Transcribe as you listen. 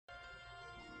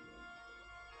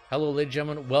Hello, ladies and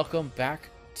gentlemen. Welcome back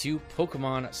to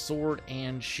Pokemon Sword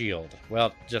and Shield.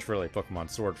 Well, just really Pokemon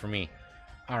Sword for me.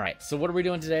 Alright, so what are we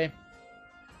doing today?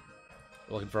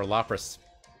 We're looking for a Lapras.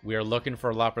 We are looking for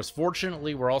a Lapras.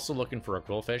 Fortunately, we're also looking for a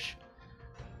Quillfish,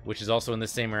 which is also in the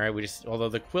same area. Although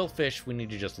the Quillfish we need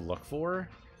to just look for.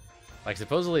 Like,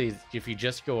 supposedly, if you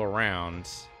just go around,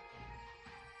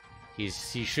 he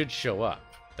should show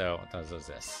up. Though, what does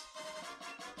this?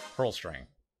 Pearl String.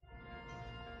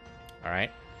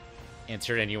 Alright.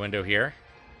 Insert innuendo here.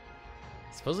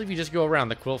 Supposedly if you just go around,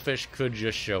 the Quillfish could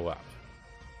just show up.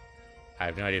 I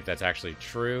have no idea if that's actually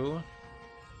true.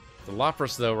 The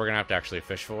Lapras, though, we're going to have to actually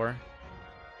fish for.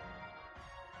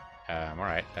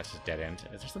 Alright, that's just dead end.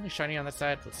 Is there something shiny on that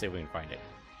side? Let's see if we can find it.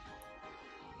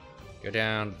 Go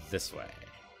down this way.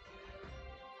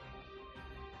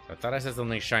 So I thought I said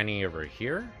something shiny over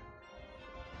here.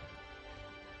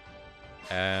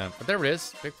 But there it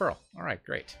is. Big Pearl. Alright,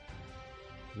 great.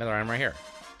 Another item right here.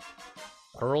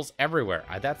 Pearls everywhere.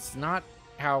 That's not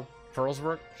how pearls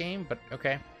work, game, but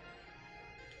okay.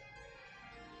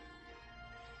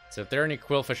 So if there are any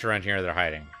Quillfish around here, they're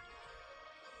hiding.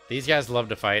 These guys love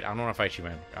to fight. I don't want to fight you,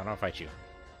 man. I don't want to fight you.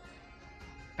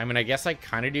 I mean, I guess I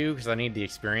kind of do, because I need the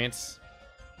experience.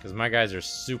 Because my guys are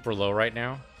super low right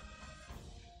now.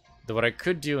 Though what I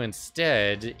could do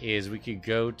instead is we could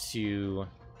go to...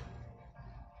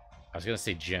 I was going to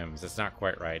say gyms. That's not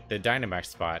quite right. The Dynamax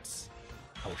spots.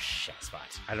 Oh, shit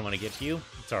spots. I don't want to get to you.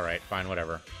 It's alright. Fine,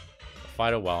 whatever.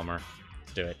 Fight a Walmer.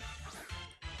 Let's do it.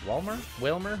 Walmer?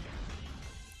 Wilmer?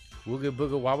 Wooga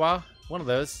Booga Wawa? One of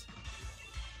those.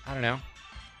 I don't know.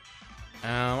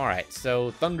 Alright.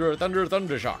 So,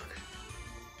 Thunder Shock.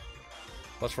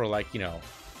 Plus we're like, 12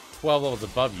 levels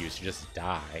above you, so just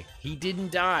die. He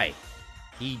didn't die.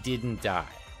 He didn't die.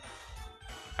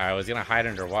 I was gonna hide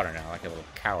underwater now, like a little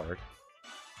coward.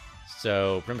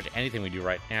 So, pretty much anything we do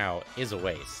right now is a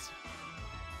waste.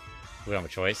 We don't have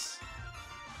a choice.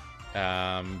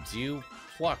 Do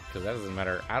Pluck, because that doesn't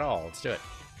matter at all. Let's do it.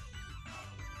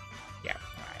 Yeah,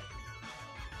 alright.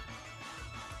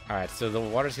 Alright, so the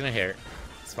water's gonna hit.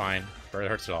 It's fine. Barely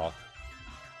hurts at all.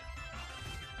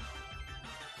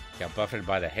 Got buffeted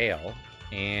by the hail,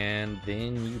 and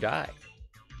then you die.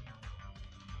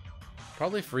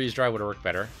 Probably freeze dry would have worked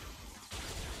better.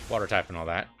 Water type and all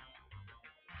that.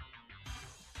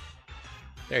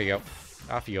 There you go.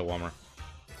 Off you go, Walmer.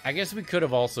 I guess we could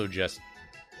have also just...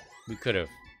 We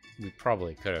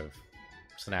probably could have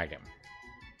snagged him.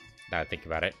 Now I think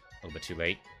about it. A little bit too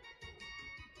late.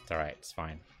 It's alright. It's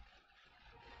fine.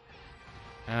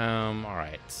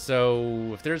 Alright.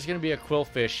 So, if there's going to be a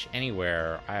Quillfish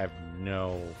anywhere, I have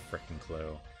no freaking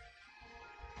clue.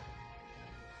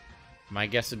 My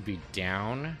guess would be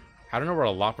down. I don't know where a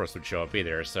Lapras would show up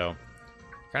either, so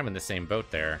kind of in the same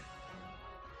boat there.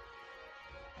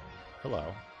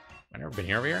 Hello. I've never been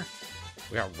here over here.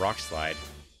 We got Rock Slide.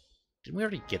 Didn't we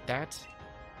already get that?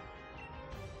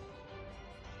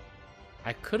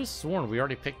 I could have sworn we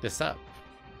already picked this up.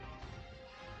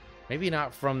 Maybe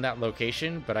not from that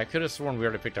location, but I could have sworn we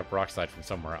already picked up Rock Slide from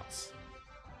somewhere else.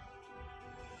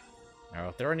 Now,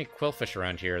 if there are any Quillfish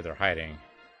around here, they're hiding.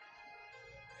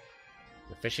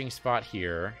 The fishing spot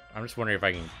here. I'm just wondering if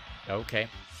I can... Okay.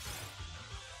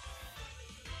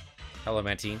 Hello,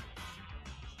 Mentine.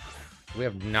 We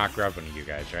have not grabbed one of you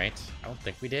guys, right? I don't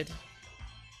think we did.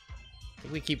 I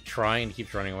think we keep trying, he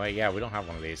keeps running away. Yeah, we don't have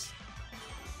one of these.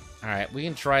 Alright, we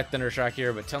can try Thunder Shock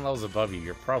here, but 10 levels above you,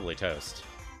 you're probably toast.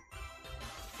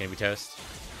 Can we toast?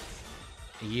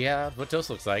 Yeah, that's what toast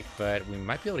looks like, but we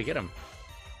might be able to get him.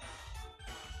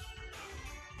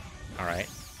 Alright.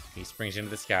 He springs into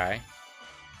the sky.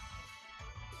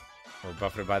 We're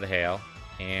buffeted by the hail.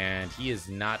 And he is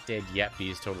not dead yet, but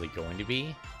he's totally going to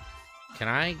be. Can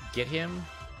I get him?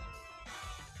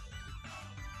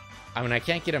 I mean, I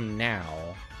can't get him now.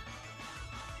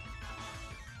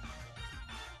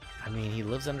 I mean, he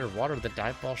lives underwater. The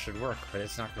dive ball should work, but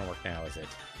it's not going to work now, is it?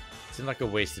 Seems like a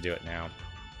waste to do it now.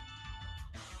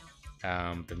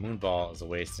 The moon ball is a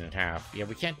waste and a half. Yeah,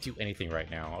 we can't do anything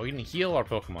right now. We can heal our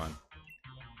Pokemon.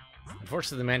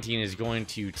 Unfortunately, the Mentine is going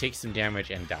to take some damage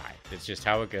and die. It's just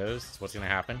how it goes. It's what's going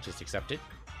to happen. Just accept it.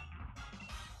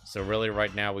 So really,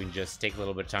 right now, we can just take a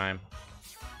little bit of time.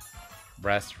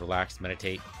 Rest, relax,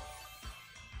 meditate.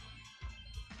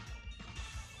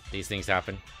 These things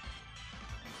happen.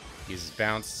 Uses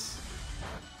bounce.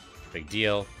 Big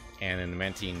deal. And then the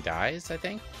Mentine dies, I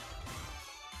think?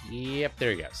 Yep,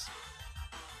 there he goes.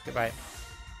 Goodbye.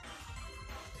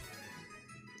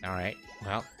 Alright.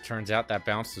 Well, turns out that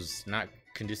bounce was not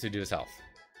conducive to his health.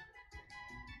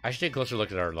 I should take a closer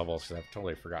look at our levels, because I've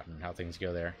totally forgotten how things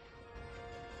go there.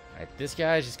 Alright, this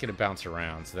guy's just gonna bounce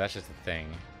around, so that's just a thing.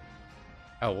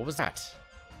 Oh, what was that?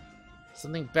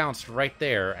 Something bounced right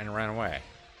there and ran away.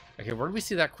 Okay, where did we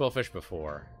see that quillfish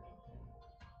before?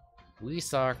 We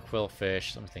saw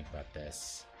quillfish. Let me think about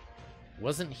this. It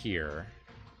wasn't here.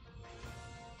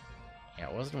 Yeah,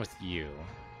 it wasn't with you.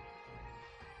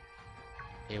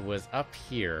 It was up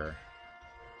here.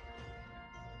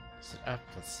 Is it up?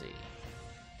 Let's see.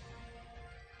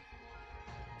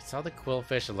 I saw the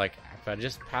quillfish, like, if I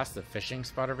just passed the fishing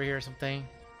spot over here or something.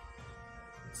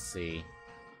 Let's see.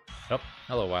 Oh,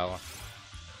 hello, wildlife.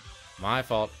 My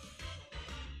fault.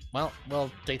 Well, we'll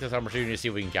take this opportunity to see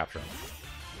if we can capture him.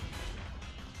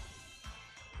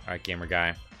 Alright, gamer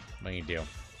guy. What do you do? You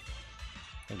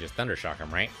can just Thundershock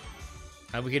him, right?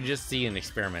 And we can just see an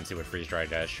experiment, see what Freeze Dry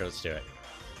does. Show us to it.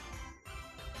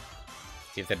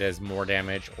 See if that does more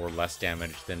damage or less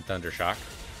damage than Thundershock.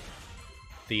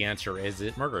 The answer is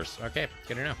it murders. Okay,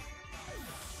 good to know.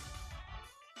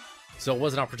 So it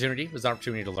was an opportunity. It was an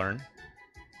opportunity to learn.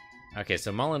 Okay,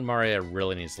 so Mullen Maria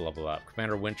really needs to level up.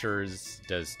 Commander Winters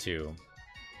does too.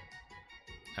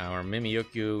 Our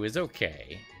Mimikyu is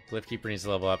okay. Glyphkeeper needs to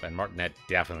level up, and Martinet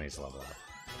definitely needs to level up.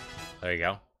 There you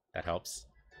go. That helps.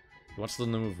 He wants to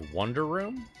move Wonder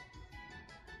Room?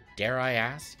 Dare I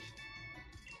ask?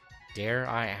 Dare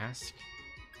I ask?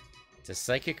 It's a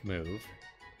psychic move.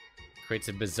 Creates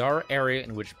a bizarre area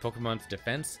in which Pokemon's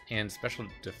defense and special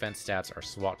defense stats are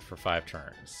swapped for 5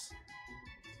 turns.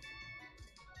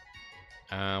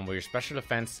 Well, your special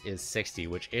defense is 60,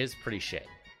 which is pretty shit.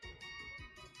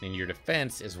 And your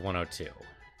defense is 102.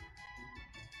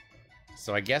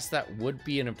 So I guess that would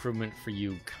be an improvement for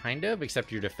you, kind of,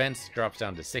 except your defense drops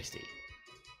down to 60.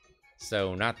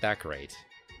 So not that great.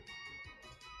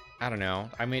 I don't know.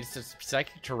 I mean, it's a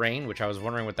psychic terrain, which I was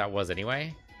wondering what that was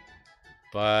anyway.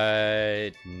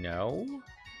 But no.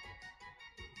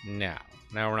 No,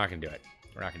 we're not going to do it.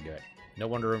 We're not going to do it. No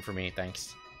Wonder Room for me,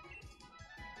 thanks.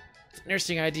 It's an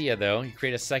interesting idea, though. You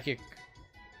create a psychic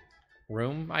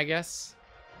room, I guess.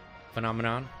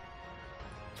 Phenomenon.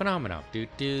 Phenomenon. Do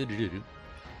do do do do.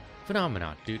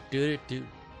 Phenomenon. Do do do do.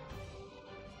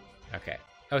 Okay.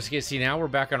 Oh, so see, now we're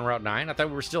back on Route 9? I thought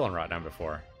we were still on Route 9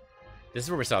 before. This is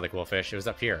where we saw the quillfish. It was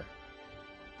up here.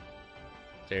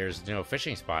 There's no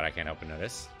fishing spot I can't help but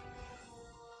notice.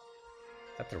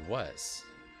 I thought there was.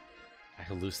 I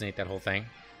hallucinate that whole thing.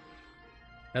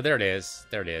 No, there it is.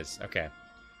 There it is. Okay.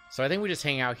 So I think we just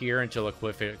hang out here until a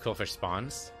quillfish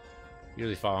spawns.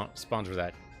 Usually spawns where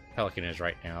that pelican is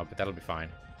right now, but that'll be fine.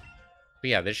 But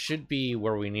yeah, this should be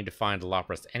where we need to find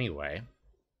Lapras anyway.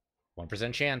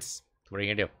 1% chance. What are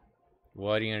you gonna do?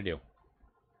 What are you gonna do?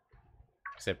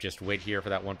 Except just wait here for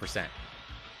that 1%.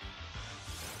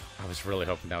 I was really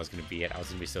hoping that was gonna be it. I was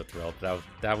gonna be so thrilled.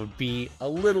 That would be a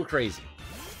little crazy.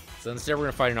 So instead we're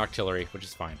gonna fight an Octillery, which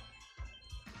is fine.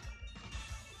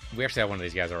 We actually have one of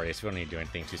these guys already, so we don't need to do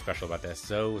anything too special about this.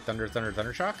 So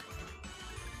Thundershock?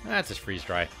 That's just Freeze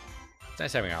Dry. It's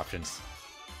nice having options.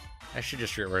 I should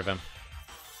just get rid of him.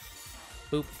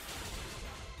 Boop.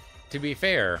 To be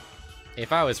fair,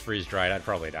 if I was Freeze Dried, I'd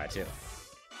probably die too.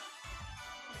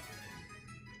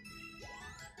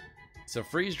 So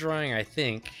freeze drying, I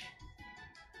think,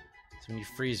 is when you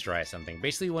freeze dry something.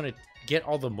 Basically, you want to get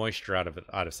all the moisture out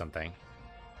of something.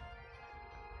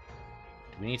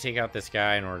 Do we need to take out this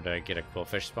guy in order to get a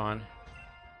quillfish spawn?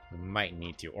 We might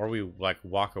need to, or we like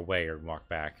walk away or walk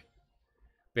back.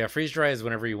 But yeah, freeze dry is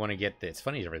whenever you want to get the... It's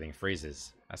funny everything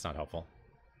freezes. That's not helpful.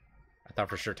 I thought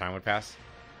for sure time would pass.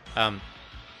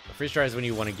 Freeze dry is when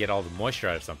you want to get all the moisture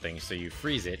out of something, so you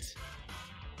freeze it,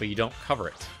 but you don't cover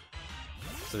it.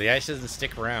 So the ice doesn't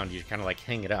stick around, you kind of like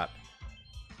hang it up.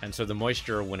 And so the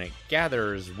moisture, when it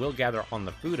gathers, will gather on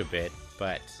the food a bit,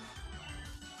 but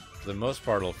for the most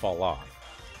part it'll fall off.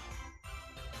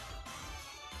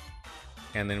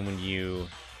 And then when you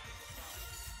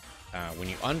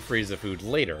unfreeze the food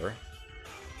later,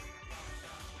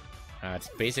 it's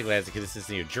basically as a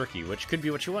consistency of jerky, which could be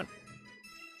what you want.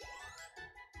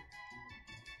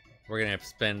 We're going to have to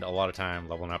spend a lot of time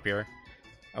leveling up here.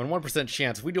 On 1%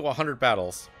 chance, if we do 100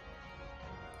 battles,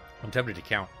 I'm tempted to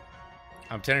count.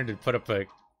 I'm tempted to put up a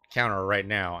counter right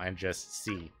now and just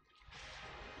see.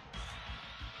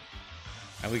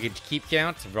 And we could keep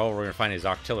count. All we're going to find is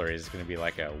Octillery. It's going to be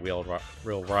like a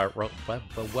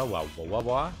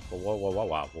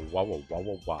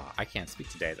I can't speak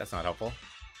today. That's not helpful.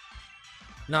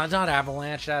 No, not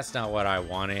Avalanche. That's not what I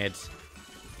wanted.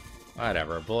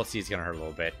 Whatever. Bullet Seed's going to hurt a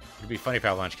little bit. It'd be funny if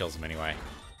Avalanche kills him anyway.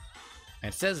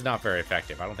 And it says not very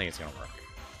effective. I don't think it's going to work.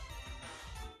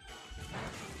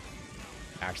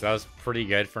 Actually, that was pretty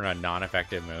good for a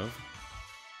non-effective move.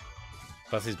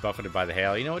 Plus he's buffeted by the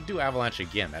hail. You know what? Do Avalanche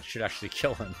again. That should actually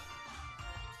kill him.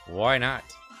 Why not?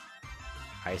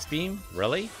 Ice Beam?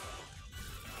 Really?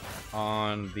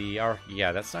 On the...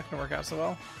 yeah, that's not going to work out so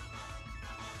well.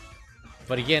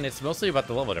 But again, it's mostly about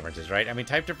the level differences, right? I mean,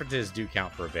 type differences do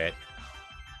count for a bit.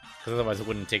 Because otherwise it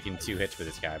wouldn't take in 2 hits for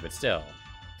this guy, but still.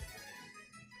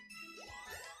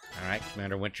 Alright,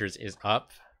 Commander Winters is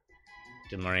up.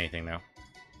 Didn't learn anything, though.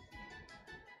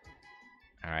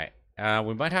 Alright.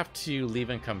 We might have to leave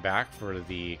and come back for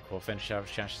the Quillfinch to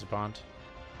have chances to pond.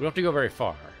 We don't have to go very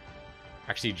far.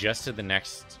 Actually, just to the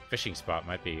next fishing spot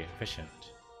might be efficient.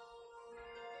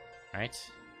 Right?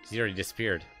 Because he already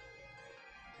disappeared.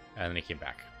 And then he came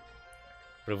back.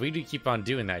 But if we do keep on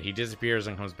doing that, he disappears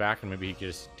and comes back, and maybe he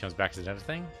just comes back as another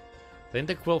thing. I think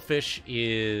the Quillfish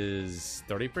is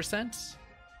 30%?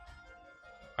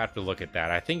 I have to look at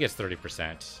that. I think it's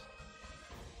 30%.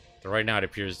 But right now it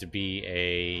appears to be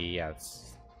a... yeah,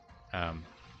 it's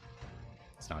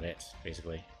not it,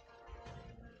 basically.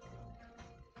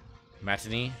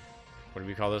 Matinee? What do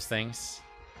we call those things?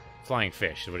 Flying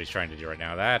fish is what he's trying to do right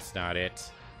now. That's not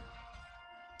it.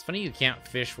 It's funny you can't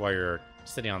fish while you're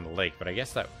sitting on the lake, but I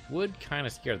guess that would kind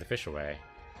of scare the fish away.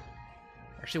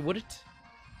 Actually, would it?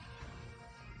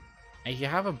 If you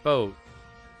have a boat...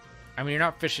 I mean, you're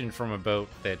not fishing from a boat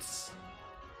that's...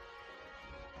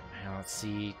 let's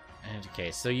see...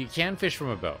 okay, so you can fish from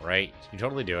a boat, right? You can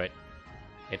totally do it.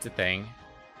 It's a thing.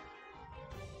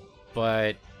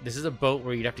 But this is a boat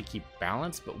where you'd have to keep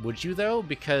balance, but would you, though?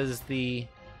 Because the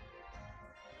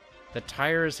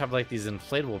tires have, like, these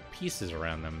inflatable pieces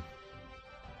around them.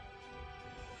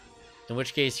 In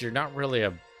which case, you're not really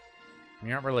a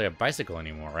bicycle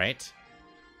anymore, right?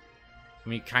 I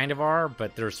mean, you kind of are,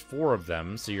 but there's 4 of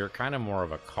them, so you're kind of more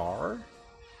of a car.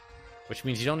 Which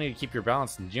means you don't need to keep your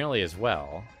balance nearly as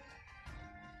well.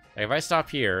 Like if I stop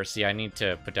here, see, I need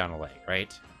to put down a leg,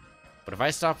 right? But if I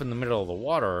stop in the middle of the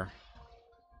water,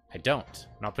 I don't.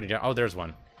 I'm not putting down... oh, there's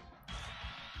one.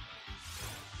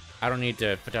 I don't need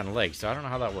to put down a leg, so I don't know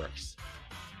how that works.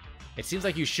 It seems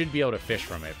like you should be able to fish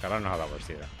from it, but I don't know how that works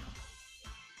either.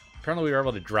 Apparently we were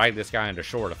able to drag this guy onto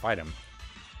shore to fight him.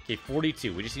 Okay,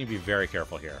 42. We just need to be very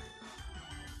careful here.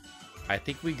 I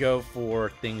think we go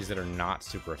for things that are not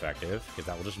super effective, because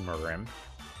that will just murder him.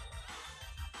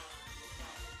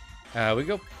 We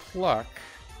go pluck.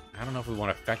 I don't know if we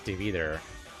want effective either.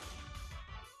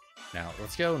 Now,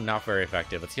 let's go not very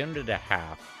effective. Let's get him to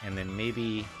half, and then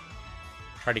maybe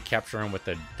try to capture him with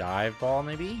a dive ball,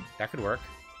 maybe? That could work.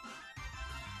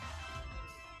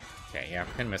 Okay, yeah,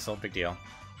 pin missile, big deal.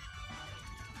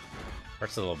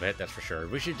 Hurts a little bit, that's for sure.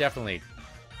 We should definitely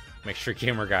make sure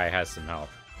Gamer Guy has some health.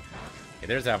 Okay,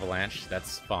 there's Avalanche,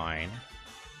 that's fine.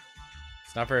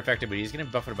 It's not very effective, but he's getting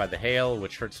buffeted by the hail,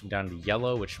 which hurts him down to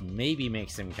yellow, which maybe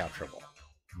makes him capturable.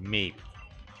 Maybe.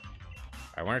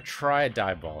 I want to try a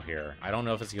dive ball here. I don't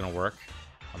know if it's going to work.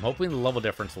 I'm hoping the level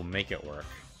difference will make it work.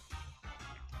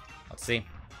 Let's see.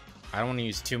 I don't want to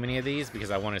use too many of these because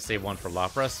I want to save one for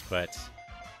Lapras, but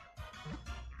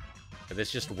if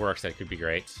this just works, that could be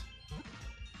great.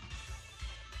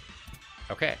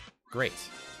 Okay, great.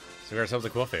 So we got ourselves a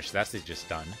Quillfish. That's just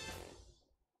done.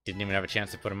 Didn't even have a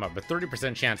chance to put him up, but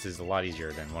 30% chance is a lot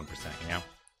easier than 1%, you know?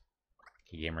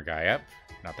 Okay, Gamer Guy up.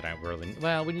 Not that I really...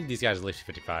 well, we need these guys at least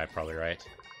 55, probably, right?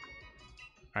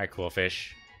 Alright,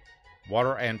 Quillfish.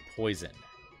 Water and poison.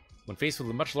 When faced with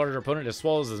a much larger opponent, it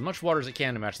swallows as much water as it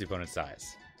can to match the opponent's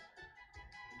size.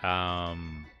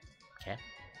 Okay,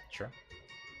 sure.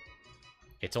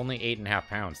 It's only 8.5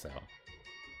 pounds, though.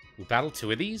 We battled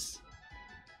 2 of these?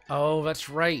 Oh, that's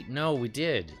right. No, we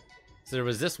did. So there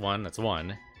was this one, that's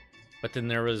 1. But then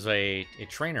there was a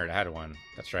trainer that had 1.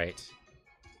 That's right.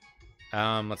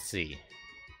 Let's see.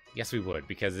 Yes, we would,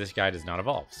 because this guy does not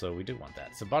evolve, so we do want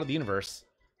that. So, Bot of the Universe,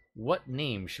 what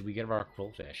name should we give our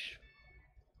Quillfish?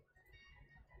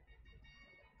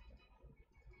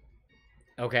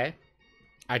 Okay.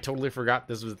 I totally forgot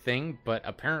this was a thing, but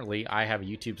apparently I have a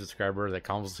YouTube subscriber that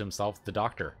calls himself the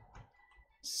Doctor.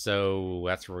 So,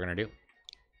 that's what we're going to do.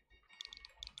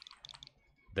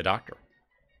 The Doctor.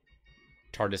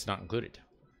 TARDIS not included.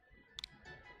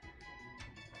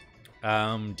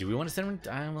 Do we want to send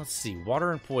him? Let's see.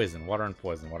 Water and poison. Water and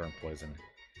poison. Water and poison.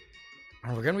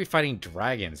 Oh, we're going to be fighting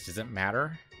dragons. Does it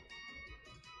matter?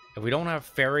 If we don't have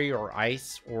fairy or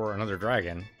ice or another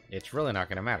dragon, it's really not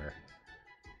going to matter.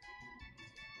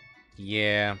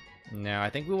 Yeah. No, I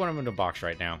think we want him in a box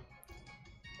right now.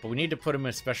 But we need to put him in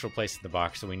a special place in the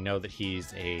box so we know that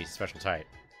he's a special type.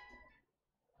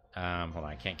 Hold on.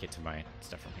 I can't get to my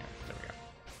stuff from here. There we go.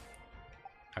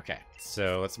 Okay,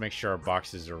 so let's make sure our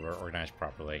boxes are organized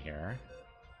properly here.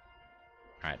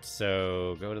 Alright,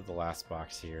 so go to the last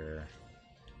box here.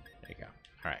 There you go.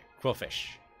 Alright, Quillfish.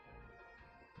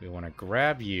 We want to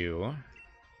grab you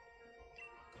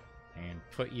and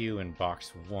put you in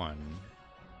box 1.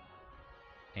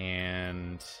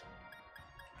 And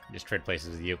just trade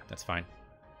places with you. That's fine.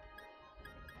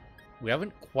 We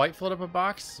haven't quite filled up a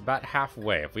box. About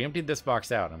halfway. If we emptied this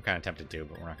box out, I'm kind of tempted to,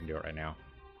 but we're not going to do it right now.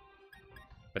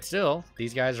 But still,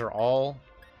 these guys are all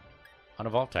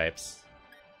unevolved types.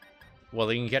 Well,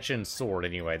 they can catch in Sword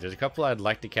anyway. There's a couple I'd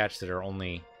like to catch that are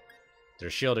only... They're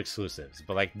Shield exclusives.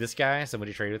 But like this guy,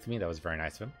 somebody traded with me. That was very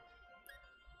nice of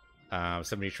him.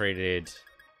 Somebody traded...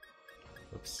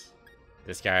 Oops.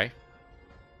 This guy.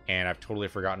 And I've totally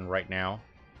forgotten right now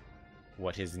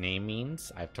what his name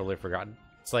means. I've totally forgotten.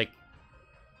 It's like...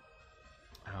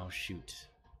 Oh, shoot.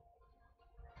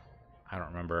 I don't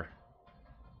remember.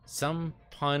 Some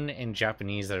pun in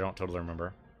Japanese that I don't totally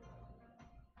remember.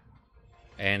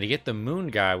 And to get the moon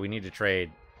guy, we need to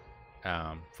trade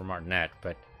for Martinet,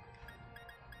 but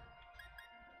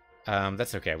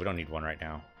that's okay. We don't need one right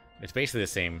now. It's basically the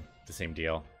same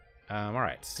deal. All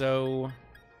right, so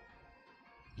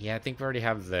yeah, I think we already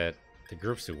have the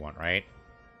groups we want, right?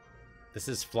 This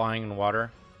is flying in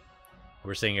water.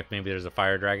 We're seeing if maybe there's a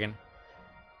fire dragon.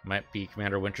 Might be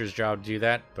Commander Winter's job to do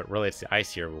that, but really it's the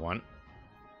ice here we want.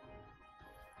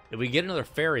 If we get another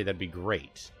fairy, that'd be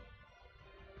great.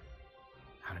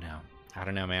 I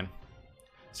don't know, man.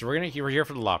 So we're here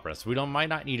for the Lapras. We might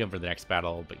not need him for the next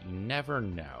battle, but you never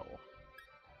know.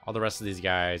 All the rest of these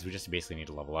guys, we just basically need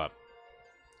to level up.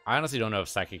 I honestly don't know if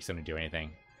Psychic's going to do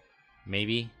anything.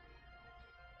 Maybe.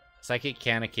 Psychic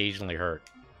can occasionally hurt.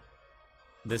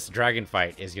 This dragon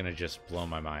fight is going to just blow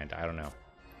my mind. I don't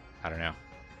know.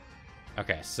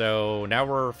 Okay, so now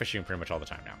we're fishing pretty much all the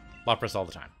time now. Lapras all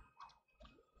the time.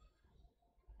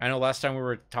 I know last time we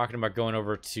were talking about going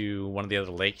over to one of the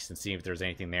other lakes and seeing if there's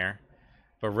anything there.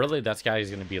 But really, that guy is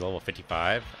going to be level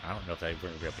 55. I don't know if we're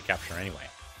going to be able to capture him anyway.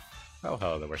 Oh,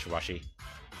 hello there, Wishy-Washy.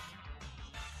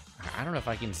 I don't know if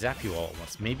I can zap you all at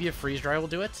once. Maybe a freeze dry will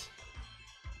do it?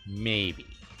 Maybe.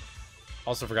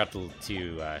 Also forgot to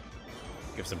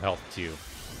give some health to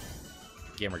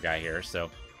Gamer Guy here,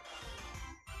 so...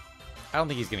 I don't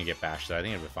think he's going to get bashed, though. I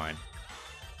think it'll be fine.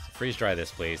 So freeze dry this,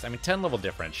 please. I mean, 10 level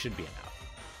difference should be enough.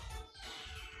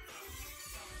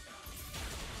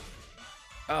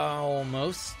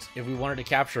 Almost. If we wanted to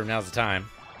capture him, now's the time.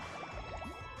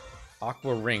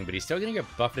 Aqua Ring, but he's still going to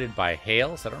get buffeted by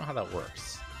Hail, so I don't know how that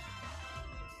works.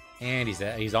 And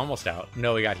he's almost out.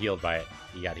 No, he got healed by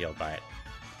it.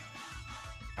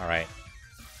 Alright.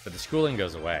 But the schooling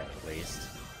goes away, at least.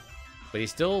 But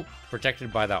he's still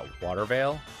protected by that water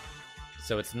veil,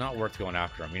 so it's not worth going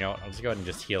after him. You know what? I'll just go ahead and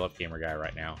just heal up Gamer Guy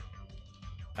right now.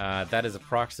 That is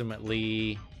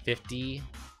approximately 50...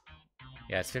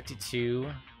 Yeah, it's 52.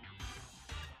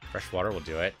 Fresh water will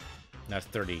do it. No, it's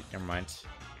 30. Never mind.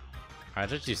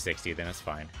 Alright, let's do 60, then it's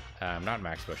fine. Not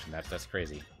max potion. That's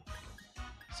crazy.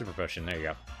 Super potion. There you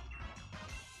go.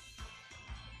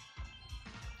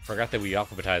 Forgot that we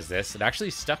alphabetized this. It actually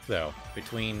stuck, though,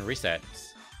 between resets.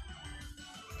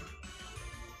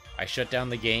 I shut down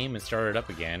the game and started up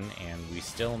again, and we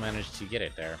still managed to get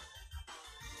it there.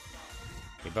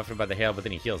 He buffed by the hail, but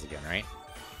then he heals again, right?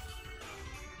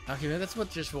 Okay, maybe that's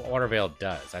what Water Veil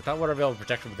does. I thought Water Veil would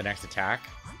protect him with the next attack.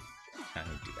 I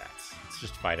don't do that. Let's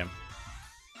just fight him.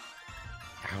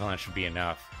 Avalanche should be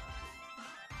enough.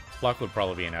 Pluck would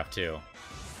probably be enough, too.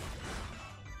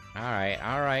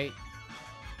 Alright.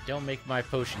 Don't make my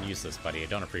potion useless, buddy. I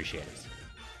don't appreciate it.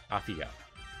 Off you go.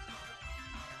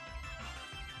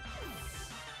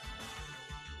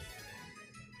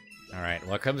 Alright,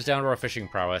 well, it comes down to our fishing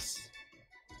prowess.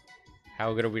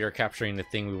 How good are we at capturing the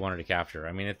thing we wanted to capture?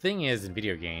 I mean, the thing is, in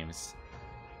video games...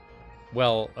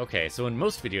 Well, okay, so in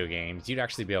most video games, you'd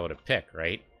actually be able to pick,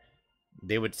 right?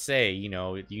 They would say, you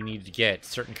know, you need to get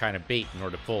certain kind of bait in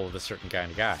order to pull this certain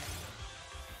kind of guy.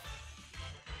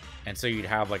 And so you'd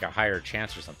have, like, a higher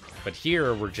chance or something. But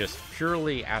here, we're just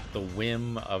purely at the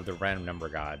whim of the random number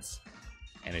gods.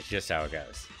 And it's just how it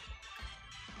goes.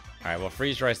 Alright, well,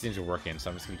 freeze dry seems to be working, so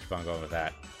I'm just going to keep on going with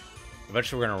that.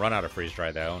 Eventually, we're going to run out of freeze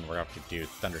dry, though, and we're going to have to do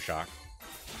Thunder Shock.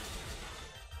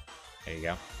 There you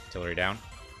go. Artillery down.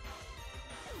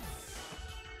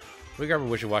 If we grab a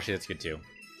Wishy-Washy, that's good, too.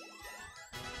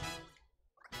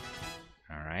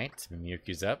 Alright,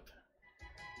 Mimikyu's up.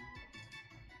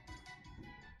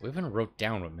 We even wrote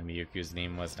down what Mimikyu's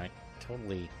name was, and I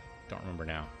totally don't remember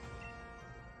now.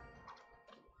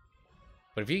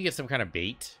 But if you get some kind of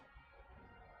bait...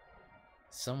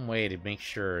 Some way to make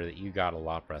sure that you got a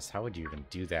Lapras. How would you even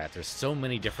do that? There's so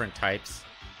many different types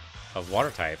of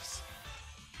water types.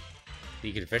 that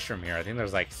you can fish from here. I think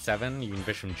there's like 7 you can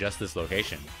fish from just this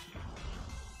location.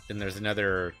 Then there's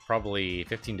another probably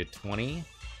 15 to 20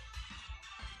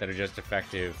 that are just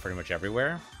effective pretty much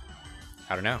everywhere.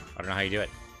 I don't know. I don't know how you do it.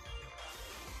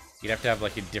 You'd have to have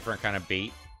like a different kind of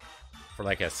bait for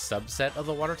like a subset of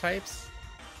the water types.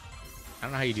 I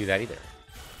don't know how you do that either.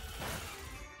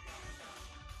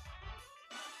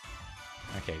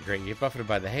 Okay, great. You get buffeted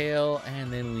by the hail,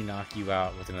 and then we knock you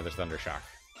out with another Thunder Shock.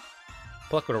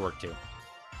 Pluck would have worked too.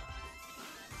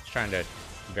 Just trying to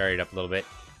vary it up a little bit.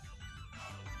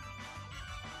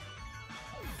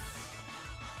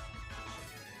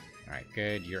 Alright,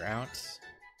 good. You're out.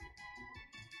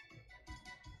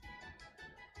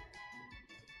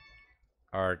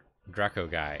 Our Draco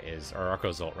guy is, or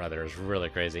Arcozolt rather, is really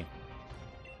crazy.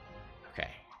 Okay.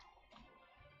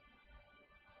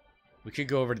 We could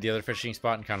go over to the other fishing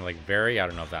spot and kind of like vary. I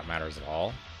don't know if that matters at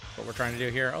all. What we're trying to do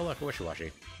here. Oh, look, a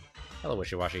Wishy-Washy. Hello,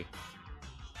 Wishy-Washy.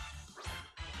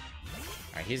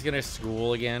 Alright, he's gonna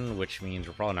school again, which means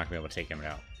we're probably not gonna be able to take him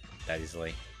out that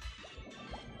easily.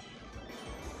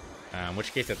 In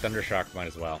which case, a Thunder Shock might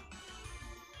as well.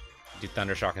 Do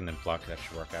Thunder Shock and then Pluck. That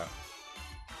should work out.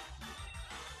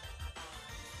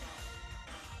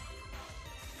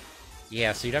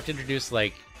 Yeah, so you'd have to introduce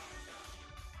like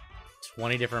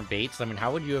 20 different baits. I mean,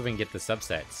 how would you even get the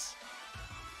subsets?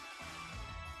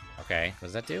 Okay, what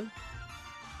does that do?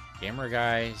 Gamer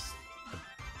guys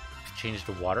change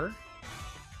to water?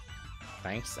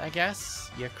 Thanks, I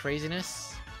guess. You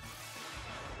craziness.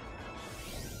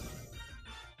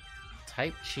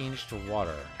 Type change to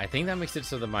water. I think that makes it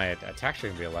so that my attacks are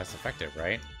going to be less effective,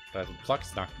 right? But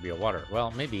Pluck's not going to be a water.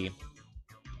 Well, maybe.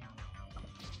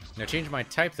 Now, change my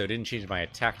type, though. Didn't change my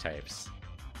attack types.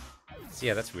 So,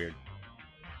 yeah, that's weird.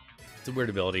 It's a weird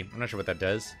ability. I'm not sure what that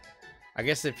does. I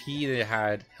guess if he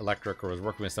had electric or was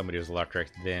working with somebody who was electric,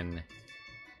 then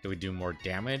it would do more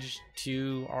damage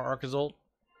to our Arcozolt.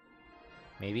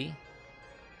 Maybe.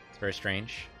 It's very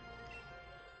strange.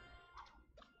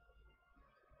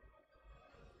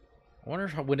 I wonder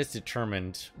how, when it's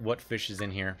determined what fish is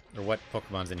in here, or what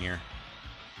Pokemon's in here.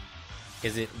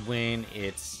 Is it when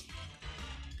it's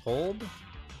pulled,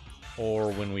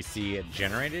 or when we see it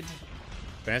generated?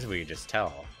 But as we could just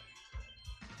tell.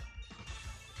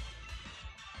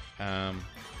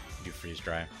 Do freeze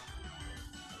dry.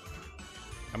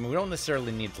 I mean, we don't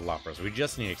necessarily need the Lapras, we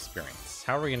just need experience.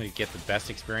 How are we going to get the best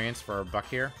experience for our buck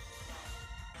here?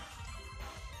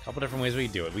 A couple different ways we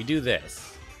do it. We do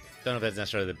this. Don't know if that's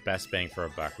necessarily the best bang for a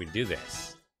buck. We do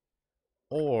this.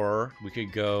 Or we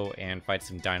could go and fight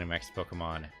some Dynamax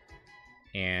Pokemon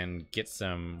and get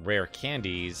some rare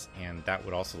candies, and that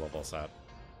would also level us up.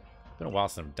 It's been a while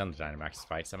since I've done the Dynamax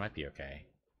fights. That might be okay.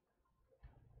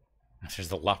 If there's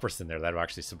the Lapras in there, that would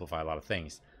actually simplify a lot of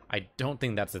things. I don't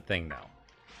think that's a thing, though.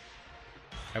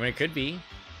 I mean, it could be.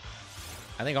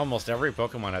 I think almost every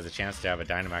Pokemon has a chance to have a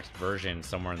Dynamax version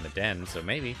somewhere in the den, so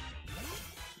maybe.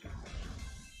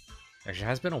 Actually, it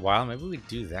has been a while. Maybe we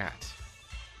do that.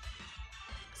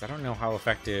 Because I don't know how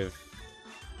effective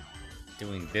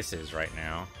doing this is right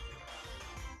now.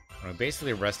 I'm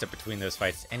basically rest up between those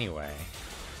fights anyway.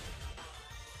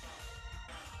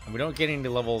 And we don't get any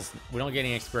levels, we don't get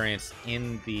any experience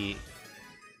in the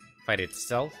fight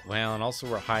itself. Well, and also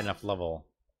we're high enough level.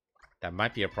 That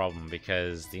might be a problem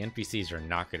because the NPCs are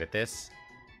not good at this.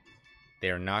 They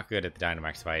are not good at the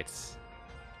Dynamax fights.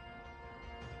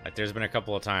 Like, there's been a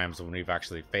couple of times when we've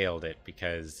actually failed it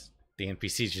because the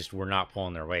NPCs just were not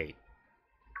pulling their weight.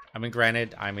 I mean,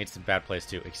 granted, I made some bad plays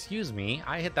too. Excuse me,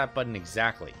 I hit that button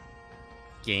exactly.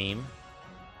 Game.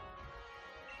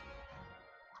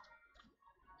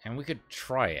 And we could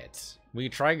try it. We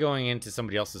could try going into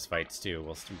somebody else's fights too.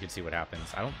 We could see what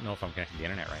happens. I don't know if I'm connected to the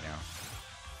internet right now.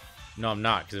 No, I'm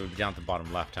not, because it would be down at the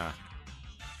bottom left, huh?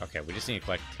 Okay, we just need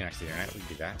to connect to the internet. We can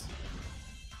do that.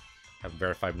 I've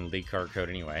verified my league card code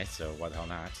anyway, so why the hell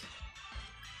not?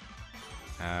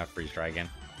 Freeze dry again.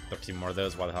 13 more of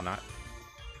those, why the hell not?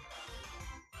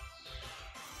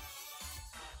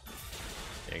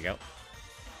 There you go.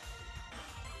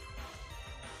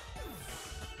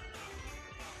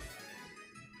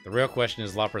 The real question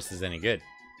is, Lapras is any good?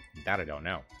 That I don't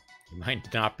know. He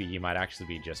might not be. He might actually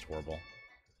be just horrible.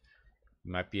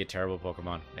 He might be a terrible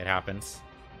Pokemon. It happens.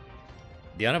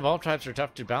 The unevolved types are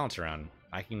tough to balance around.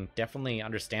 I can definitely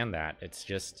understand that. It's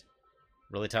just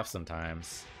really tough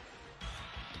sometimes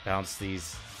to balance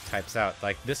these types out.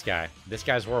 Like this guy. This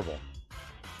guy's horrible.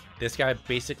 This guy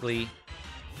basically,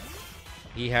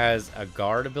 he has a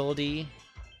guard ability,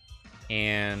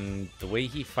 and the way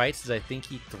he fights is I think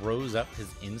he throws up his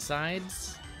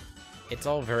insides. It's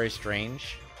all very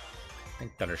strange. I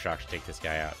think Thundershock should take this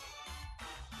guy out.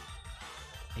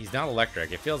 He's not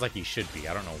electric. It feels like he should be.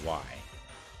 I don't know why.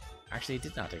 Actually, it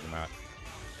did not take him out.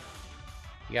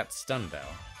 He got stunned, though.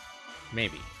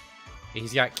 Maybe.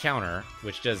 He's got counter,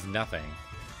 which does nothing.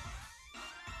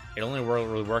 It only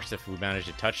really works if we manage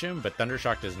to touch him, but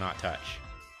Thundershock does not touch.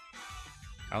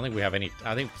 I don't think we have any...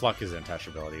 I think Pluck is an touch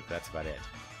ability, but that's about it.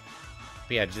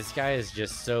 But yeah, this guy is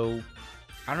just so...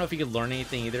 I don't know if he could learn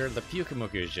anything either. The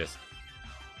Pyukamuku is just...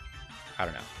 I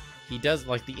don't know. He does,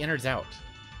 like, the innards out.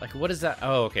 Like, what is that?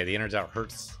 Oh, okay, the innards out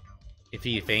hurts if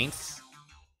he faints.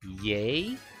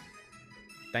 Yay?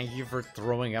 Thank you for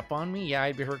throwing up on me? Yeah,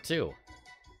 I'd be hurt too.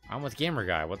 I'm with Gamer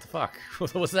Guy. What the fuck?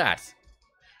 What was that?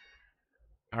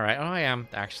 Alright, oh, I am.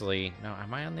 Actually, no,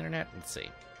 am I on the internet? Let's see.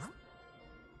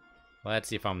 Let's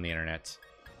see if I'm on the internet.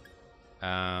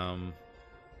 Oh,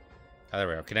 there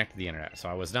we go. Connect to the internet. So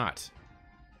I was not.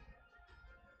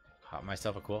 Caught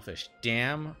myself a cool fish.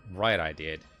 Damn right I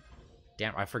did.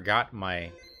 Damn, I forgot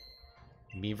my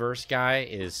Miiverse guy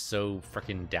is so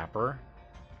freaking dapper.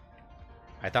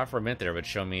 I thought for a minute there it would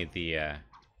show me the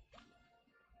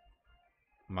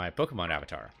my Pokemon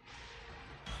avatar.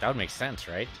 That would make sense,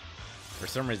 right? For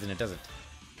some reason it doesn't.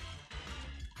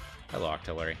 Hello,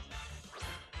 Octillery.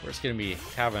 We're just gonna be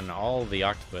having all the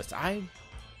octopus.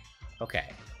 Okay.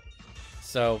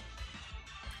 So,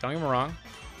 don't get me wrong.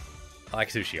 I like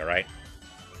sushi, alright?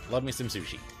 Love me some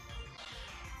sushi.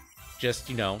 Just,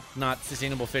 you know, not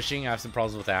sustainable fishing. I have some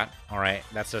problems with that. Alright,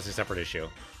 that's just a separate issue.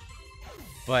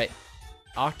 But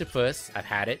octopus, I've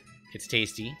had it. It's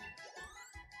tasty.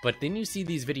 But then you see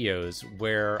these videos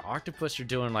where octopus are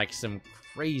doing like some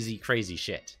crazy, crazy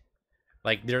shit.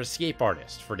 Like, they're escape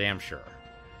artists, for damn sure.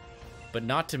 But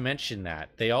not to mention that,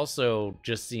 they also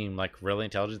just seem like really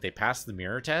intelligent. They pass the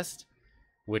mirror test,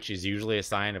 which is usually a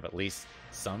sign of at least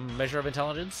some measure of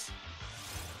intelligence.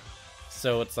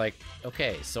 So it's like,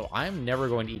 okay, so I'm never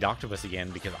going to eat octopus again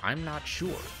because I'm not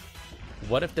sure.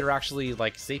 What if they're actually,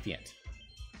 like, sapient?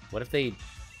 What if they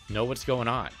know what's going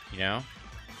on, you know?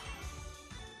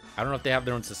 I don't know if they have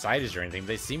their own societies or anything, but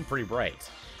they seem pretty bright.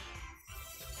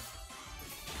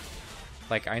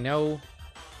 Like, I know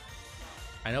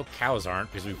cows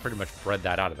aren't, because we pretty much bred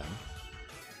that out of them.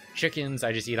 Chickens,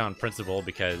 I just eat on principle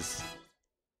because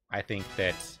I think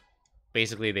that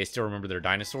basically they still remember their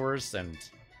dinosaurs, and,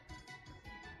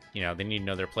 you know, they need to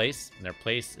know their place, and their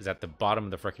place is at the bottom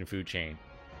of the frickin' food chain.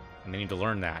 And they need to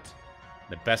learn that.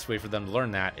 The best way for them to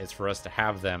learn that is for us to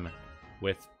have them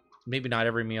with maybe not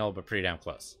every meal, but pretty damn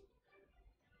close.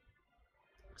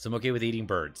 So I'm okay with eating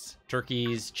birds.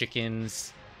 Turkeys,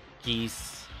 chickens,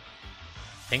 geese,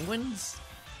 penguins?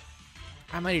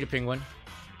 I might eat a penguin.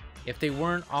 If they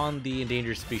weren't on the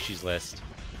endangered species list,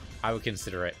 I would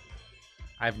consider it.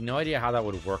 I have no idea how that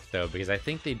would work, though, because I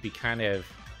think they'd be kind of...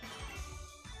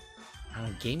 I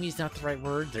don't know, gamey's not the right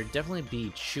word. They'd definitely be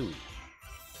chewy.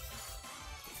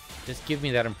 Just give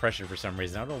me that impression for some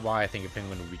reason. I don't know why I think a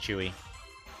penguin would be chewy.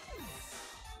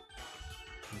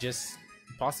 Just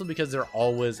possibly because they're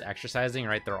always exercising,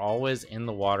 right? They're always in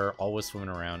the water, always swimming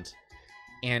around.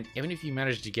 And even if you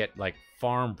manage to get, like,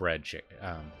 farm-bred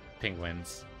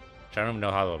penguins, which I don't even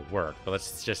know how that would work, but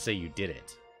let's just say you did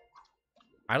it.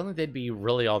 I don't think they'd be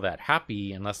really all that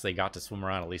happy unless they got to swim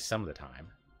around at least some of the time.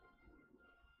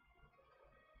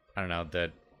 I don't know,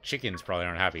 the chickens probably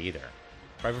aren't happy either.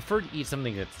 But I prefer to eat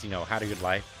something that's, you know, had a good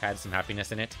life, had some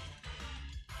happiness in it.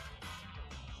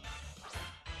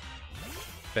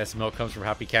 Best milk comes from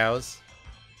happy cows.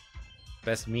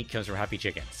 Best meat comes from happy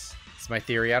chickens. It's my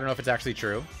theory. I don't know if it's actually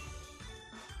true.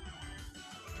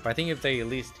 But I think if they at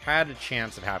least had a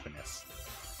chance of happiness,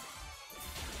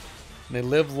 and they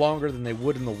live longer than they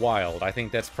would in the wild, I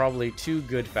think that's probably two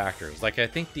good factors. Like, I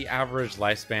think the average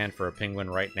lifespan for a penguin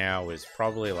right now is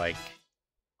probably like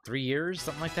 3 years,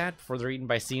 something like that, before they're eaten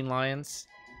by sea lions.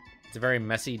 It's a very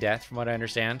messy death, from what I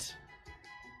understand.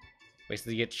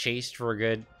 Basically, you get chased for a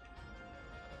good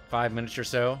 5 minutes or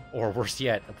so. Or worse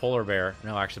yet, a polar bear.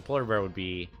 No, actually, a polar bear would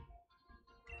be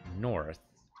north.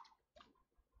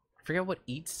 I forget what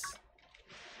eats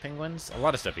penguins. A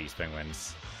lot of stuff eats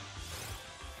penguins.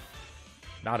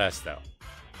 Not us, though.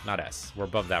 Not us. We're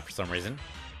above that for some reason.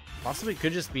 Possibly it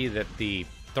could just be that the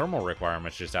thermal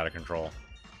requirement's just out of control.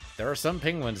 There are some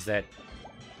penguins that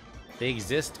they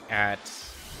exist at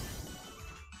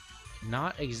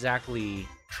not exactly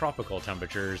tropical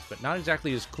temperatures, but not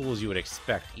exactly as cool as you would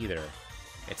expect either.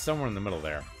 It's somewhere in the middle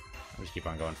there. I'll just keep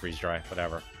on going, freeze dry,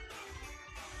 whatever.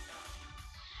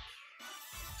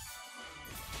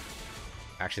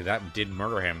 Actually, that did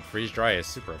murder him. Freeze dry is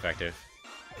super effective.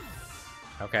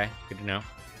 Okay, good to know.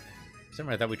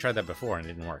 Somewhere I thought we tried that before and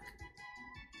it didn't work.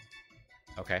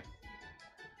 Okay.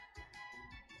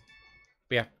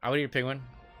 But yeah, I would eat a penguin.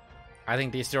 I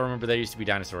think they still remember there used to be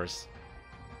dinosaurs.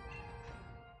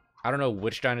 I don't know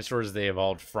which dinosaurs they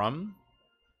evolved from.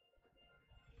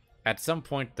 At some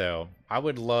point, though, I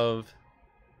would love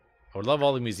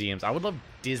all the museums. I would love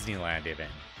Disneyland even.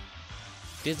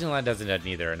 Disneyland doesn't have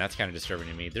neither, and that's kind of disturbing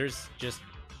to me. There's just,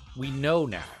 we know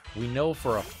now. We know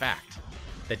for a fact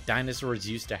that dinosaurs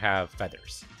used to have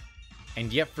feathers.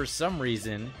 And yet, for some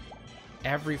reason,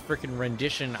 every freaking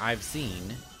rendition I've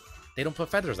seen, they don't put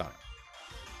feathers on it.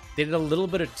 They did a little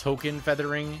bit of token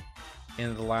feathering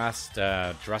in the last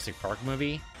Jurassic Park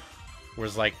movie. Where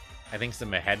it's like, I think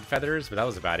some head feathers, but that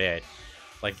was about it.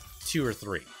 Like 2 or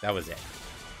 3. That was it.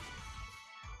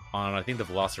 On, I think, the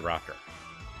Velociraptor.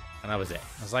 And that was it.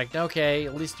 I was like, okay,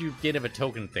 at least you did have a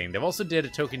token thing. They've also did a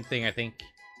token thing, I think.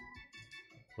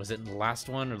 Was it in the last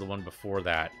one or the one before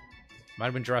that? Might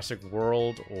have been Jurassic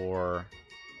World or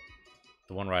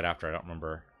the one right after. I don't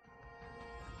remember.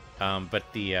 But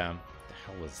the hell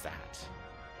was that?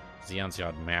 Zeon's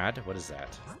gone mad? What is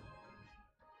that?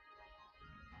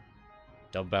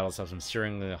 Double battles have some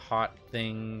steering the hot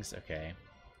things. Okay.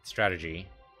 Strategy.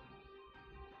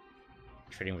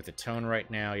 Trading with the tone right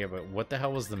now. Yeah, but what the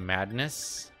hell was the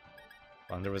madness?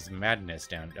 Well, there was madness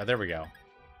down. Oh, there we go.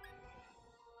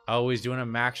 Oh, he's doing a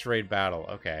max raid battle.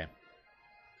 Okay.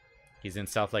 He's in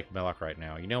South Lake Millock right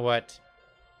now. You know what?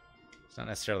 It's not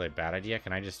necessarily a bad idea.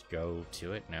 Can I just go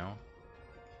to it? No.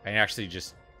 I actually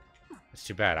just... It's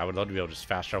too bad. I would love to be able to just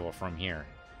fast travel from here.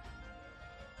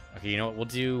 Okay, you know what? We'll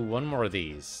do one more of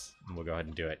these. And we'll go ahead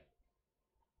and do it.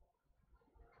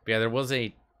 But yeah, there was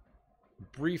a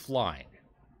brief line.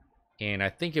 And I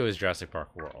think it was Jurassic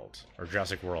Park World. Or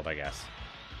Jurassic World, I guess.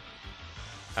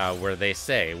 Where they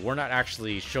say, we're not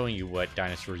actually showing you what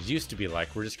dinosaurs used to be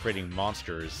like. We're just creating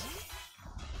monsters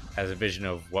as a vision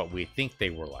of what we think they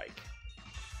were like.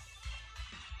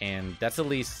 And that's at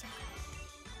least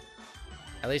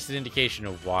an indication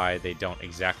of why they don't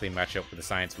exactly match up with the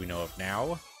science we know of now,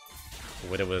 or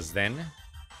what it was then.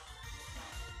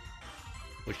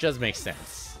 Which does make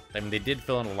sense. I mean, they did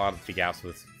fill in a lot of the gaps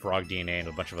with frog DNA and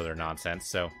a bunch of other nonsense,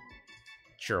 so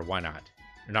sure, why not?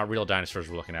 They're not real dinosaurs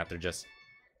we're looking at, they're just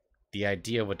the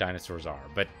idea of what dinosaurs are.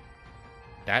 But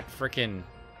that frickin'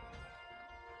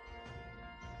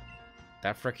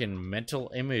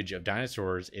 mental image of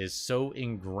dinosaurs is so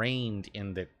ingrained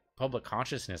in the public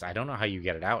consciousness. I don't know how you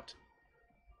get it out.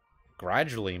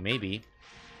 Gradually, maybe.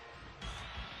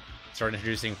 Start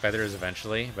introducing feathers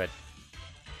eventually, but...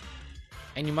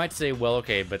 And you might say, well,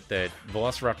 okay, but the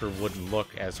Velociraptor wouldn't look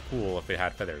as cool if it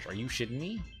had feathers. Are you shitting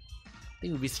me? I think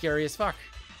it would be scary as fuck.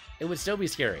 It would still be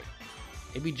scary.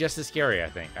 It'd be just as scary, I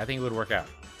think. I think it would work out.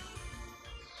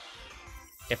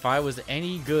 If I was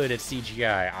any good at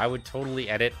CGI, I would totally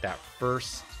edit that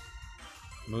first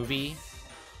movie,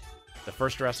 the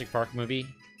first Jurassic Park movie,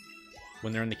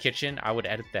 when they're in the kitchen. I would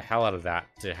edit the hell out of that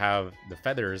to have the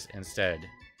feathers instead,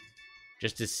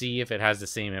 just to see if it has the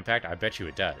same impact. I bet you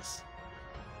it does.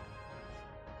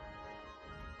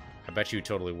 I bet you it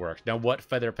totally works. Now, what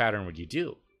feather pattern would you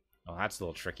do? Well, that's a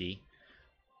little tricky.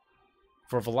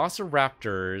 For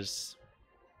Velociraptors,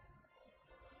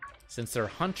 since they're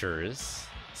hunters,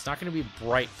 it's not going to be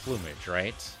bright plumage,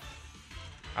 right?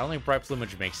 I don't think bright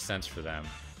plumage makes sense for them.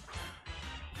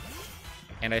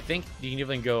 And I think you can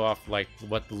even go off like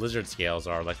what the lizard scales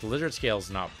are. Like the lizard scale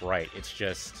is not bright. It's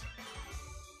just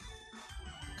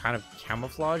kind of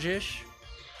camouflage-ish.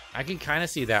 I can kind of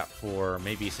see that for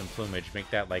maybe some plumage. Make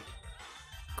that like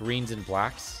greens and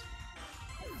blacks.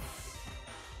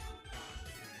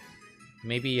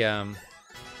 Maybe, I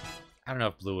don't know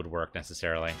if blue would work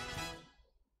necessarily.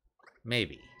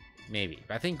 Maybe. Maybe.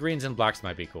 But I think greens and blacks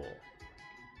might be cool.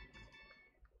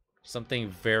 Something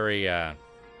very, no,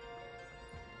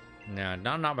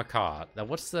 not macaw. Now,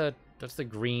 that's the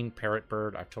green parrot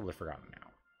bird? I've totally forgotten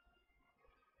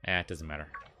now. It doesn't matter.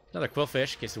 Another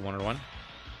quillfish, in case you wanted one.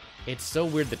 It's so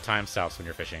weird that time stops when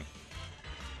you're fishing.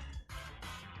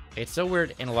 It's so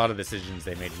weird in a lot of decisions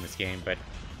they made in this game, but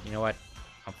you know what?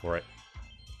 I'm for it.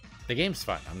 The game's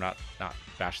fun. I'm not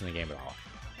bashing the game at all.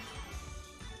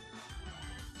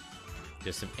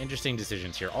 There's some interesting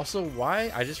decisions here. Also,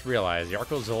 why? I just realized the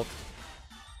Archozolt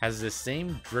has the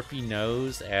same drippy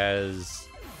nose as...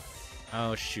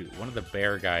 Oh, shoot. One of the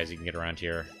bear guys you can get around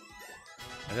here.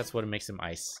 And that's what makes him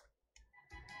ice.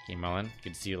 Okay, Melon.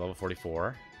 Good to see you, level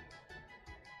 44.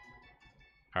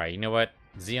 Alright, you know what?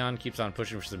 Zeon keeps on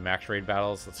pushing for some max raid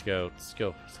battles. Let's go.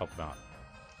 Let's help him out.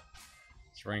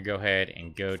 So we're going to go ahead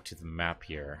and go to the map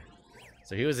here.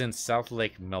 So he was in South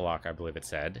Lake Millock, I believe it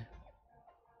said.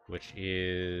 Which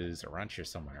is around here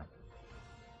somewhere.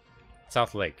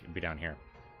 South Lake would be down here.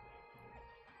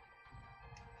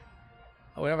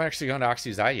 Oh, we haven't actually gone to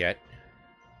Oxy's Eye yet.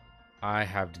 I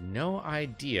have no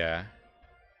idea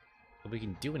if we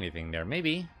can do anything there.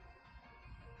 Maybe.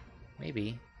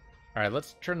 Maybe. Alright,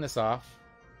 let's turn this off.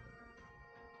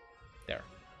 There.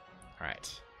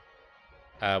 Alright.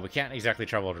 We can't exactly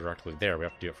travel directly there. We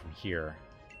have to do it from here.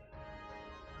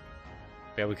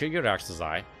 Yeah, we could go to Axel's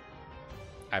Eye.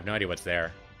 I have no idea what's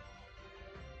there.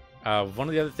 One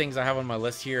of the other things I have on my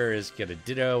list here is get a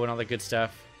Ditto and all that good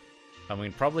stuff. We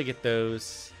can probably get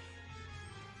those.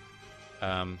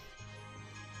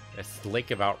 It's the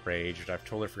Lake of Outrage, which I've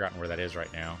totally forgotten where that is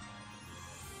right now.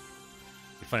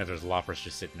 It'd be funny if there's Lapras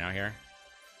just sitting out here.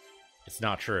 It's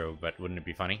not true, but wouldn't it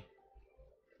be funny?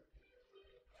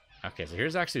 Okay, so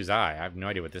here's Axu's Eye. I have no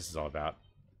idea what this is all about.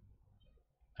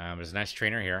 There's a nice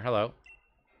trainer here. Hello.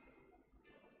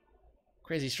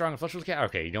 Crazy strong flush with cat.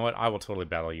 Okay, you know what? I will totally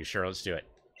battle you. Sure, let's do it.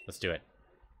 Let's do it.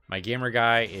 My gamer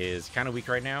guy is kind of weak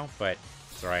right now, but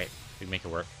it's alright. We can make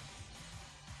it work.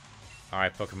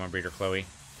 Alright, Pokemon Breeder Chloe.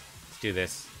 Let's do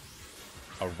this.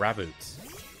 A Raboot.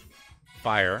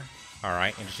 Fire.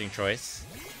 Alright, interesting choice.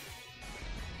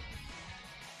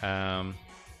 I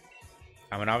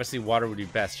mean, obviously water would be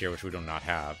best here, which we do not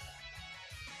have.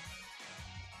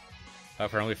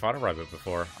 Apparently we fought a Rabbit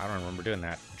before. I don't remember doing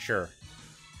that. Sure.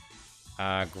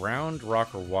 Ground,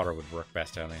 rock, or water would work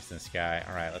best on this guy.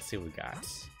 Alright, let's see what we got.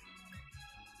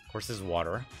 Of course, this is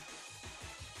water.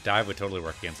 Dive would totally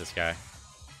work against this guy.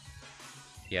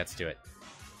 Yeah, let's do it.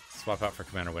 Swap out for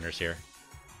Commander Winners here.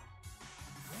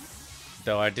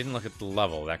 Though I didn't look at the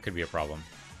level. That could be a problem.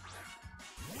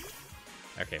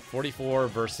 Okay, 44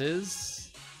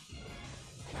 versus...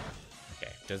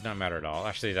 Okay, does not matter at all.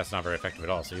 Actually, that's not very effective at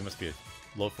all, so he must be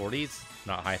low 40s,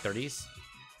 not high 30s.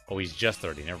 Oh, he's just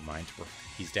 30. Never mind.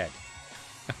 He's dead.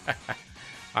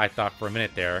 I thought for a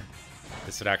minute there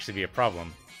this would actually be a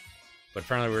problem. But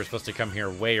apparently we were supposed to come here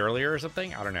way earlier or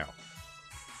something? I don't know.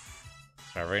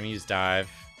 So we're going to use Dive,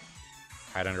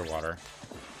 hide underwater,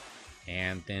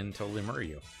 and then totally murder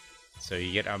you. So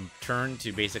you get a turn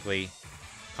to basically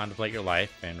contemplate your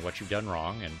life and what you've done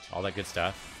wrong and all that good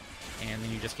stuff. And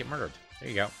then you just get murdered. There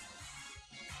you go.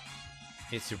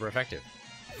 It's super effective.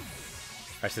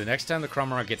 Alright, so the next time the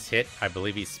Cromorant gets hit, I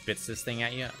believe he spits this thing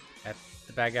at you. At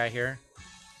the bad guy here.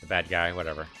 The bad guy,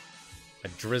 whatever. A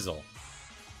Drizzle.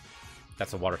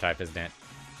 That's a water type, isn't it?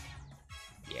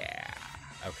 Yeah.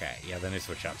 Okay, yeah, then they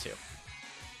switch out too.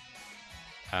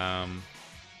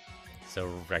 So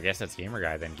I guess that's Gamer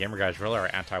Guy then. Gamer Guy's really our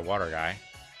anti-water guy.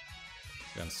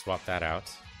 Gonna swap that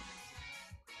out.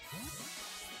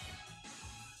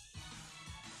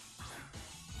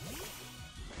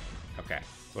 Okay,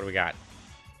 so what do we got?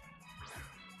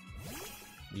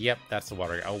 Yep, that's the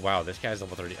water guy. Oh wow, this guy's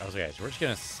level 30. Okay, so we're just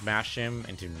gonna smash him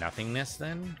into nothingness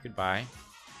then. Goodbye.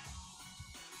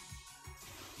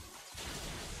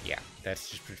 Yeah, that's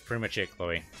just pretty much it,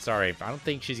 Chloe. Sorry, I don't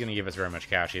think she's gonna give us very much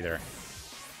cash either.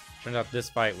 Turns out this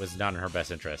fight was not in her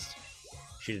best interest.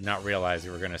 She did not realize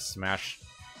we were gonna smash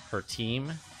her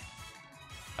team.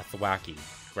 A Thwacky.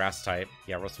 Grass type.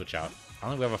 Yeah, we'll switch out. I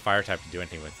don't think we have a fire type to do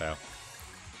anything with, though.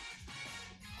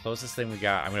 Closest thing we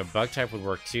got. I mean, a bug type would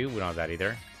work, too. We don't have that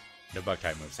either. No bug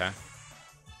type moves, huh?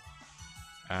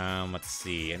 Let's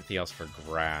see. Anything else for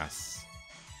grass?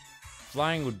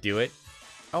 Flying would do it.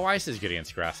 Oh, ice is good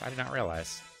against grass. I did not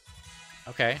realize.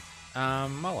 Okay.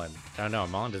 Mullen. Oh, no.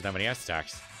 Mullen doesn't have any ice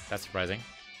attacks. That's surprising.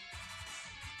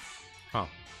 Huh.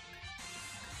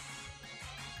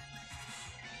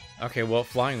 Okay, well,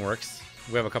 flying works.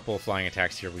 We have a couple of flying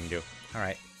attacks here we can do.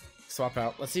 Alright. Swap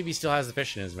out. Let's see if he still has the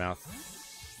fish in his mouth.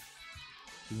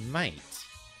 He might.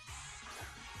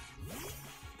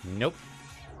 Nope.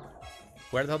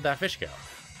 Where the hell did that fish go?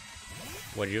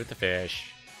 What do you do with the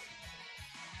fish?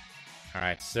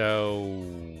 Alright, so...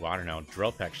 I don't know.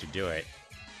 Drill Peck should do it.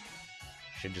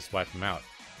 Should just wipe him out.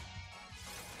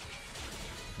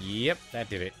 Yep, that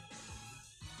did it.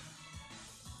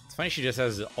 It's funny she just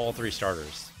has all three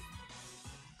starters.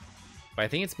 But I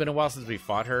think it's been a while since we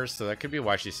fought her, so that could be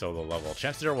why she's so low level.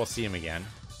 Chances are we'll see him again.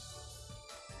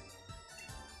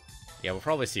 Yeah, we'll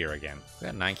probably see her again. We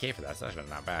got 9k for that, so that's actually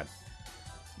not bad.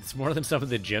 It's more than some of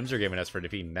the gyms are giving us for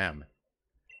defeating them.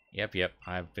 Yep.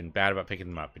 I've been bad about picking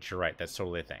them up, but you're right, that's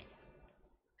totally a thing.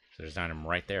 So there's an item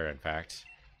right there, in fact.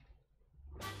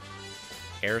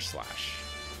 Air Slash.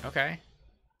 Okay.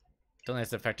 Don't think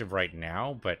that's effective right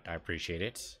now, but I appreciate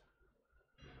it.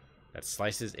 That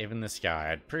slices even the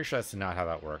sky. I'm pretty sure that's not how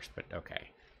that works, but okay.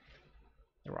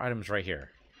 There were items right here.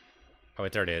 Oh,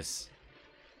 wait, there it is.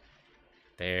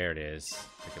 There it is.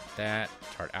 Pick up that.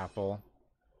 Tart apple.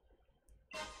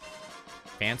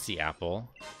 Fancy apple.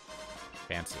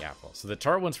 Fancy apple. So the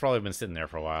tart one's probably been sitting there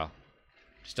for a while.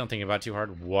 Just don't think about it too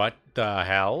hard. What the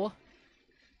hell?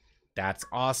 That's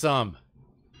awesome.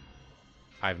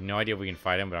 I have no idea if we can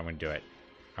fight him, but I'm going to do it.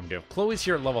 I'm going to do it. Chloe's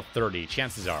here at level 30.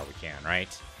 Chances are we can,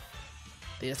 right?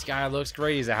 This guy looks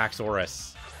great. He's a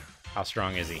Haxorus. How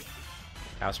strong is he?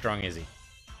 How strong is he?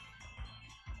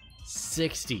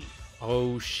 60.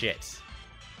 Oh, shit.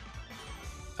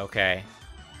 Okay.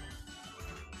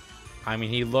 I mean,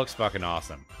 he looks fucking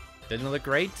awesome. Doesn't he look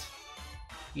great?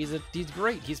 He's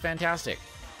great. He's fantastic.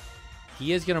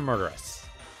 He is going to murder us.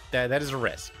 That is a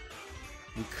risk.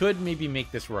 We could maybe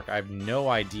make this work. I have no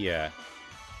idea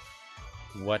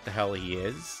what the hell he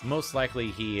is. Most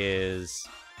likely he is...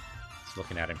 Just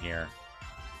looking at him here.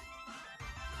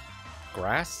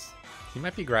 Grass? He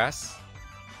might be grass.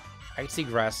 I can see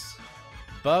grass.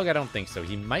 Bug, I don't think so.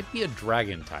 He might be a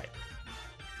dragon type.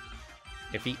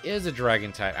 If he is a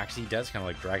dragon type... Actually, he does kind of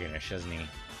look dragonish, doesn't he?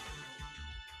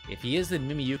 If he is, then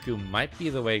Mimikyu might be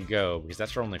the way to go, because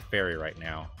that's our only fairy right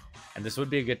now. And this would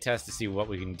be a good test to see what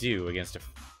we can do against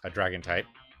a dragon type.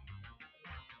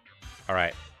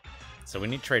 Alright. So we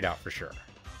need trade out for sure.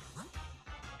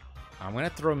 I'm going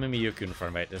to throw Mimikyu in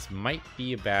front of it. This might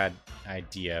be a bad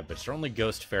idea, but it's our only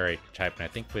ghost fairy type, and I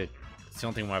think it's the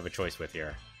only thing we'll have a choice with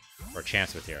here. Or a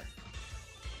chance with here.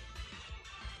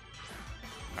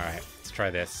 Alright, let's try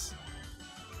this.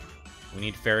 We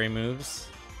need fairy moves.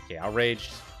 Okay, Outrage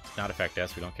does not affect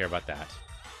us. We don't care about that.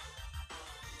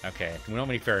 Okay, we don't have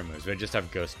any fairy moves. We just have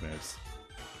ghost moves.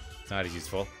 It's not as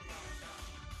useful.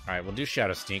 Alright, we'll do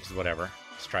Shadow Sneaks, whatever.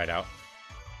 Let's try it out.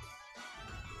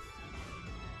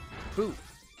 Ooh.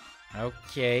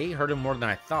 Okay, hurt him more than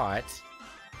I thought.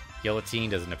 Guillotine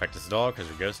doesn't affect us at all because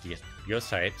we're ghost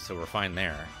type, so we're fine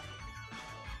there.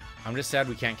 I'm just sad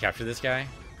we can't capture this guy.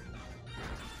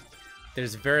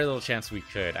 There's very little chance we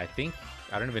could. I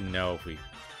don't even know if we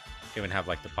even have,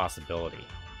 like, the possibility.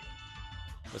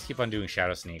 Let's keep on doing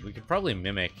Shadow Sneak. We could probably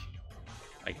mimic,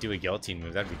 like, do a Guillotine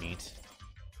move. That'd be neat.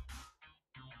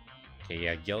 Okay,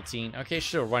 yeah, Guillotine. Okay,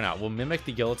 sure, why not? We'll mimic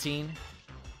the Guillotine.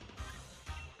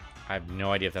 I have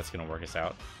no idea if that's going to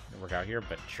work out here,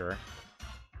 but sure.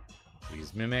 So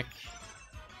use Mimic.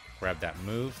 Grab that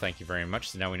move. Thank you very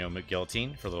much. So now we know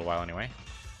Guillotine for a little while anyway.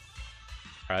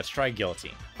 Alright, let's try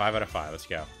Guillotine. 5 out of 5. Let's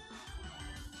go.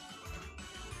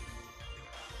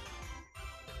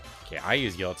 Okay, I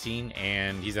use Guillotine,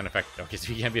 and he's unaffected. Okay,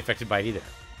 so he can't be affected by it either.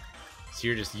 So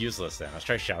you're just useless then. Let's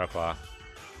try Shadow Claw.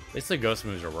 At least the ghost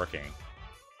moves are working.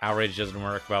 Outrage doesn't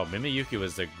work. Well, Mimikyu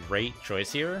is a great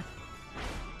choice here.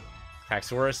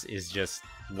 Haxorus is just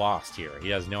lost here. He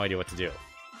has no idea what to do.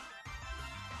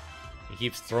 He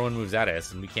keeps throwing moves at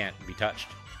us, and we can't be touched.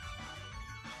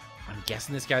 I'm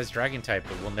guessing this guy's dragon type,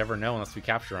 but we'll never know unless we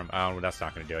capture him. Oh, that's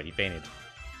not going to do it. He fainted.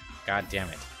 God damn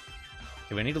it.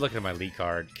 Okay, we need to look at my lead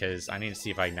card, because I need to see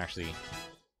if I can actually...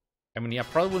 I mean, yeah, I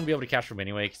probably wouldn't be able to capture him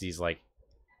anyway, because he's, like,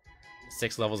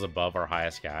 6 levels above our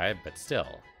highest guy, but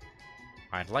still.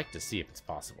 I'd like to see if it's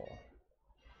possible.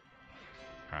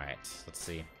 Alright, let's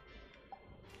see.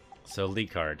 So,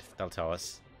 lead card. That'll tell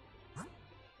us.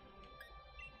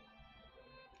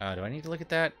 Do I need to look at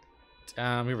that?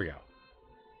 Here we go.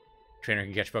 Trainer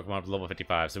can catch Pokemon up to level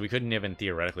 55, so we couldn't even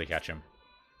theoretically catch him.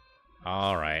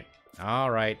 Alright.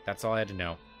 Alright, that's all I had to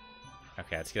know.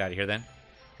 Okay, let's get out of here then.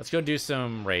 Let's go do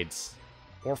some raids.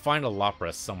 Or find a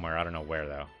Lapras somewhere. I don't know where,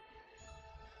 though.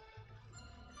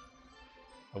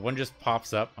 If one just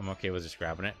pops up, I'm okay with just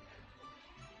grabbing it.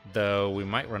 Though, we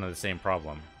might run into the same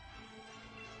problem.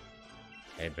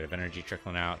 Okay, bit of energy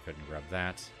trickling out. Couldn't grab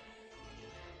that.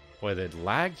 Boy, the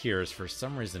lag here is for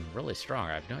some reason really strong.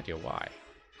 I have no idea why.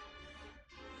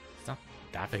 It's not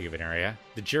that big of an area.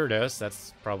 The Gyarados,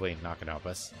 that's probably not going to help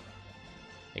us.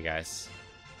 Hey, guys.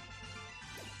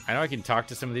 I know I can talk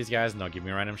to some of these guys and they'll give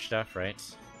me random stuff, right?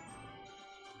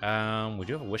 We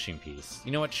do have a wishing piece.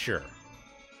 You know what? Sure.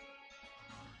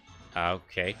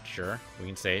 Okay, sure. We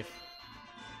can save.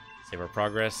 Save our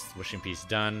progress. Wishing piece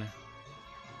done.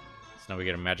 So now we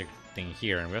get a magic thing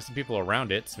here. And we have some people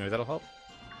around it, so maybe that'll help.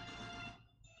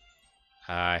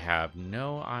 I have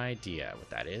no idea what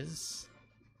that is.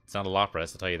 It's not a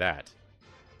Lapras, I'll tell you that.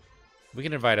 We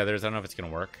can invite others. I don't know if it's going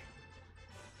to work.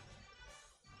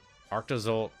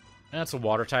 Arctozolt. That's a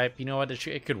water type. You know what?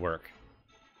 It could work.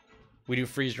 We do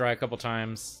freeze dry a couple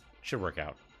times. Should work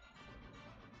out.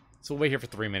 So we'll wait here for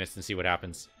 3 minutes and see what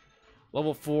happens.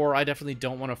 Level 4, I definitely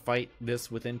don't want to fight this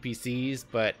with NPCs,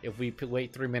 but if we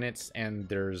wait 3 minutes and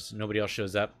there's nobody else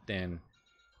shows up, then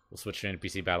we'll switch to an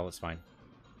NPC battle. It's fine.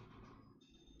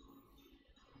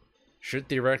 Should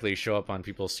theoretically show up on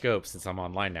people's scopes since I'm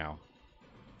online now.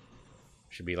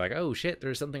 Should be like, oh shit,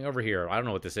 there's something over here. I don't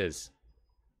know what this is.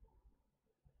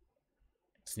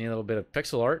 It's a neat little bit of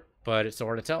pixel art, but it's so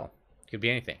hard to tell. Could be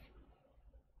anything.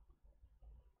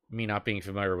 Me not being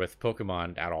familiar with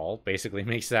Pokemon at all basically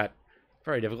makes that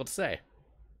very difficult to say.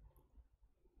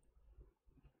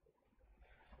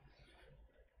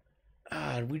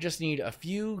 We just need a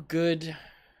few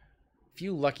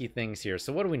lucky things here.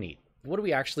 So what do we need? What do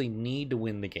we actually need to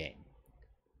win the game?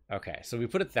 Okay, so we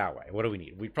put it that way. What do we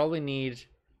need? We probably need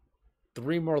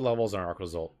 3 more levels on Arc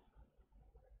Result.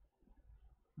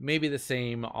 Maybe the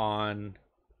same on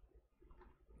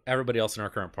everybody else in our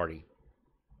current party.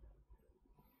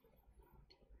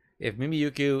 If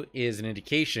Mimikyu is an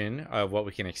indication of what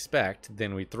we can expect,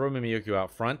 then we throw Mimikyu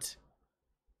out front.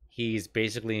 He's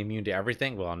basically immune to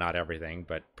everything. Well, not everything,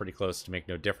 but pretty close to make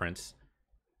no difference.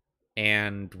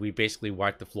 And we basically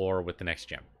wipe the floor with the next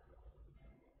gym.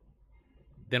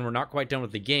 Then we're not quite done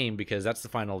with the game because that's the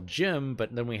final gym,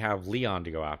 but then we have Leon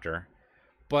to go after.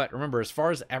 But remember, as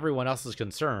far as everyone else is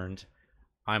concerned,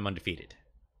 I'm undefeated.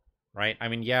 Right? I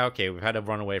mean, yeah, okay, we've had to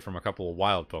run away from a couple of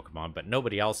wild Pokemon, but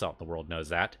nobody else out in the world knows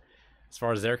that. As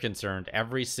far as they're concerned,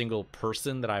 every single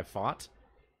person that I've fought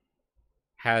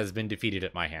has been defeated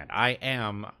at my hand. I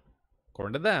am,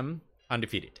 according to them,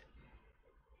 undefeated.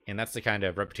 And that's the kind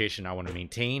of reputation I want to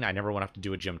maintain. I never want to have to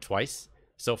do a gym twice.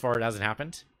 So far, it hasn't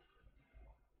happened.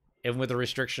 Even with the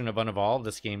restriction of Unevolved,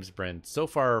 this game's been so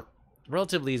far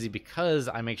relatively easy because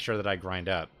I make sure that I grind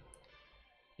up.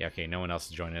 Yeah, okay, no one else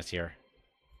is joining us here.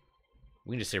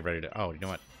 We can just say ready to... Oh, you know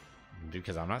what?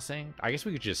 Because I'm not saying... I guess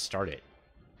we could just start it.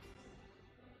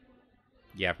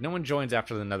 Yeah, if no one joins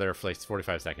after another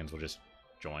 45 seconds, we'll just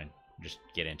join. Just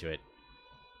get into it.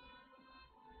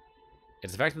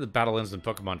 It's the fact that the battle ends when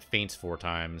Pokemon faints 4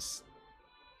 times.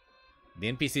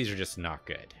 The NPCs are just not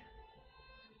good.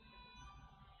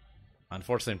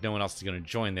 Unfortunately, if no one else is going to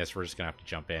join this, we're just going to have to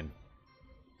jump in.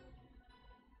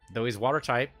 Though he's water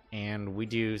type, and we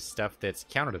do stuff that's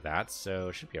counter to that, so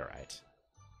it should be alright.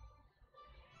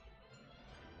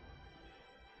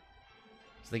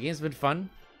 So the game's been fun.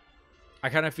 I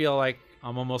kind of feel like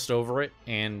I'm almost over it,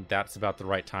 and that's about the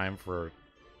right time for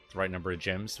the right number of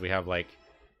gyms. We have, like,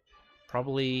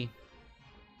 probably...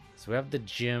 So we have the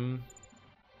gym...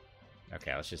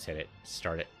 Okay, let's just hit it.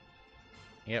 Start it.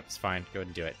 Yep, it's fine. Go ahead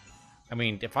and do it. I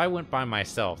mean, if I went by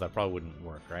myself, that probably wouldn't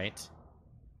work, right?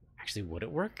 Actually, would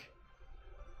it work?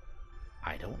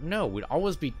 I don't know. We'd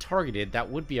always be targeted. That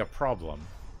would be a problem.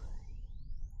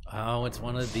 Oh, it's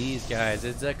one of these guys.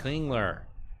 It's a Klingler.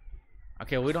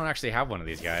 Okay, well, we don't actually have one of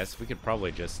these guys. We could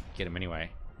probably just get him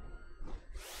anyway.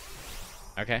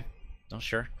 Okay. Oh,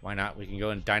 sure. Why not? We can go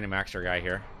and Dynamax our guy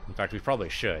here. In fact, we probably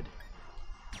should.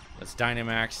 Let's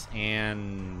Dynamax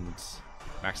and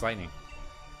Max Lightning.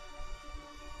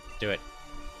 Do it.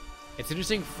 It's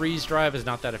interesting, Freeze Drive is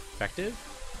not that effective.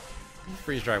 I think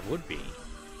Freeze Drive would be.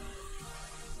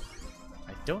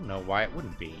 I don't know why it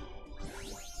wouldn't be.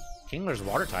 Kingler's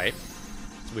water type.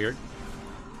 It's weird.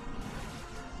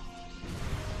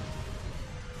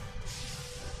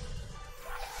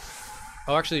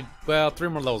 Oh, actually, well, 3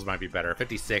 more levels might be better.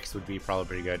 56 would be probably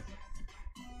pretty good.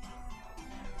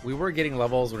 We were getting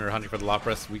levels when we were hunting for the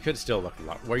Lapras. We could still look a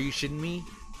lot. Were you shitting me?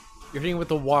 You're hitting with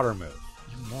the water move.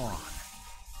 You moron.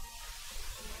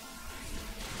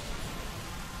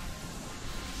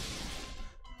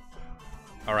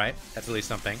 Alright, that's at least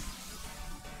something.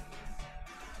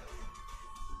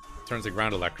 Turns the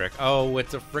ground electric. Oh,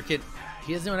 it's a frickin'...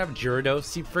 He doesn't even have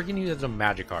Gyarados. He frickin' uses a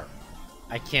Magikarp.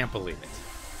 I can't believe it.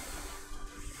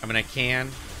 I mean, I can,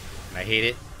 and I hate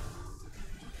it.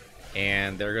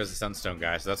 And there goes the Sunstone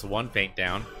guy. So that's 1 faint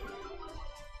down.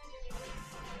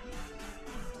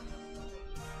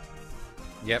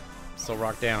 Yep, Soul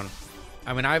Rock down.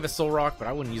 I mean, I have a Soul Rock, but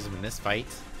I wouldn't use him in this fight.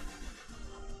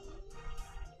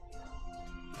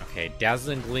 Okay,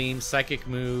 Dazzling Gleam, Psychic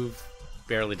Move,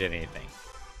 barely did anything.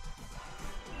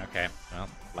 Okay, well,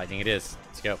 Lightning it is.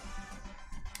 Let's go.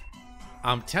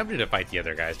 I'm tempted to fight the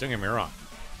other guys, don't get me wrong.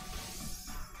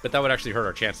 But that would actually hurt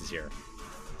our chances here.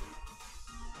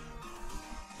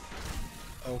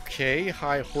 Okay,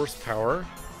 high horsepower,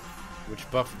 which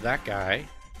buffed that guy.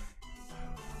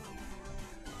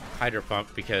 Hydro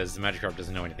Pump, because the Magikarp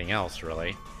doesn't know anything else,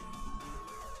 really.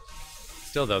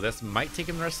 Still, though, this might take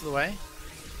him the rest of the way.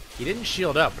 He didn't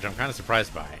shield up, which I'm kind of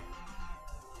surprised by.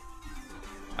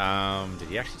 Did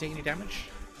he actually take any damage?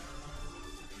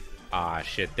 Ah,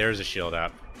 shit, there's a shield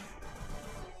up.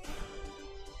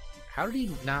 How did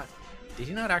he not... Did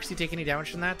he not actually take any damage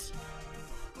from that?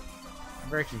 I'm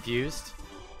very confused.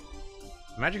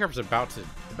 The Magikarp's about to...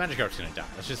 The Magikarp's gonna die,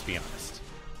 let's just be honest.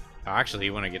 Oh, actually,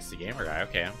 when it gets the gamer guy,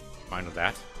 okay, I'm fine with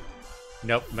that.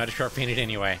 Nope, Magikarp fainted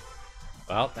anyway.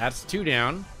 Well, that's 2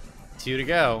 down. 2 to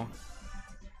go.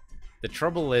 The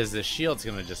trouble is the shield's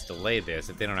gonna just delay this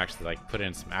if they don't actually, like, put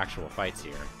in some actual fights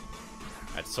here.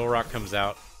 Alright, Soul Rock comes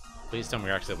out. Please tell me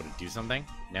we're actually able to do something.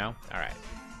 No? Alright.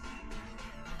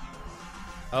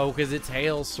 Oh, because it's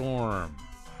Hailstorm.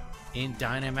 In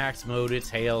Dynamax mode, it's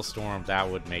Hailstorm. That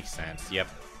would make sense. Yep.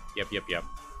 Yep.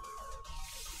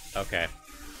 Okay.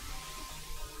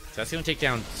 So that's going to take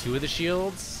down 2 of the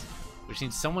shields, which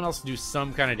needs someone else to do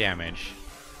some kind of damage.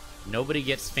 Nobody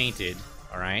gets fainted.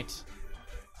 Alright.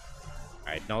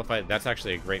 Alright, Nullify. That's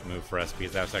actually a great move for us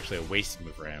because that's actually a wasted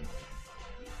move for him.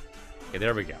 Okay,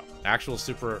 there we go. Actual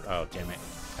super... Oh, damn it.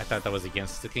 I thought that was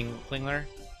against the Klingler.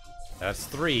 That's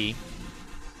 3.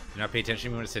 Do not pay attention to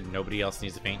me when I said nobody else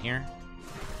needs to faint here.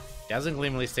 Dazzling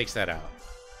Gleam at least takes that out.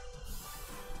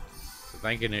 So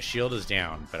thank goodness shield is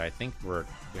down, but I think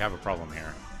we have a problem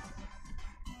here.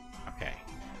 Okay.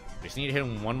 We just need to hit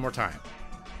him one more time.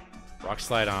 Rock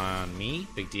Slide on me.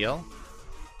 Big deal.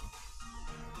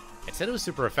 It said it was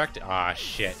super effective. Ah,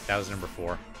 shit. That was number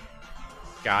 4.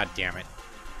 God damn it.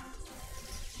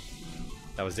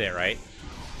 That was it, right?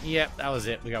 Yep, that was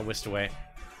it. We got whisked away.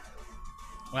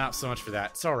 Wow, so much for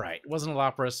that. It's alright. It wasn't a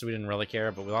Lapras, so we didn't really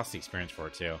care, but we lost the experience for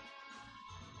it, too.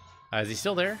 Is he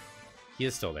still there? He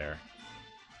is still there.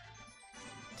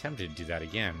 Tempted to do that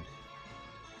again.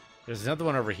 There's another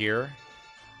one over here,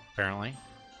 apparently.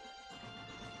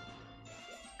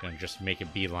 Gonna just make a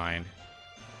beeline.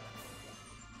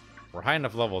 We're high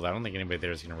enough level that I don't think anybody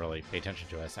there is gonna really pay attention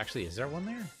to us. Actually, is there one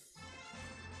there?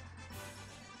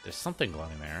 There's something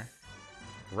glowing there.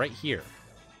 Right here.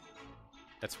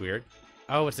 That's weird.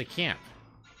 Oh, it's a camp.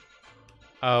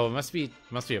 Oh, it must be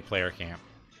a player camp.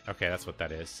 Okay, that's what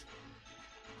that is.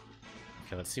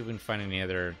 Okay, let's see if we can find any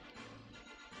other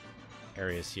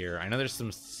areas here. I know there's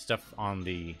some stuff on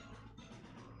the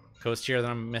coast here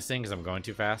that I'm missing because I'm going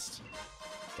too fast.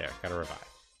 There, gotta revive.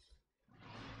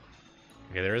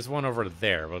 Okay, there is one over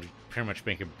there. We'll pretty much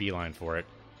make a beeline for it.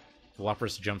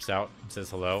 Lapras jumps out and says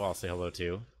hello. I'll say hello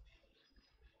too.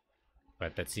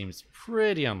 But that seems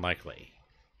pretty unlikely.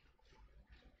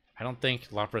 I don't think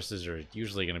Laprases are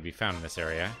usually going to be found in this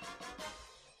area.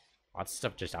 Lots of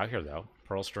stuff just out here, though.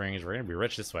 Pearl strings. We're going to be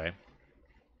rich this way.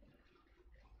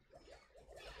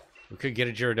 We could get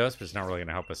a Gyarados, but it's not really going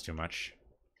to help us too much.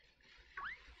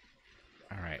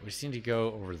 Alright, we just need to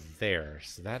go over there.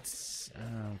 So that's...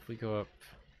 if we go up...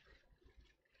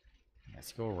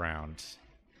 Let's go around.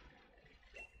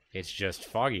 It's just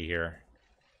foggy here.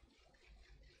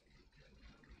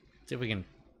 See if we can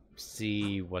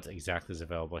see what exactly is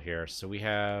available here. So we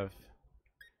have...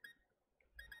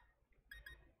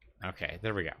 Okay,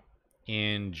 there we go.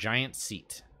 In Giant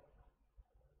Seat.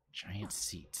 Giant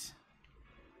Seat.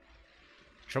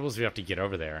 Trouble is we have to get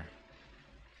over there.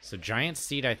 So Giant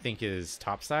Seat, I think, is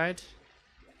topside.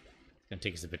 It's gonna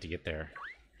take us a bit to get there.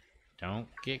 Don't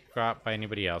get caught by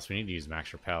anybody else. We need to use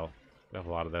Max Repel. We have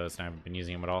a lot of those, and I haven't been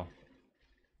using them at all.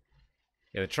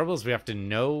 Yeah, the trouble is we have to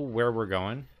know where we're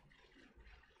going.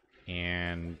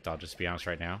 And I'll just be honest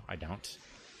right now, I don't.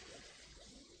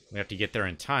 We have to get there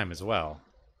in time as well.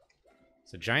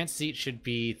 So Giant Seat should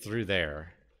be through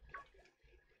there.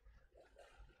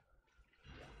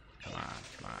 Come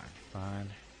on.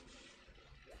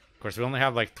 Of course, we only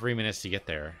have like 3 minutes to get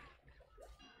there.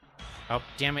 Oh,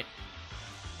 damn it.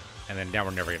 And then now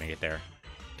we're never going to get there.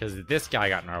 Because this guy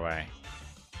got in our way.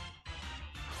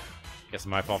 Guess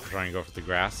my fault for trying to go for the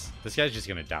grass. This guy's just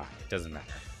going to die. It doesn't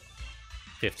matter.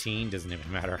 15 doesn't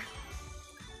even matter.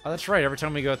 Oh, that's right. Every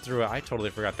time we go through... I totally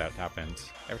forgot that happened.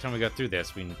 Every time we go through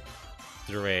this,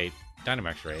 through a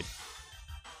Dynamax raid,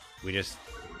 we just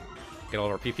get all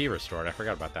of our PP restored. I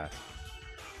forgot about that.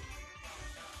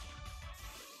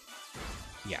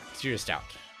 Yeah, so you're just out.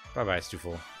 Bye-bye,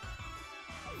 Stufel.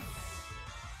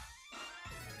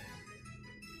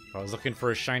 If I was looking for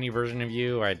a shiny version of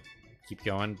you, I'd keep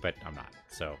going, but I'm not.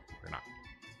 So, we're not.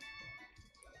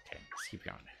 Okay, let's keep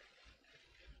going.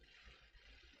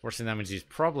 Fortunately, that means he's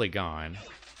probably gone.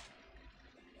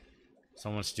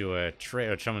 Someone's do a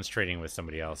trade. Someone's trading with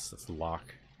somebody else. That's the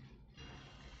lock.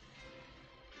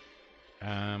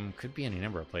 Could be any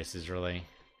number of places, really.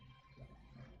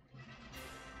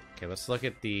 Okay, let's look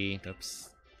at the... Oops.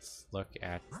 Let's look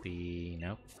at the...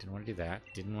 Nope. Didn't want to do that.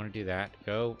 Didn't want to do that.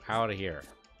 Go out of here.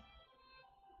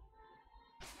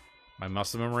 My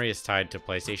muscle memory is tied to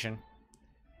PlayStation.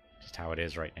 Just how it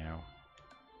is right now.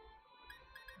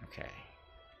 Okay.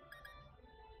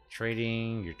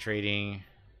 Trading. You're trading.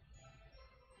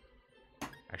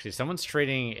 Actually, someone's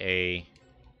trading a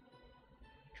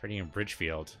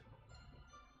Bridgefield.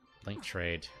 Link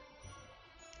trade.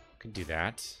 Could do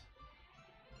that.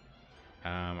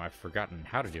 I've forgotten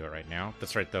how to do it right now.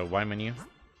 That's right, the Y menu.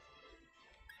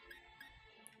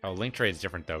 Oh, link trade's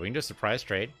different though. We can do a surprise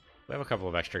trade. We have a couple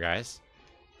of extra guys.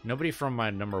 Nobody from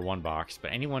my #1 box,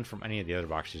 but anyone from any of the other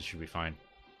boxes should be fine.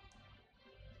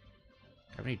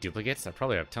 Have any duplicates? I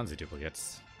probably have tons of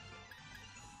duplicates.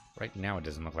 Right now it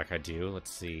doesn't look like I do.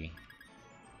 Let's see.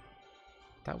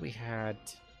 Thought we had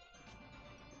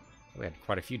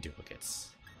quite a few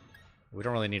duplicates. We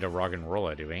don't really need a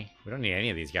Roggenrola, do we? We don't need any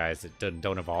of these guys that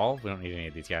don't evolve. We don't need any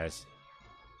of these guys.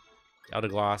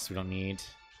 Eldergloss, we don't need.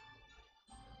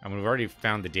 I mean, we've already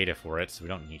found the data for it, so we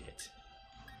don't need it.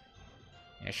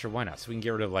 Yeah, sure, why not? So we can get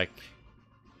rid of, like,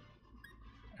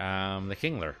 the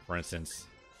Kingler, for instance.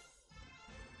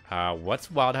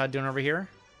 What's Wildhide doing over here?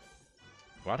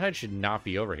 Wildhide should not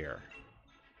be over here.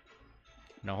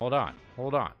 No, hold on.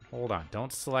 Hold on. Hold on.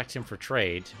 Don't select him for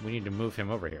trade. We need to move him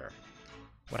over here.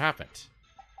 What happened?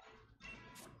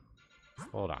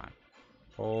 Hold on.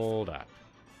 Hold up.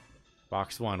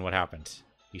 Box 1, what happened?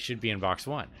 He should be in box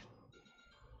 1.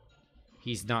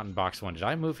 He's not in box 1. Did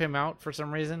I move him out for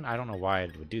some reason? I don't know why I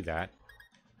would do that.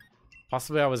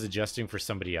 Possibly I was adjusting for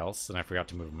somebody else and I forgot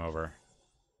to move him over.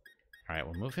 Alright,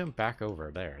 we'll move him back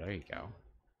over there. There you go.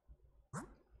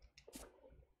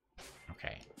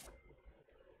 Okay.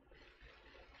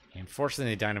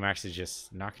 Unfortunately, the Dynamax is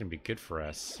just not going to be good for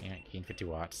us. Yeah, gain 50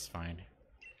 watts. Fine.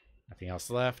 Nothing else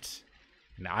left.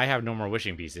 And I have no more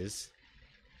wishing pieces.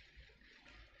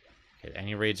 Okay,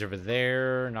 any raids over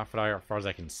there? Not as far as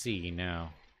I can see, no.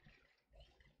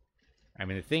 I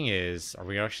mean, the thing is, are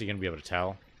we actually going to be able to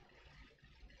tell?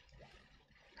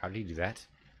 How did he do that?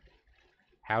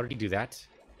 How did he do that?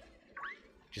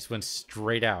 Just went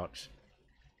straight out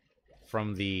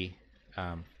from the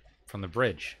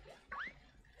bridge.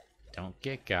 Don't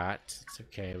get got. It's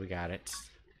okay, we got it.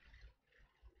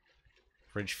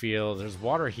 Bridge field. There's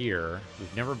water here.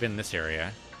 We've never been in this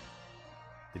area.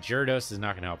 The Gyarados is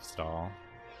not going to help us at all.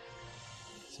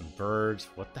 Some birds.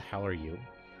 What the hell are you?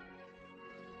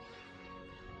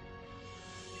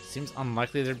 Seems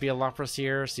unlikely there'd be a Lapras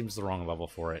here. Seems the wrong level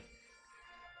for it.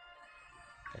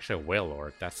 Actually, a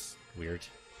Wailord. That's weird.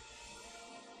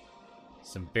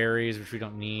 Some berries, which we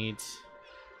don't need.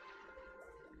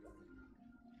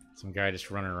 Some guy just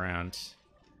running around.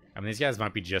 I mean, these guys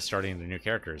might be just starting the new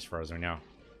characters, as far as we know.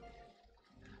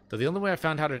 Though the only way I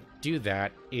found how to do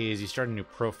that is you start a new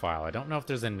profile. I don't know if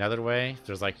there's another way. If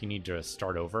there's like you need to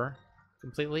start over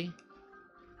completely.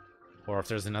 Or if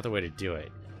there's another way to do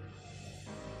it.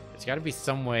 There's got to be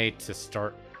some way to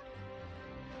start.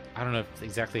 I don't know if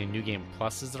exactly a New Game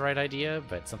Plus is the right idea,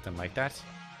 but something like that.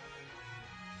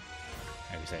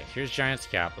 Like I say, here's Giant's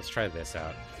Cap. Let's try this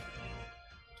out.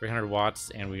 300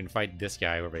 watts, and we can fight this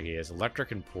guy, whoever he is.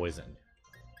 Electric and Poison.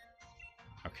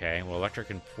 Okay, well, Electric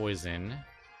and Poison.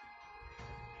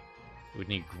 We'd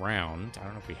need Ground. I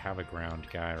don't know if we have a Ground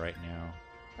guy right now.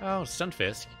 Oh,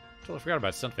 Stunfisk. Totally forgot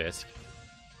about Stunfisk.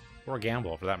 Or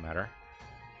Gamble, for that matter.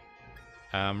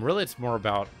 Really, it's more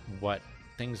about what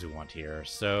things we want here.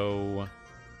 So,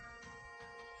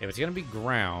 if it's going to be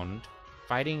Ground,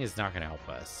 fighting is not going to help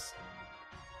us.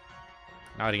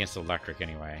 Not against Electric,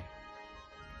 anyway.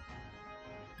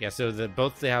 Yeah, so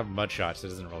both they have Mud Shots, so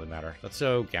it doesn't really matter. Let's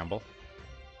go Gamble.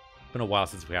 Been a while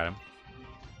since we had him.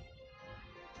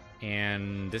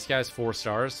 And this guy's 4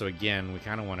 stars, so again, we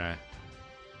kind of want to...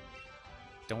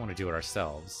 Don't want to do it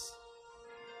ourselves.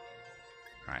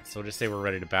 Alright, so we'll just say we're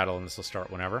ready to battle, and this will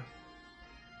start whenever.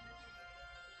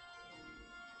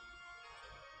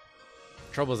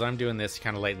 Trouble is, I'm doing this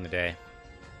kind of late in the day.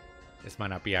 This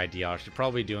might not be ideal. I should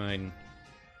probably be doing...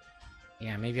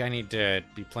 Yeah, maybe I need to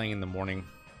be playing in the morning.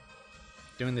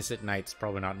 Doing this at night's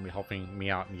probably not helping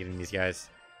me out in getting these guys.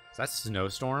 Is that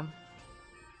Snowstorm?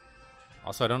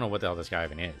 Also, I don't know what the hell this guy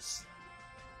even is.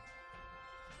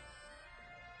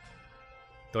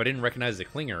 Though I didn't recognize the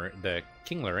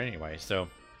Kingler anyway, so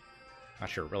not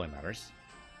sure it really matters.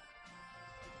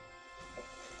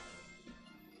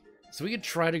 So we could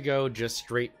try to go just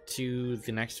straight to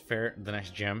the next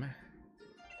gym.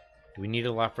 Do we need a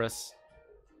Lapras?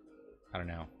 I don't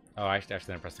know. Oh, I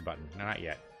actually pressed the button. No, not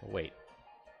yet. But wait.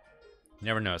 You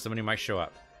never know. Somebody might show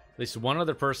up. At least one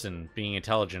other person being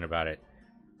intelligent about it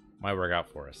might work out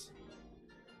for us.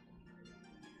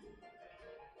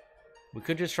 We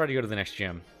could just try to go to the next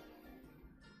gym.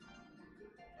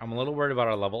 I'm a little worried about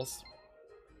our levels.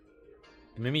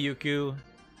 The Mimikyu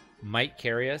might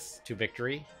carry us to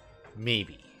victory.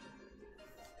 Maybe.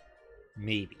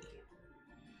 Maybe.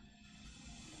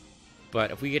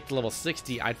 But if we get to level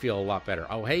 60, I'd feel a lot better.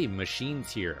 Oh, hey,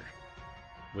 Machine's here.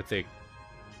 With the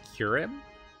Kyurem?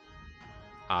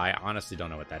 I honestly don't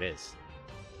know what that is.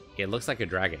 It looks like a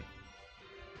dragon.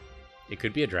 It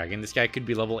could be a dragon. This guy could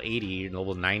be level 80,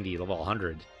 level 90, level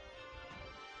 100.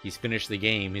 He's finished the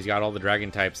game. He's got all the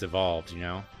dragon types evolved, you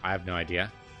know? I have no idea.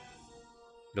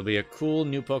 It'll be a cool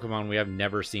new Pokemon we have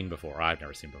never seen before. I've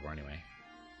never seen before, anyway.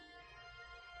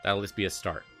 That'll at least be a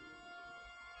start.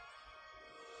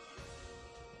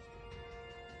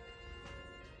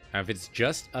 Now, if it's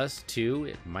just us two,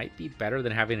 it might be better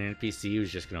than having an NPC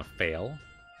who's just going to fail.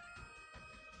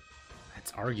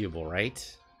 That's arguable,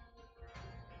 right?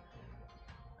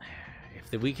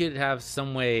 If we could have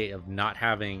some way of not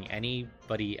having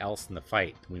anybody else in the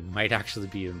fight, we might actually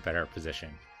be in a better position.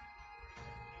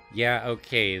 Yeah,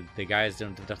 okay, the guys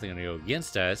definitely going to go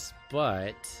against us,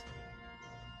 but...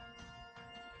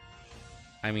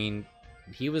 I mean,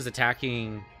 he was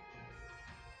attacking...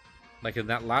 Like in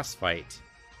that last fight,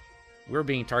 we were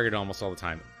being targeted almost all the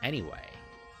time anyway.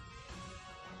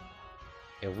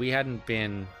 If we hadn't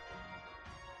been...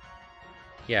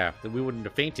 Yeah, then we wouldn't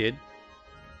have fainted.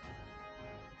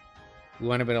 We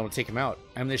wouldn't have been able to take him out.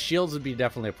 I mean, the shields would be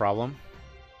definitely a problem.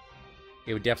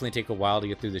 It would definitely take a while to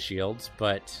get through the shields,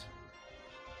 but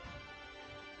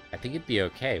I think it'd be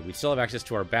okay. We'd still have access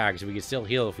to our bags. We could still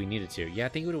heal if we needed to. Yeah, I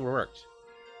think it would have worked.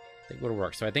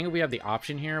 So I think if we have the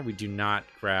option here, we do not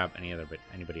grab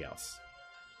anybody else.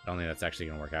 I don't think that's actually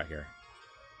going to work out here.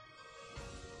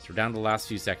 So we're down to the last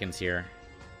few seconds here.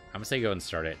 I'm going to say go and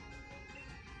start it.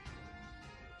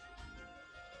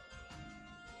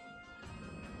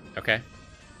 Okay.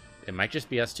 It might just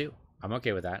be us two. I'm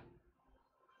okay with that.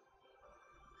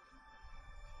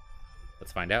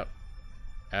 Let's find out.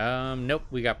 Nope,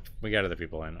 we got other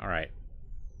people in. All right.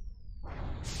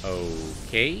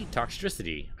 Okay,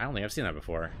 Toxtricity. I don't think I've seen that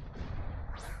before.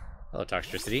 Hello,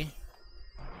 Toxtricity.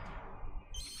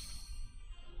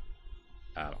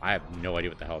 I have no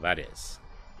idea what the hell that is.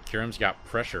 Kyurem's got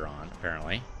pressure on,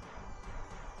 apparently.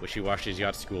 Wishy-Washy's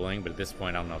got schooling, but at this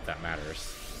point, I don't know if that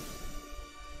matters.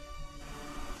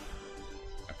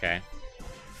 Okay.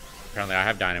 Apparently I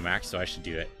have Dynamax, so I should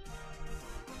do it.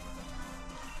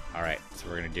 Alright, so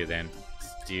we're gonna do then.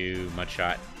 Let's do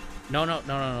Mudshot. No,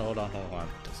 hold on.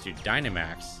 Let's do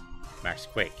Dynamax. Max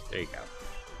Quake. There you go.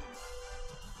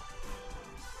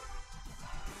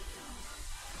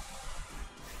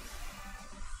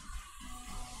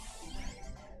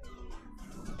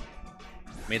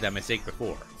 Made that mistake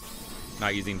before.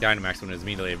 Not using Dynamax when it was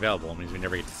immediately available means we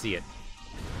never get to see it.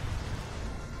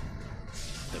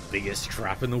 The biggest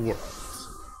trap in the world.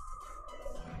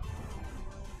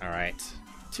 Alright.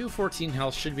 214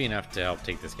 health should be enough to help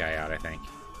take this guy out, I think.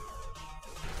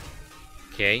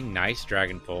 Okay, nice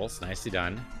Dragon Pulse. Nicely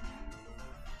done.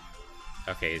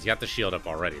 Okay, he's got the shield up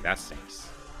already. That stinks.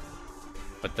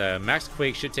 But the Max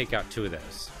Quake should take out 2 of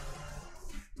those.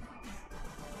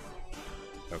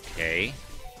 Okay.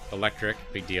 Electric,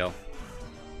 big deal.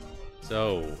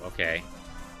 So, okay.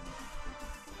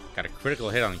 Got a critical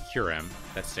hit on Kyurem.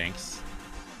 That stinks.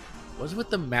 What's with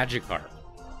the Magikarp?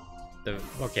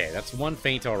 Okay, that's 1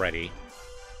 faint already.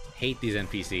 Hate these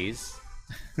NPCs.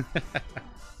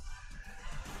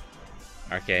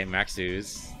 Okay, Max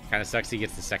Ooze. Kind of sucks he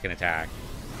gets the second attack.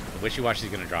 Wishy-Washy's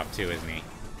gonna drop too, isn't he?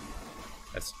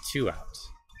 That's 2 out.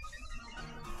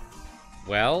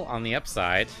 Well, on the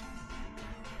upside,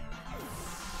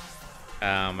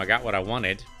 I got what I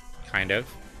wanted, kind of.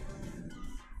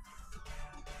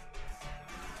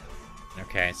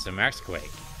 Okay, so Max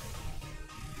Quake.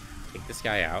 Take this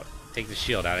guy out. Take the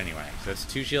shield out anyway. So that's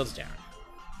 2 shields down.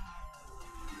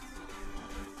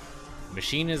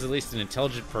 Machine is at least an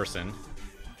intelligent person,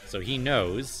 so he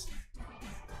knows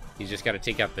he's just got to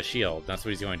take out the shield. That's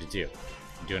what he's going to do.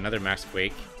 Do another Max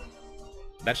Quake.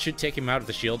 That should take him out if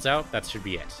the shield's out. That should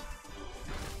be it.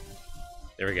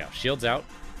 There we go. Shield's out.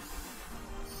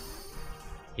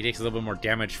 He takes a little bit more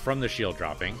damage from the shield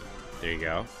dropping. There you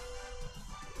go.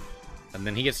 And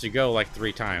then he gets to go like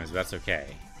 3 times, but that's okay.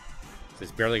 So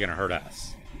it's barely going to hurt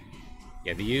us.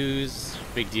 Yeah, the Use,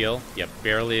 big deal. Yeah,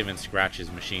 barely even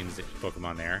scratches Machine's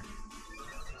Pokemon there.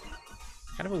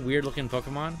 Kind of a weird looking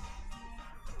Pokemon.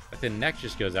 But the neck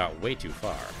just goes out way too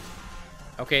far.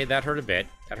 Okay, that hurt a bit.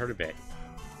 But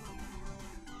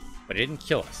it didn't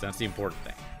kill us. That's the important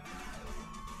thing.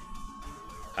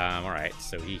 Alright,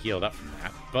 so he healed up from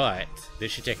that. But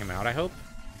this should take him out, I hope.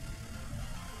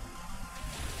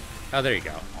 Oh, there you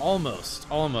go. Almost.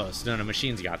 No,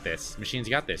 Machine's got this. Machine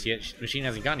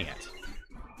hasn't gone yet.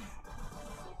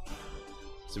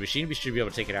 So Machine should be able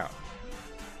to take it out.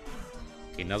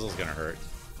 Okay, Nuzzle's gonna hurt.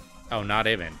 Oh, not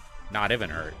even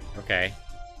hurt. Okay.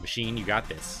 Machine, you got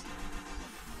this.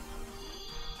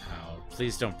 Oh,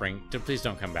 please don't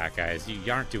come back, guys.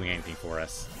 You aren't doing anything for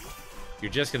us.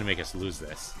 You're just gonna make us lose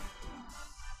this.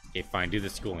 Okay, fine, do the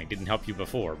schooling. Didn't help you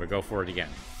before, but go for it again.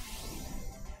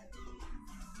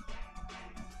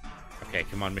 Okay,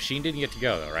 come on. Machine didn't get to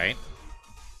go, though, right?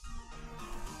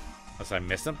 Unless I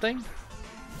missed something?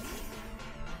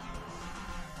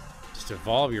 To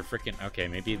evolve your freaking... Okay,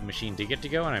 maybe the machine did get to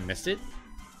go and I missed it?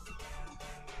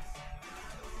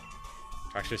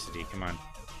 Toxicity, come on.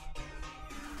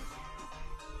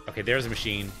 Okay, there's a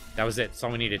machine. That was it. That's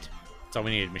all we needed. That's all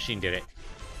we needed. Machine did it.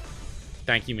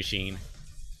 Thank you, machine.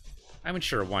 I mean,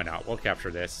 sure, why not? We'll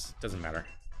capture this. Doesn't matter.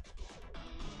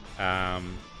 I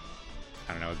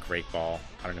don't know, a great ball.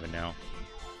 I don't even know.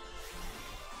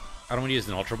 I don't want to use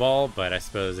an ultra ball, but I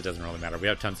suppose it doesn't really matter. We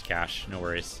have tons of cash. No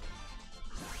worries.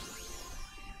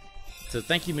 So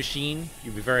thank you, machine.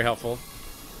 You'd be very helpful.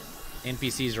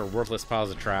 NPCs are worthless piles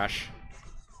of trash.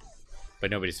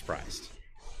 But nobody's surprised.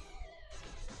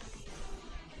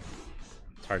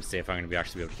 It's hard to say if I'm going to be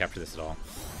actually be able to capture this at all.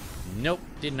 Nope,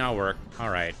 did not work.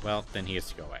 Alright, well, then he has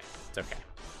to go away. It's okay.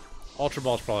 Ultra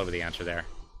Ball's probably the answer there.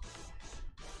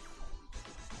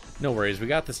 No worries, we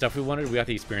got the stuff we wanted. We got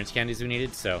the experience candies we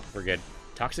needed, so we're good.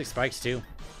 Toxic Spikes, too.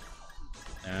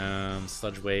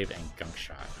 Sludge Wave and Gunk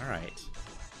Shot. Alright.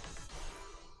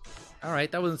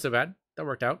 Alright, that wasn't so bad. That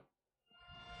worked out.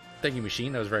 Thank you,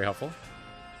 machine. That was very helpful.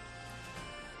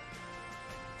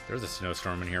 There's a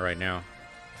snowstorm in here right now.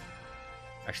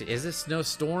 Actually, is this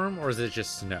snowstorm or is it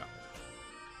just snow?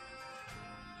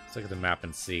 Let's look at the map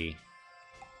and see.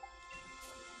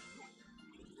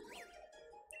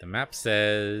 The map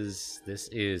says this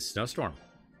is snowstorm.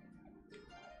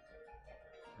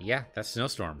 Yeah, that's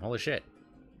snowstorm. Holy shit.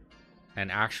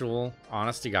 An actual,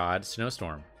 honest to God,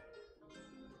 snowstorm.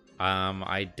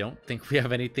 I don't think we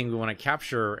have anything we want to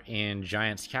capture in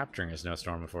Giants capturing a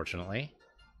snowstorm, unfortunately.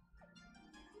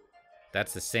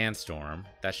 That's the sandstorm.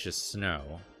 That's just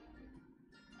snow.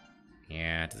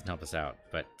 Yeah, it doesn't help us out,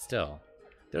 but still.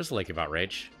 There's a Lake of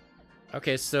Outrage.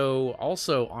 Okay, so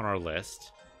also on our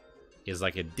list is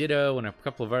like a Ditto and a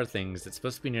couple of other things that's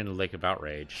supposed to be near the Lake of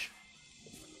Outrage.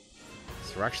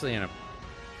 So we're actually in a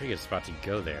pretty good spot to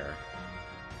go there.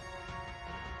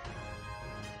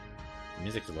 The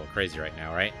music's a little crazy right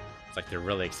now, right? It's like they're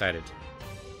really excited.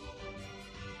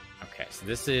 Okay, so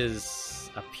this is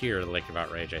up here, the Lake of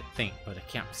Outrage, I think, but I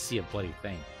can't see a bloody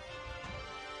thing.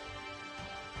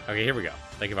 Okay, here we go.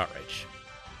 Lake of Outrage.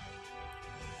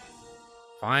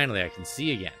 Finally, I can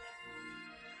see again.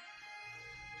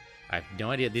 I have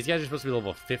no idea. These guys are supposed to be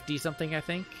level 50 something, I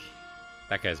think.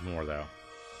 That guy's more, though.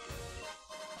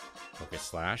 Focus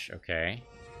Slash, okay.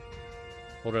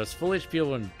 Hold us full HP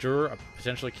will endure a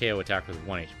potentially KO attack with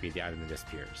 1 HP. The item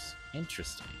disappears.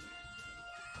 Interesting.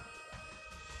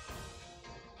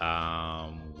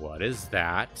 What is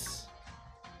that?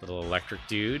 Little electric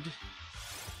dude.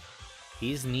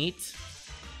 He's neat.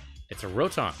 It's a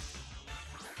Rotom.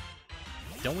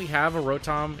 Don't we have a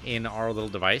Rotom in our little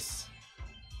device?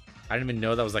 I didn't even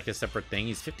know that was like a separate thing.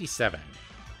 He's 57.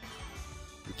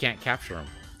 We can't capture him.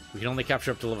 We can only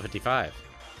capture up to level 55.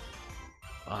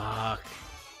 Fuck.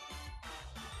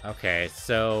 Okay,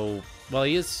 so... Well,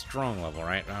 he is strong level,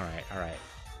 right? Alright, alright.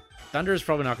 Thunder is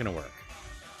probably not going to work.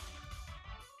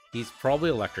 He's probably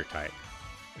electric type,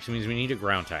 which means we need a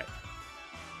ground type.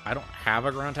 I don't have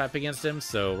a ground type against him,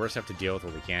 so we're just have to deal with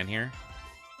what we can here.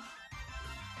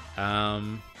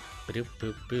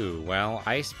 Ba-doop-boop-boo. Well,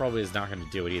 ice probably is not going to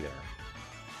do it either.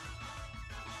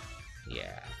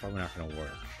 Yeah, probably not going to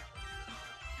work.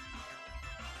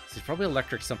 So he's probably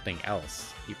electric something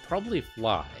else. He probably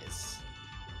flies.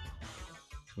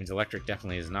 Which means electric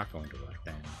definitely is not going to work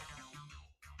then.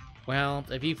 Well,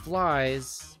 if he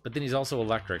flies, but then he's also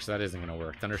electric, so that isn't going to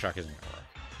work. Thundershock isn't going to work.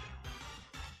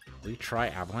 We try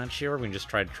Avalanche here, or we can just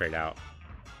try to trade out?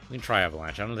 We can try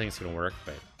Avalanche. I don't think it's going to work,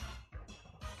 but...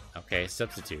 Okay,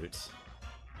 substitute.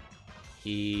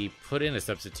 He put in a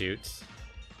substitute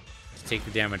to take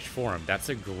the damage for him. That's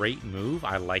a great move.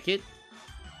 I like it.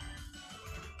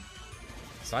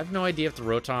 So I have no idea if the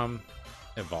Rotom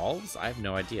evolves. I have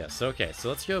no idea. So, okay, so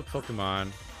let's go Pokemon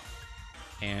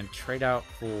and trade out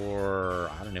for...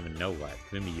 I don't even know what.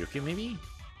 Mimikyu, maybe?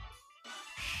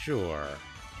 Sure.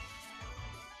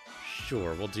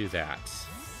 Sure, we'll do that.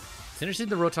 It's interesting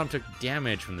the Rotom took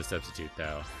damage from the substitute,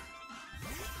 though.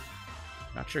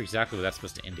 Not sure exactly what that's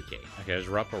supposed to indicate. Okay, there's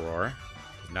Roar.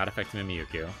 Does not affect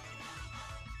Mimikyu.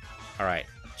 Alright,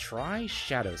 try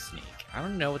Shadow Sneak. I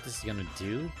don't know what this is going to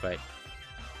do, but...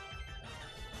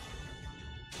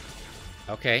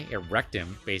 Okay, it wrecked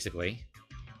him, basically.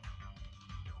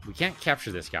 We can't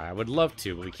capture this guy. I would love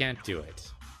to, but we can't do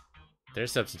it.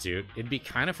 There's Substitute. It'd be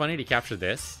kind of funny to capture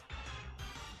this.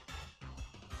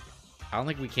 I don't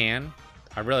think we can.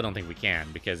 I really don't think we can,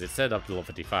 because it said up to level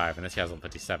 55, and this guy's level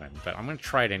 57. But I'm going to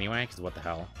try it anyway, because what the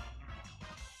hell.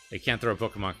 They can't throw a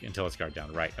Pokemon until it's guard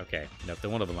down. Right, okay. Nope, they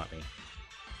won't even let me.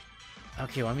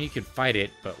 Okay, well, I mean, you could fight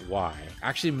it, but why?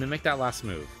 Actually, mimic that last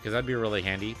move, because that'd be really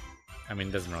handy. I mean,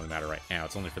 it doesn't really matter right now.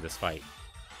 It's only for this fight.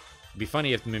 It'd be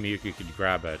funny if Mimikyu could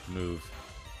grab a move.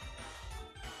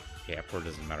 Yeah, Uproar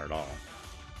doesn't matter at all.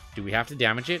 Do we have to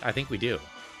damage it? I think we do.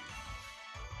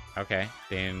 Okay,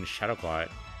 then Shadow Claw it.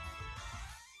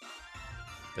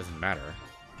 Doesn't matter.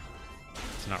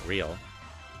 It's not real.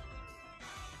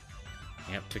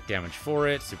 Yep, took damage for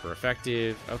it. Super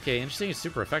effective. Okay, interesting. It's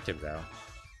super effective, though.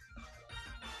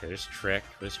 Okay, there's Trick.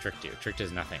 What does Trick do? Trick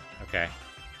does nothing. Okay.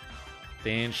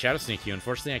 Then Shadow Sneak you.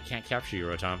 Unfortunately, I can't capture you,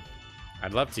 Rotom.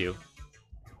 I'd love to.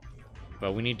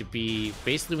 But we need to be...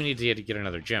 Basically, we need to get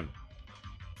another gym.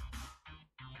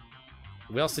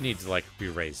 We also need to, like, be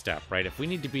raised up, right? If we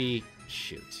need to be...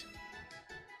 Shoot.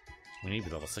 We need to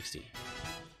be level 60.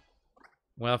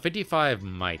 Well, 55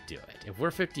 might do it. If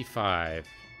we're 55...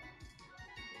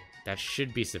 That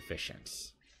should be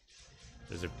sufficient.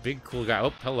 There's a big cool guy.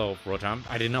 Oh, hello, Rotom.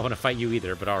 I did not want to fight you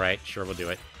either, but alright. Sure, we'll do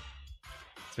it.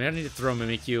 So maybe I need to throw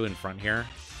Mimikyu in front here.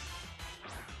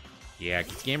 Yeah,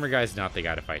 because Gamer Guy's not the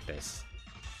guy to fight this.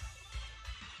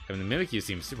 I mean, the Mimikyu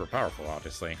seems super powerful,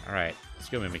 obviously. Alright, let's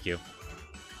go Mimikyu.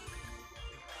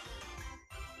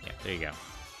 Yeah, there you go.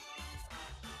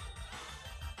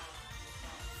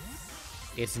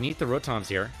 It's neat the Rotom's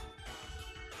here.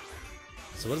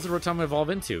 So what does the Rotom evolve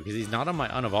into? Because he's not on my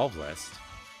unevolved list.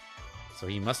 So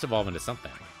he must evolve into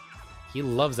something. He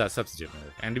loves that substitute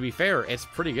move. And to be fair, it's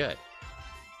pretty good.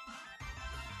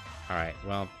 Alright,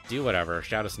 well, do whatever.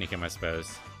 Shadow Sneak him, I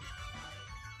suppose.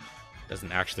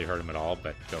 Doesn't actually hurt him at all,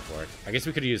 but go for it. I guess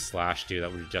we could use Slash, too.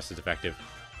 That would be just as effective.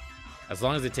 As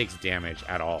long as it takes damage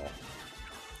at all.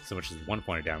 So much as 1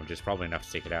 point of damage is probably enough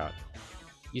to take it out.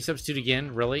 You substitute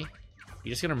again? Really?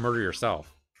 You're just gonna murder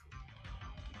yourself.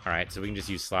 Alright, so we can just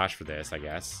use Slash for this, I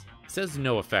guess. It says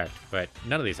no effect, but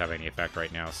none of these have any effect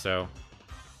right now, so...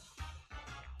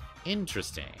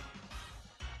 Interesting.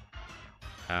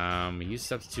 Use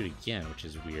Substitute again, which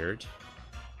is weird.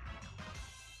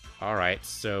 Alright,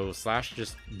 so Slash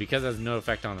just... Because it has no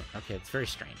effect on... Okay, it's very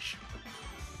strange.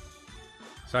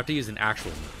 So I have to use an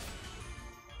actual move.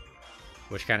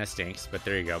 Which kind of stinks, but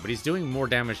there you go. But he's doing more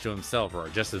damage to himself, or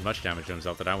just as much damage to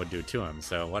himself that I would do to him,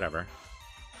 so whatever.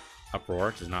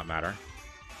 Uproar does not matter.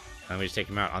 And we just take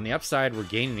him out. On the upside, we're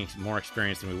gaining more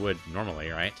experience than we would normally,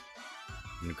 right?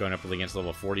 I'm going up against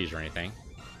level 40s or anything.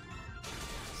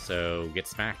 So, get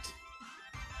smacked.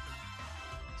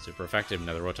 Super effective.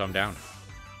 Another Rotom down.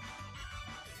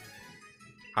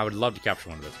 I would love to capture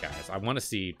one of those guys. I want to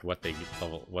see what they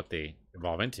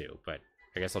evolve into, but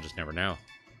I guess I'll just never know.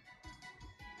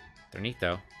 They're neat,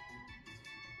 though.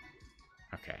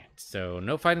 Okay, so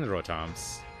no fighting the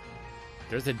Rotoms.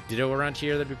 There's a Ditto around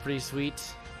here that'd be pretty sweet.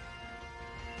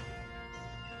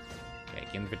 Okay,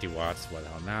 give him 50 watts. What the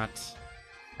hell not?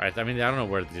 Alright, I mean, I don't know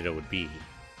where the Ditto would be.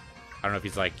 I don't know if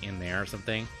he's, like, in there or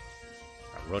something.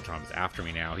 Rotom's after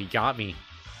me now. He got me.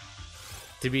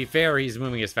 To be fair, he's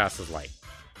moving as fast as light.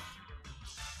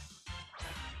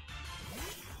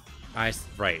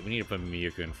 Right, we need to put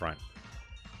Miyuku in front.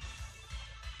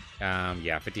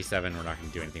 Yeah, 57, we're not going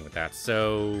to do anything with that.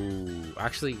 So,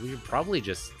 actually, we should probably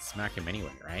just smack him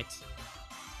anyway, right?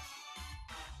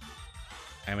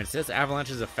 I mean, it says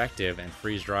Avalanche is effective and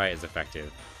Freeze Dry is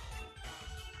effective.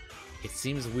 It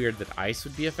seems weird that Ice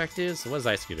would be effective, so what does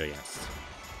Ice good against?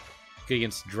 Good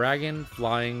against Dragon,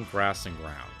 Flying, Grass, and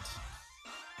Ground.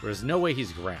 There's no way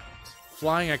he's Ground.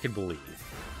 Flying, I could believe.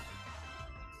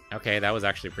 Okay, that was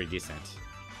actually pretty decent.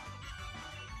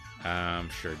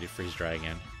 Sure, do Freeze Dry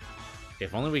again.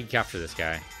 If only we can capture this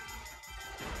guy.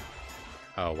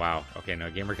 Oh, wow. Okay, no,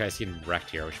 Gamer Guy's getting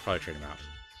wrecked here. We should probably trade him out.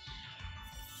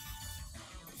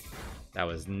 That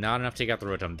was not enough to take out the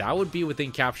Rotom. That would be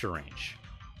within capture range.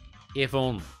 If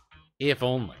only. If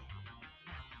only.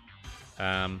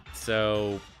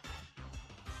 So...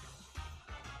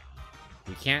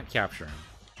 we can't capture him.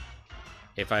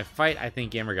 If I fight, I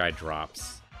think Gamer Guy drops.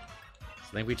 So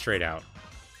I think we trade out.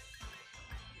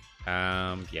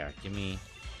 Yeah, give me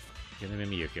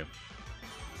Mimikyu.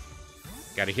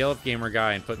 Gotta heal up Gamer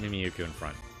Guy and put Mimikyu in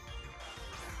front.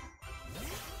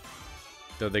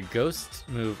 Though the Ghost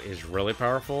move is really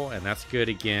powerful, and that's good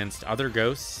against other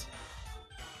Ghosts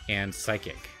and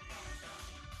Psychic.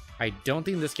 I don't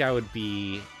think this guy would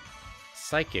be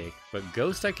Psychic, but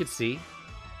Ghost I could see.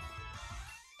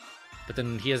 But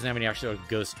then he doesn't have any actual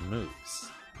Ghost moves.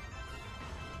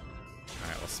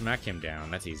 Alright, we'll smack him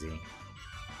down. That's easy.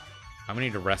 I'm gonna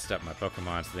need to rest up my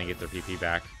Pokemon so they can get their PP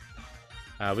back.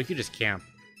 We could just camp.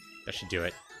 That should do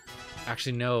it.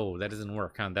 Actually, no, that doesn't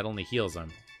work, huh? That only heals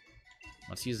them.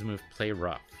 Let's use the move Play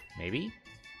Rough. Maybe?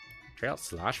 Try out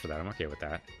Slash for that. I'm okay with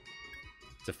that.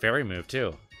 It's a fairy move,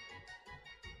 too.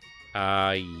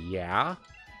 Yeah.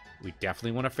 We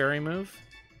definitely want a fairy move.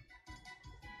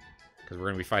 Because we're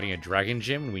going to be fighting a dragon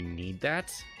gym and we need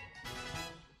that.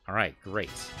 Alright, great.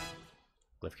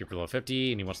 Glyph Keeper level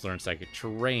 50, and he wants to learn Psychic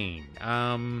Terrain.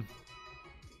 What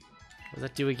does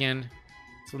that do again?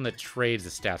 It's one that trades the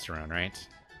stats around, right?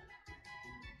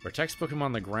 Protects Pokemon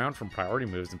on the ground from priority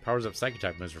moves and powers up Psychic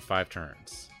type moves for 5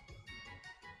 turns.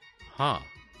 Huh.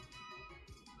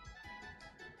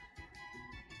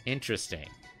 Interesting.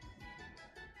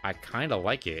 I kind of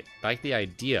like it. I like the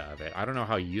idea of it. I don't know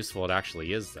how useful it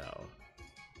actually is, though.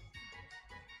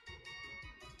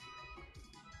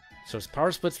 So his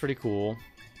power split's pretty cool.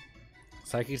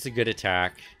 Psychic's a good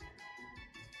attack.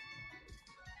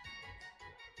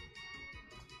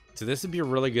 So this would be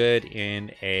really good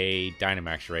in a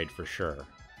Dynamax raid for sure.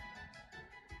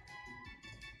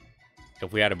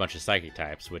 If we had a bunch of Psychic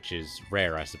types, which is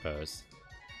rare, I suppose.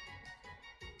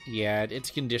 Yeah, it's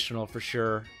conditional for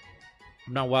sure.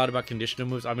 I'm not wild about conditional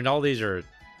moves. I mean, all these are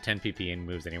 10 PP in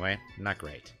moves anyway. Not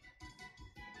great.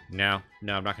 No,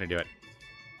 I'm not going to do it.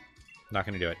 Not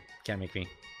going to do it. Can't make me.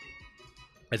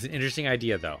 It's an interesting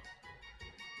idea, though.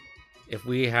 If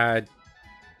we had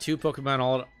 2 Pokemon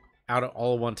all out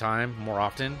all at one time more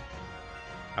often,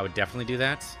 I would definitely do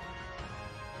that.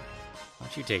 Why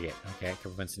don't you take it? Okay,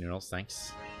 couple of instant noodles,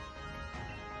 thanks.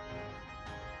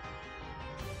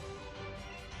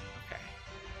 Okay.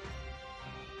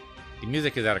 The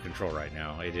music is out of control right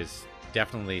now. It is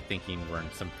definitely thinking we're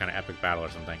in some kind of epic battle or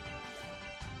something.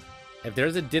 If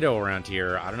there's a Ditto around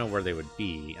here, I don't know where they would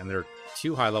be, and they're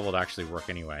too high level to actually work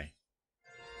anyway.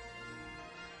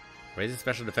 Raises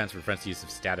special defense prevents the use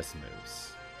of status moves.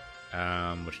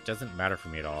 Which doesn't matter for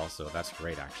me at all, so that's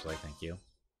great, actually. Thank you.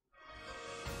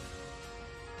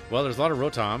 Well, there's a lot of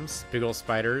Rotoms. Big old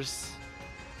spiders.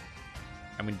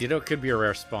 I mean, Ditto could be a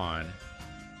rare spawn.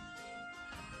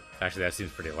 Actually, that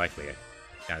seems pretty likely,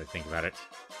 now that I think about it.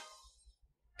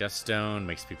 Deathstone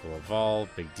makes people evolve.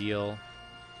 Big deal.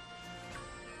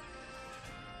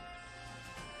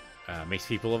 Makes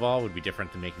people evolve would be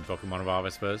different than making Pokemon evolve, I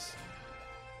suppose.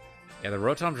 Yeah, the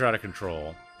Rotoms are out of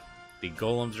control. The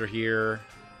Golems are here.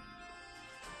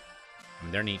 I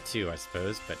mean, they're neat too, I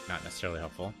suppose, but not necessarily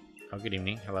helpful. Oh, good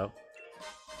evening. Hello.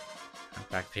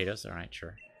 Back potatoes. Alright,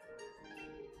 sure.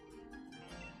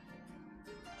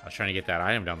 I was trying to get that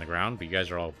item down the ground, but you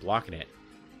guys are all blocking it.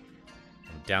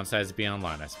 Downside is being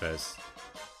online, I suppose.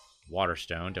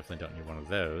 Waterstone. Definitely don't need one of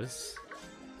those.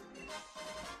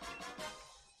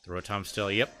 The Rotom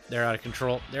still, yep, they're out of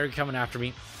control. They're coming after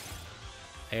me.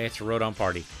 Hey, it's a Rotom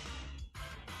party.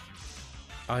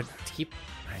 I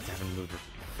haven't moved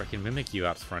freaking Mimikyu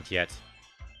out front yet.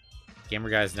 Gamer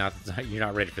guy's not, you're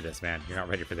not ready for this, man. You're not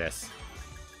ready for this.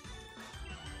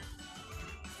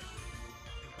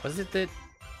 What is it that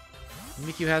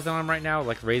Mimikyu has on him right now?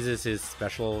 Like raises his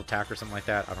special attack or something like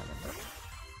that? I don't remember.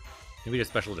 Maybe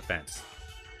just special defense.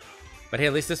 But hey,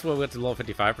 at least this will get to level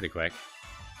 55 pretty quick.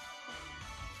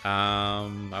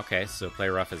 Okay, so Play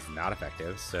Rough is not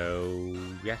effective, so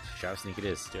yeah, Shadow Sneak it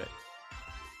is. Do it.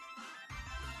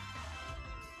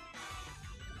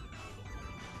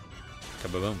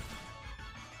 Kaboom.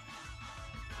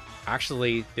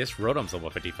 Actually, this Rotom's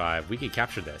level 55. We could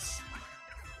capture this.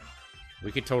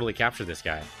 We could totally capture this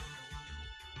guy.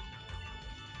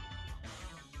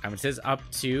 I mean, it says up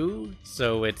to,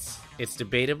 so it's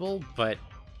debatable, but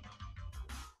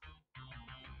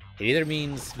it either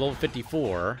means level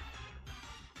 54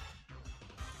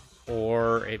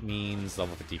 or it means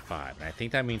level 55. And I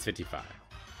think that means 55.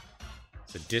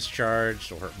 So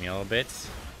Discharge will hurt me a little bit.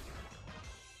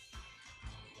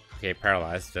 Okay,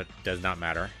 Paralyzed. That does not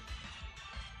matter.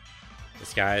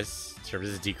 Disguise serves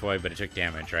as a decoy, but it took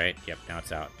damage, right? Yep, now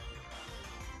it's out.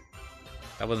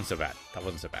 That wasn't so bad. That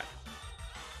wasn't so bad.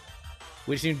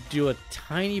 We just need to do a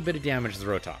tiny bit of damage to the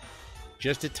Rotom.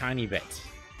 Just a tiny bit.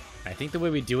 I think the way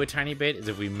we do a tiny bit is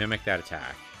if we mimic that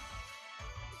attack.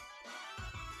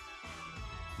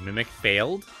 Mimic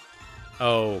failed?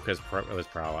 Oh, because it was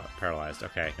paralyzed.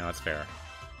 Okay, no, that's fair.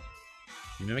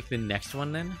 Mimic the next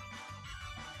one, then?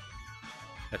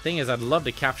 The thing is, I'd love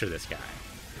to capture this guy.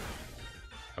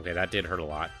 Okay, that did hurt a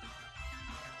lot.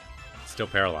 Still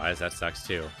paralyzed. That sucks,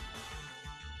 too.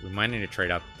 We might need to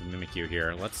trade out the Mimikyu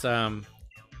here. Let's, So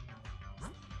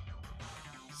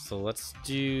let's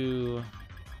do...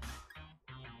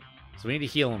 So we need to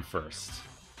heal him first.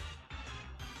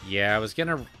 Yeah, I was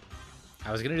gonna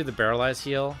do the Paralyze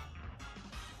heal.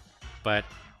 But,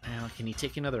 can he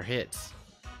take another hit?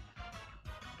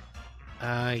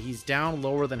 He's down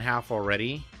lower than half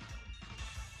already.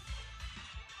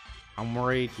 I'm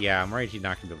worried. Yeah, I'm worried he's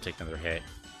not gonna be able to take another hit.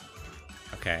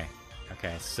 Okay.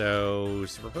 Okay, so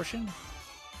Super Potion?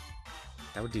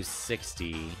 That would do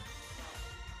 60.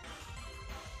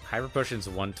 Hyper Potion's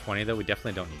 120, though. We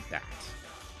definitely don't need that.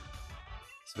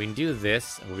 So we can do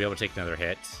this, and we'll be able to take another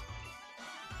hit.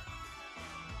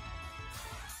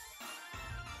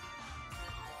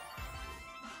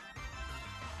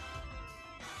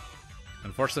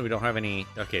 Unfortunately, we don't have any...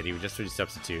 Okay, he would just do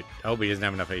substitute. Oh, but he doesn't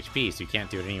have enough HP, so you can't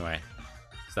do it anyway.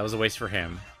 So that was a waste for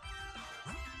him.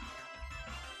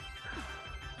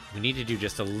 We need to do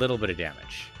just a little bit of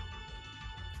damage.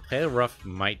 Play the Rough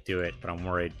might do it, but I'm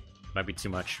worried. Might be too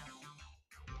much.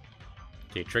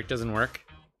 Okay, Trick doesn't work.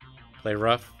 Play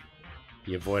Rough.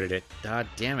 He avoided it. God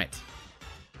damn it.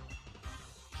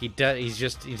 He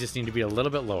just need to be a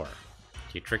little bit lower.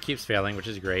 Okay, Trick keeps failing, which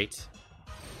is great.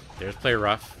 There's Play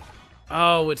Rough.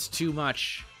 Oh, it's too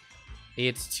much.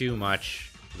 It's too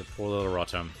much for the poor little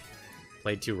Rotom.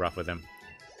 Played too rough with him.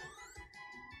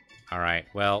 Alright,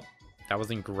 well, that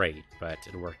wasn't great, but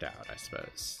it worked out, I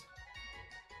suppose.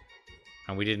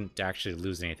 And we didn't actually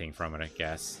lose anything from it, I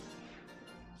guess.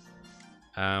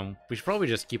 We should probably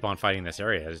just keep on fighting this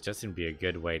area. It just seemed to be a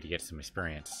good way to get some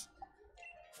experience.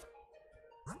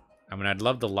 I mean, I'd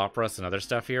love the Lapras and other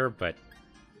stuff here, but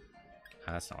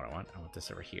that's not what I want. I want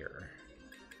this over here.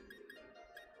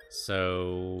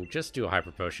 So, just do a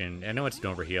Hyper Potion. I know it's an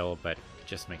overheal, but it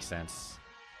just makes sense.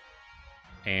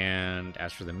 And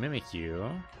as for the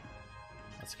Mimikyu,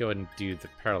 let's go ahead and do the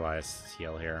Paralyzed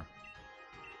heal here.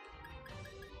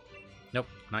 Nope,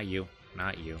 not you.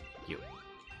 Not you. You.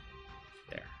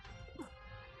 There.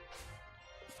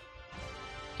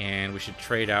 And we should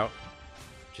trade out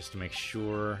just to make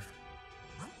sure.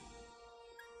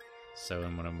 So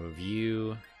I'm going to move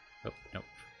you. Oh, nope.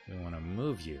 We want to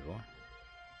move you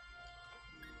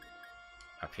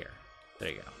up here. There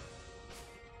you go.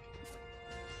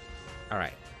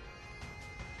 Alright.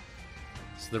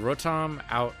 So the Rotom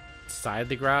outside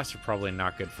the grass are probably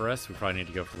not good for us. We probably need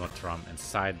to go for the Rotom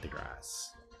inside the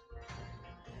grass.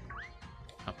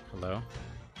 Oh, hello.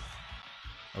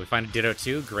 Oh, we find a Ditto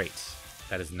too? Great.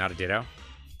 That is not a Ditto.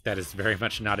 That is very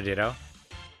much not a Ditto.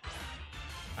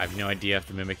 I have no idea if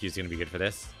the Mimikyu is going to be good for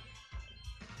this.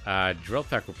 Drill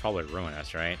Peck will probably ruin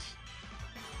us, right?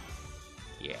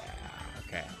 Yeah,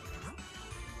 okay.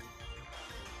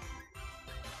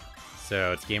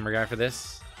 So it's Gamer Guy for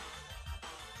this.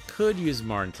 Could use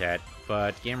Marntet,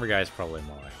 but Gamer Guy is probably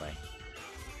more likely.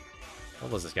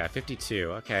 What was this guy?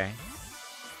 52, okay.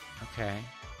 Okay.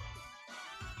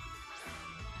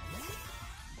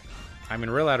 I mean,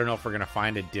 really, I don't know if we're going to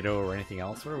find a Ditto or anything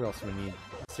else. What else do we need in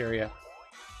this area?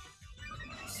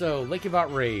 So, Lake of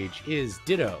Outrage is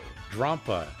Ditto,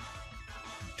 Drampa,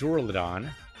 Duraludon,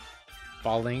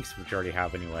 Phalanx, which we already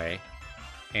have anyway,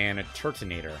 and a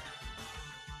Turtonator.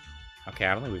 Okay,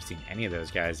 I don't think we've seen any of those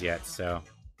guys yet, so...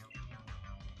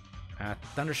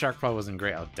 Thundershock probably wasn't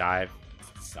great. I'll dive.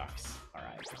 It sucks.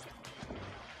 Alright. So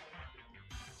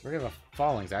we're gonna have a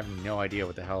Phalanx. I have no idea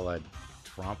what the hell a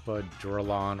Drampa,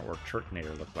 Duraludon, or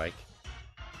Turtonator look like.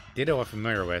 Ditto I'm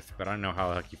familiar with, but I don't know how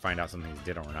the heck you find out something's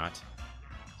Ditto or not.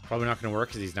 It's probably not gonna work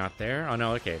because he's not there. Oh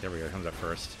no, okay, there we go. He comes up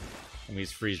first. And we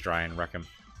use Freeze Dry and wreck him.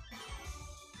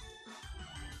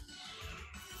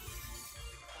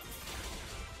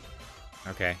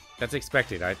 Okay, that's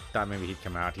expected. I thought maybe he'd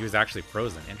come out. He was actually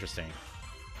frozen. Interesting.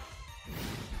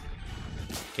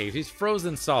 Okay, if he's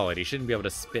frozen solid, he shouldn't be able to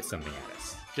spit something at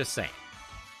us. Just saying.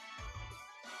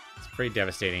 It's pretty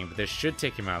devastating, but this should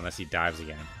take him out unless he dives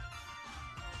again.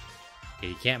 Okay,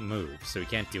 he can't move, so he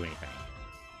can't do anything.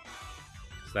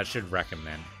 So that should wreck him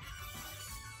then.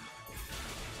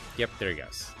 Yep, there he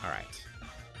goes. Alright.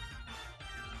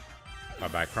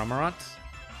 Bye-bye, Cramorant.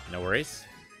 No worries.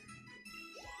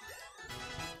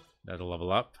 That'll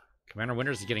level up. Commander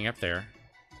Winters is getting up there.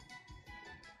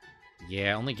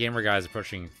 Yeah, only Gamer Guy is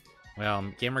approaching...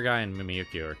 Well, Gamer Guy and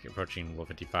Mimikyu are approaching level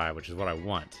 55, which is what I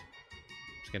want.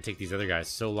 It's going to take these other guys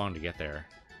so long to get there.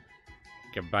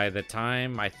 Okay, by the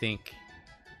time, I think...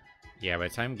 Yeah, by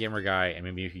the time Gamer Guy and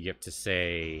Mimikyu get to,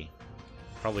 say,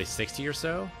 probably 60 or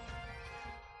so,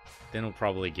 then we'll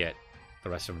probably get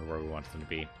the rest of them to where we want them to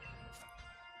be.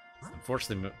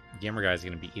 Unfortunately, Gamer Guy is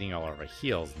going to be eating all of our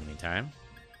heals in the meantime.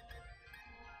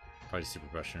 Probably Super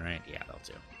Potion, right? Yeah, that'll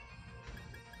do.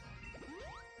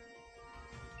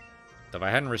 So if I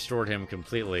hadn't restored him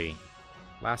completely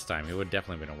last time, he would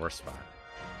definitely been a worse spot.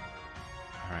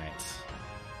 Alright.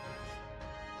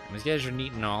 These guys are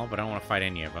neat and all, but I don't want to fight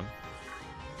any of them.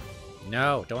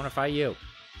 No, don't want to fight you.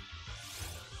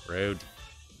 Rude.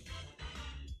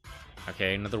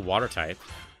 Okay, another water type.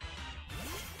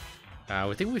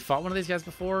 We think we fought one of these guys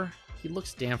before. He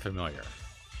looks damn familiar.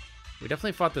 We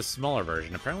definitely fought the smaller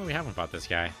version. Apparently we haven't fought this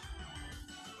guy.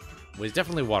 Well, he's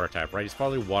definitely water type, right? He's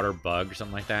probably water bug or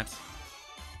something like that.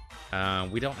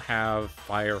 We don't have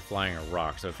fire, flying, or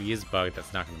rock, so if he is bug,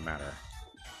 that's not going to matter.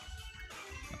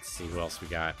 Let's see who else we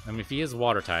got. I mean, if he is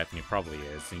water type, and he probably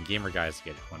is, then Gamer Guy's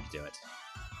get one to do it.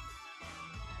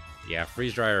 Yeah,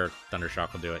 Freeze Dry or Thunder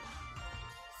Shock will do it.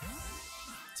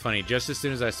 It's funny, just as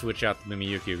soon as I switch out the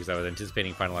Mimikyu, because I was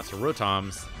anticipating Final Answer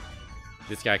Rotoms,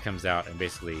 this guy comes out and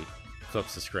basically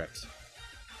flips the script.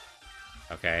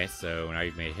 Okay, so now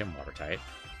you've made him water type.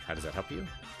 How does that help you?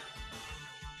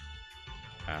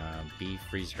 Be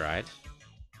freeze dried.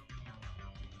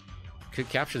 Could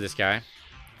capture this guy.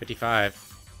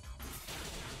 55.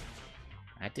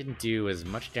 That didn't do as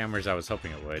much damage as I was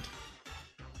hoping it would.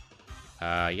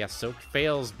 Yeah, Soak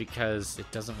fails because it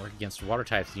doesn't work against water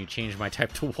types, and you change my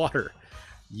type to water.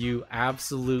 You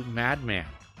absolute madman.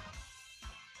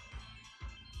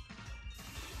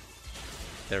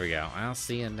 There we go. I'll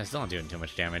see, and I'm still not doing too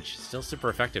much damage. Still super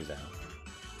effective, though.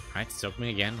 Alright, Soak me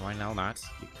again. Why the hell not?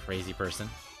 You crazy person.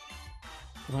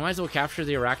 We might as well capture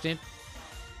the Arachnid.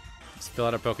 Let's fill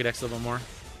out our Pokedex a little bit more.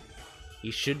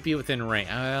 He should be within range.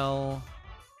 Well,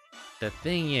 the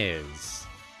thing is,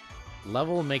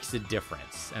 level makes a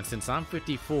difference. And since I'm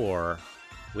 54,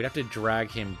 we'd have to drag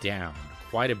him down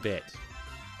quite a bit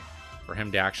for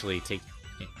him to actually take...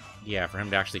 Yeah, for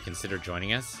him to actually consider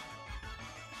joining us.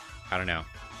 I don't know.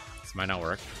 This might not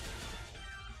work.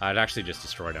 It actually just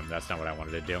destroyed him. That's not what I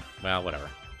wanted to do. Well, whatever.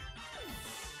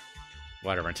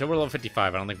 Whatever. Until we're level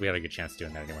 55, I don't think we had a good chance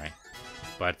doing that anyway.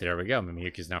 But there we go.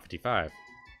 Mimikyu is now 55. So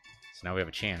now we have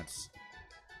a chance.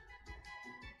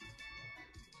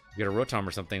 If we get a Rotom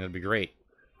or something, that'd be great.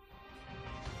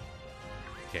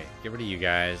 Okay, get rid of you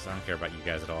guys. I don't care about you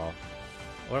guys at all.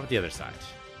 What about the other side?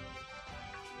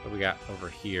 What do we got over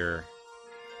here?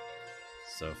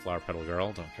 So, Flower Petal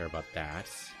Girl, don't care about that.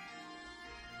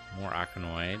 More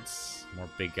Aquanoids. More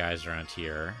big guys around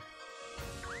here.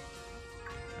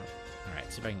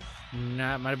 Alright, see if I can...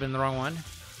 Nah, it might have been the wrong one.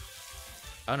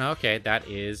 Oh no, okay, that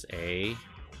is a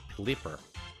Leaper.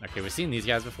 Okay, we've seen these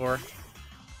guys before.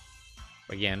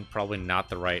 Again, probably not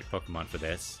the right Pokemon for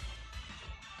this.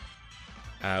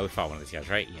 We fought one of these guys,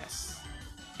 right? Yes.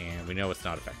 And we know it's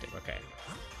not effective. Okay.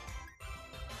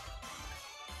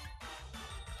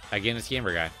 Again, it's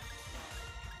Gamer Guy.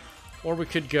 Or we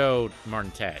could go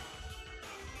Martin Ted.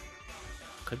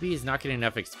 Could be he's not getting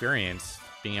enough experience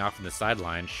being off in the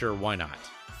sideline. Sure, why not?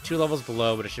 2 levels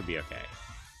below, but it should be okay.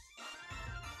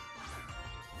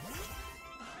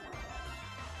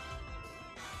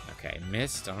 Okay,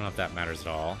 missed. I don't know if that matters at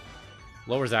all.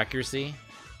 Lowers accuracy.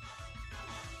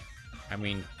 I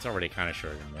mean, it's already kind of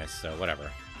short to miss, so whatever.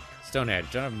 Stone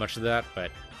Edge. Don't have much of that,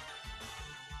 but...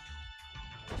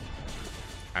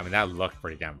 I mean, that looked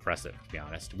pretty damn impressive, to be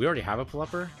honest. We already have a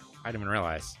Pelipper? I didn't even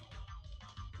realize.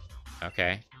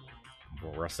 Okay.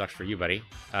 Well, rough sucks for you, buddy.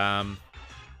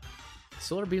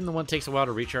 Solar Beam, the one takes a while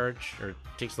to recharge, or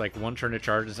takes like 1 turn to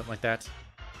charge and something like that.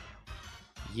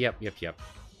 Yep.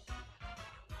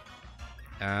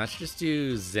 Let's just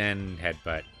do Zen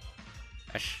Headbutt.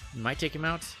 I might take him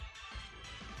out.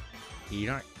 You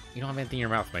don't have anything in your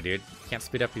mouth, my dude. You can't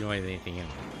speed up, you don't have anything in.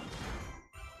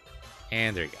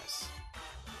 And there he goes.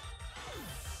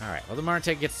 Alright, well the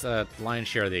Martech gets a lion's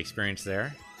share of the experience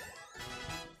there.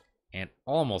 And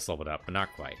almost leveled up, but not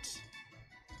quite.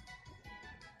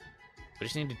 We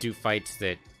just need to do fights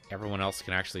that everyone else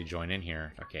can actually join in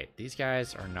here. Okay, these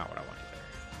guys are not what I want either.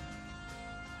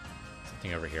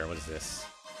 Something over here, what is this?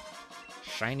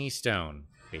 Shiny Stone.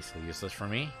 Basically useless for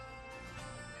me. Is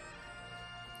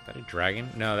that a dragon?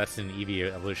 No, that's an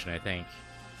Eevee evolution, I think.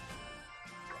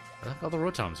 Where the all the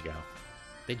Rotoms go?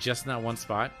 They just in that one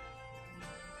spot?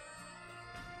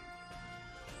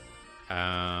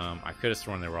 I could have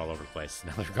sworn they were all over the place.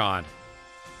 Now they're gone.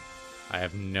 I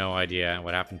have no idea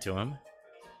what happened to them.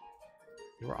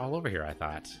 They were all over here, I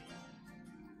thought.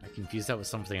 I confused that with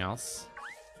something else.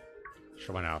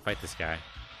 Sure, why not? I'll fight this guy.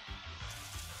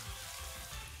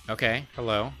 Okay,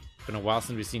 hello. Been a while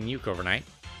since we've seen you, Corviknight.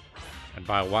 And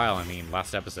by a while, I mean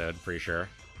last episode, pretty sure.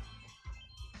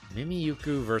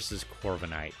 Mimikyu versus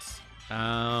Corviknight.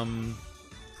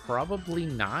 Probably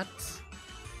not.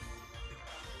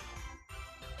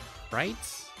 Right?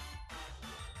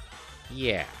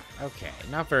 Yeah, okay.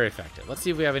 Not very effective. Let's see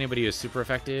if we have anybody who's super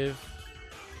effective.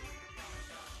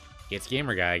 It's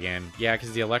Gamer Guy again. Yeah,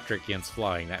 because the electric against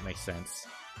flying. That makes sense.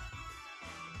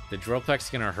 The Drillpeck's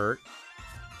gonna hurt.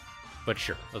 But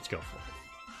sure, let's go for it.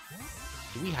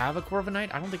 Do we have a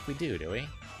Corviknight? I don't think we do we? I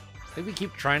think we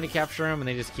keep trying to capture him and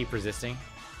they just keep resisting.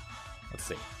 Let's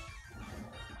see.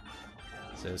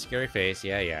 So, scary face.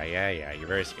 Yeah. You're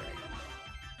very scary.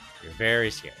 You're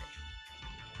very scary.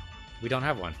 We don't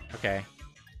have one. Okay.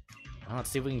 Well, let's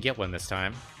see if we can get one this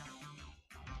time.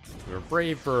 You're a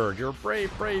brave bird. You're a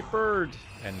brave, brave bird.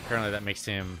 And apparently that makes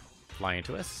him fly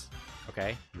into us.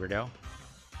 Okay, weirdo.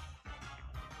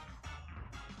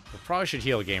 We probably should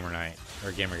heal Gamer Knight,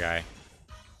 or Gamer Guy.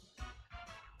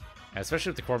 Especially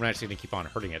if the Corviknight's going to keep on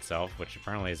hurting itself, which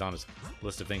apparently is on his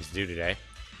list of things to do today.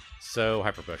 So,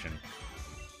 Hyper Potion.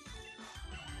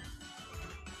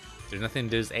 There's nothing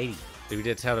that does 80. If we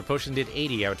did how the potion did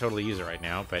 80, I would totally use it right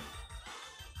now, but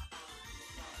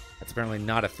that's apparently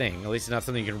not a thing. At least it's not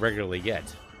something you can regularly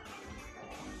get.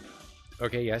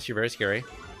 Okay, yes, you're very scary.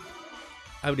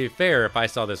 I would be fair if I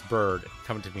saw this bird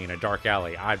come to me in a dark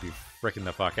alley. I'd be freaking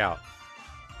the fuck out.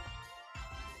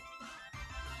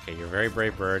 Okay, you're a very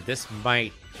brave bird. This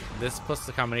plus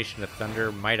the combination of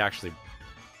thunder might actually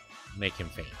make him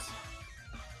faint.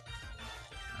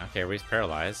 Okay, well, he's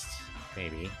paralyzed.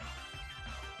 Maybe.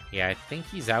 Yeah, I think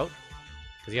he's out.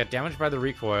 Because he got damaged by the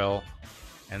recoil.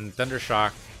 And Thunder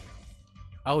Shock.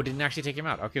 Oh, didn't actually take him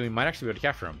out. Okay, we might actually be able to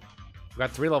capture him. We've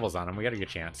got 3 levels on him. We got a good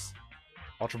chance.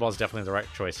 Ultra Ball is definitely the right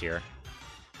choice here.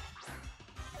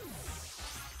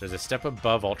 There's a step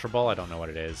above Ultra Ball. I don't know what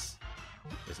it is.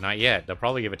 It's not yet. They'll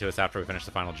probably give it to us after we finish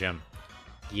the final gym.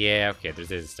 Yeah, okay,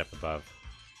 there's a step above.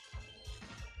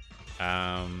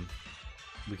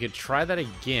 We could try that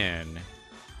again.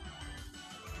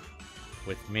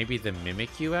 With maybe the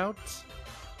Mimikyu out?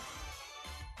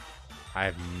 I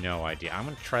have no idea. I'm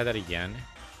going to try that again.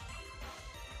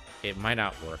 It might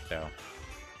not work, though.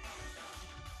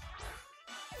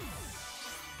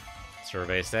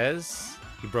 Survey says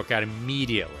he broke out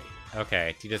immediately.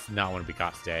 Okay, he does not want to be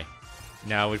caught today.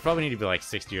 No, we probably need to be like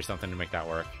 60 or something to make that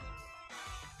work.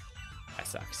 That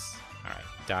sucks. Alright,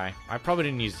 die. I probably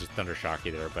didn't use just Thunder Shock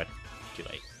either, but too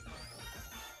late.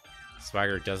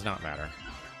 Swagger does not matter.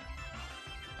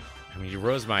 I mean, he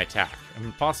rose my attack. I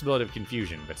mean, possibility of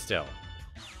confusion, but still.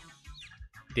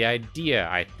 The idea,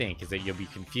 I think, is that you'll be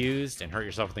confused and hurt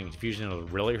yourself with the confusion. It'll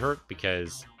really hurt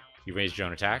because you raised your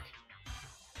own attack.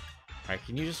 Alright,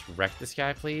 can you just wreck this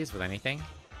guy, please, with anything?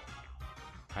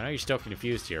 I know you're still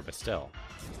confused here, but still.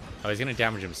 Oh, he's going to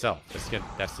damage himself.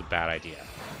 That's a bad idea.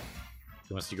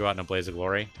 He wants to go out in a blaze of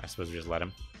glory. I suppose we just let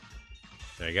him.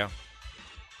 There you go.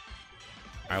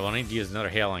 Alright, well, I need to use another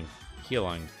healing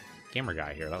Gamer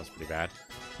Guy here. That was pretty bad.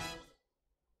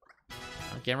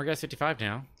 Oh, Gamer Guy's 55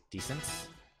 now. Decent.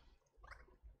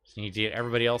 Just need to get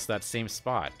everybody else that same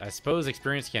spot. I suppose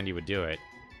Experience Candy would do it.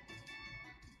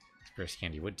 Experience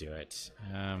Candy would do it.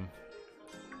 We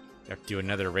have to do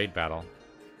another raid battle.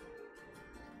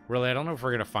 Really, I don't know if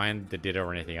we're going to find the Ditto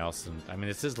or anything else. And, I mean,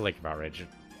 this is the Lake of Outrage.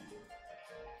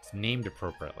 It's named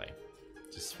appropriately.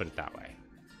 Just put it that way.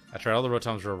 That's right, all the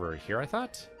Rotoms were over here, I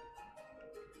thought?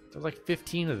 There's like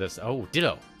 15 of this. Oh,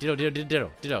 Ditto. Ditto, Ditto,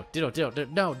 Ditto, Ditto, Ditto, Ditto,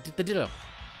 Ditto. No, the Ditto.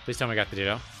 Please tell me I got the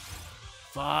Ditto.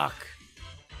 Fuck.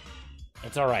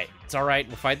 It's alright. It's alright.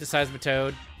 We'll fight the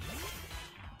Seismitoad.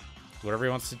 Whatever he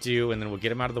wants to do, and then we'll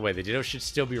get him out of the way. The Ditto should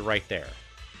still be right there.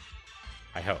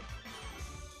 I hope.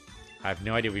 I have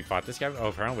no idea we fought this guy. Oh,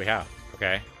 apparently we have.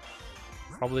 Okay.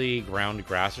 Probably ground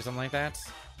grass or something like that.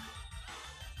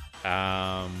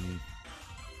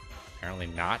 Apparently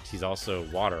not. He's also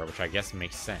water, which I guess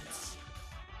makes sense.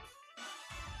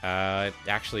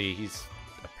 Actually, he's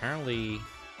apparently...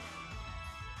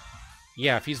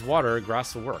 Yeah, if he's water,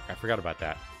 grass will work. I forgot about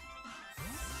that.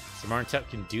 So Martep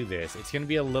can do this. It's going to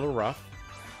be a little rough.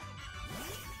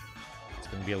 It's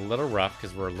going to be a little rough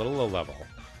because we're a little low level.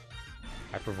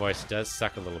 Hyper Voice does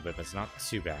suck a little bit, but it's not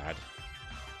too bad.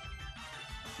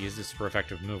 If he uses a super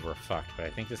effective move, we're fucked, but I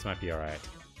think this might be alright.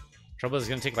 Trouble is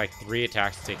going to take like 3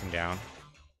 attacks to take him down.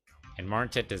 And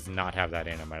Martet does not have that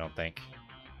in him, I don't think.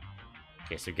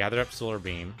 Okay, so gather up Solar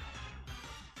Beam.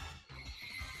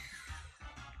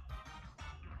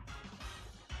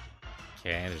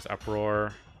 Okay, there's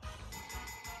Uproar.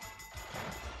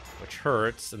 Which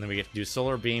hurts, and then we get to do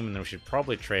Solar Beam, and then we should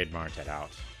probably trade Martet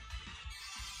out.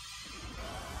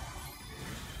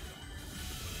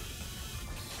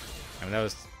 I mean, that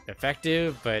was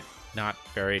effective, but not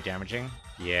very damaging.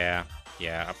 Yeah,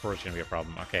 Uproar's gonna be a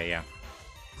problem. Okay, yeah.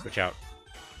 Switch out.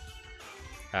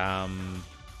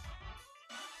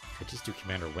 Could just do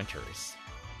Commander Winters.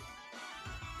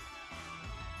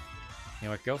 You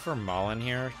know what? Go for Malin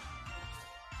here.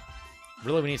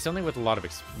 Really, we need something with a lot of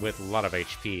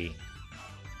HP.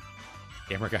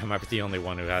 Gamer Guy might be the only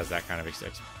one who has that kind of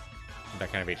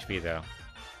HP, though.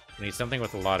 We need something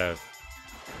with a lot of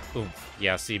oomph.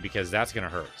 Yeah, see, because that's gonna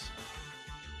hurt.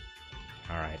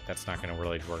 Alright, that's not gonna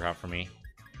really work out for me.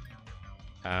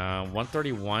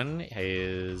 131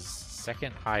 is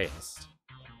second highest.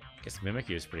 I guess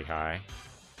Mimikyu is pretty high.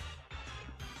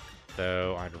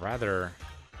 Though I'd rather...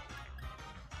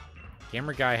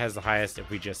 Gamer Guy has the highest if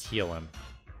we just heal him.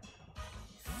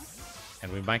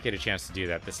 And we might get a chance to do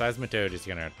that. The Seismitoad is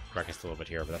going to wreck us a little bit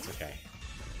here, but that's okay.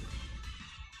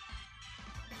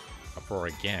 Uproar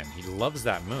again. He loves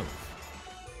that move.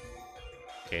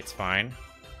 Okay, it's fine.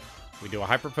 We do a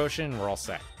Hyper Potion, we're all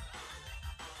set.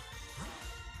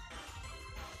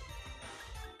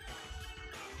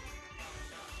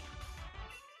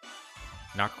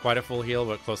 Not quite a full heal,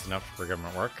 but close enough for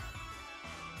government work.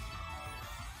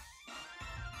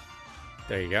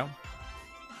 There you go.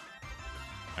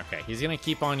 Okay, he's going to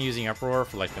keep on using Uproar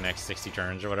for like the next 60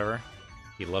 turns or whatever.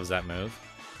 He loves that move.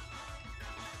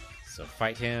 So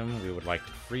fight him. We would like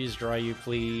to freeze dry you,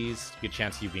 please. Good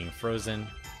chance of you being frozen.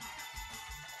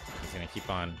 He's going to keep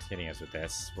on hitting us with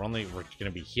this. We're going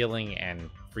to be healing and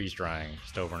freeze drying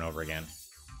just over and over again.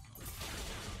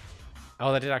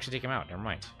 Oh, that did actually take him out. Never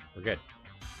mind. We're good.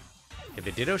 Okay,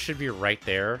 the Ditto should be right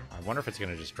there. I wonder if it's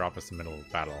going to just drop us in the middle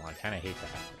of battle. I kind of hate that,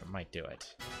 but it might do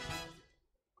it.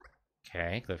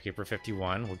 Okay, Cliffkeeper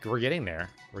 51. We're getting there.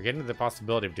 We're getting to the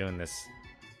possibility of doing this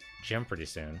gym pretty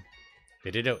soon.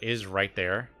 The Ditto is right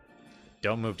there.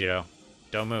 Don't move, Ditto.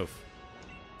 Don't move.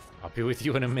 I'll be with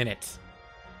you in a minute.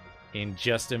 In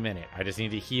just a minute. I just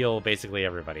need to heal basically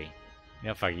everybody. You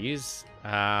know, if I use...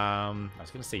 I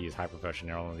was going to say use Hyper Potion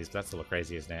in all of these, but that's a little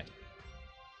crazy, isn't it?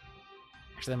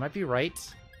 Actually, that might be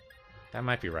right. That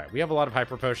might be right. We have a lot of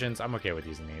Hyper Potions. I'm okay with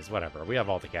using these. Whatever. We have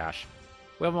all the cash.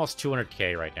 We have almost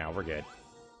 200k right now. We're good.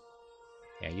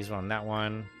 Yeah, use one on that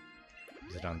one.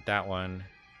 Use it on that one.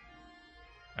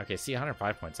 Okay, see,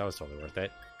 105 points. That was totally worth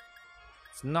it.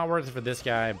 It's not worth it for this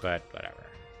guy, but whatever.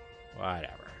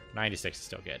 Whatever. 96 is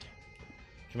still good.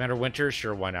 Commander Winter,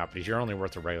 sure, why not? But you're only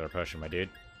worth a regular potion, my dude.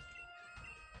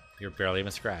 You're barely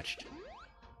even scratched.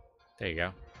 There you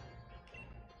go.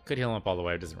 Could heal him up all the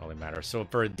way. It doesn't really matter. So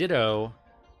for a Ditto...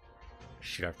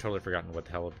 Shoot, I've totally forgotten what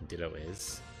the hell a Ditto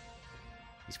is.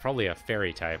 He's probably a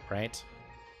fairy type, right?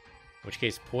 In which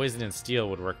case, Poison and Steel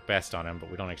would work best on him, but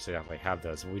we don't exactly have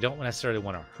those. We don't necessarily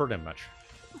want to hurt him much.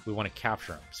 We want to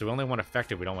capture him. So we only want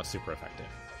effective, we don't want super effective.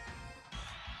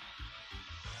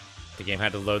 The game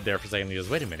had to load there for a second. He goes,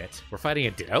 wait a minute, we're fighting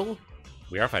a Ditto?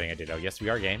 We are fighting a Ditto. Yes, we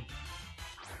are, game.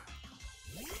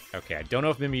 Okay, I don't know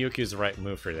if Mimikyu is the right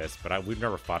move for this, but we've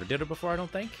never fought a Ditto before, I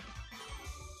don't think.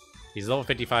 He's level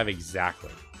 55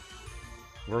 exactly.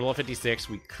 We're level 56.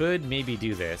 We could maybe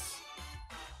do this.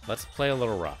 Let's play a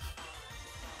little rough.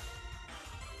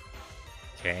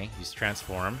 Okay, use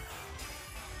Transform.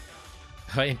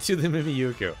 Into the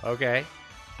Mimikyu. Okay.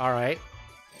 Alright.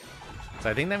 So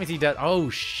I think that means he does... Oh,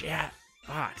 shit.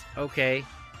 Bot. Okay.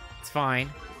 It's fine.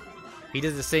 He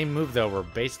does the same move, though. We're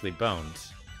basically boned.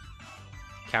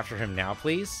 Capture him now,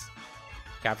 please.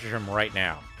 Capture him right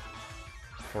now.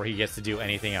 Before he gets to do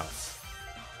anything else.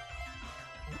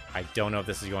 I don't know if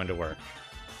this is going to work.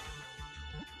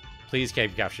 Please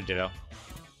capture Ditto.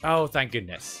 Oh, thank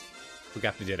goodness. We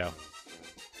got the Ditto.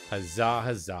 Huzzah,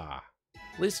 huzzah.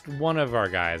 At least one of our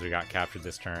guys we got captured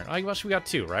this turn. Oh, gosh, we got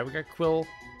two, right? We got Quill.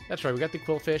 That's right, we got the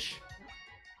Quillfish.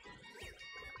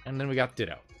 And then we got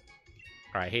Ditto.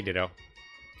 Alright, hey Ditto.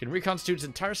 Can reconstitute its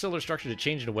entire cellular structure to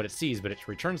change into what it sees, but it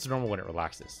returns to normal when it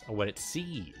relaxes. Oh, what it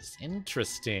sees.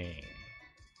 Interesting.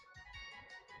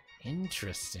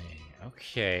 Interesting.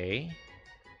 Okay.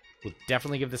 We'll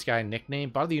definitely give this guy a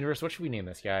nickname. Bot of the Universe, what should we name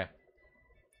this guy?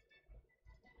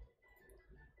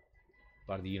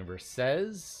 Bot of the Universe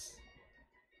says...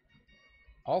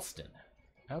 Alston.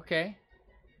 Okay.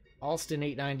 Alston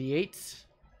 898.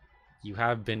 You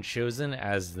have been chosen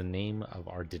as the name of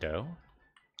our Ditto.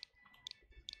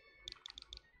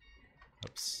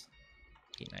 Oops.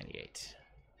 898.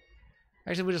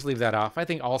 Actually, we'll just leave that off. I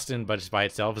think Alston, but just by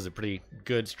itself, is a pretty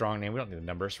good, strong name. We don't need the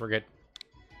numbers. We're good.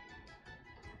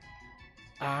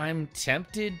 I'm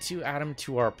tempted to add him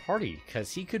to our party,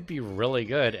 because he could be really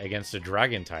good against a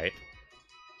dragon type.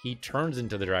 He turns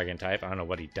into the dragon type. I don't know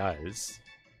what he does.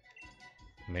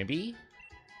 Maybe?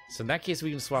 So in that case,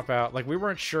 we can swap out... Like, we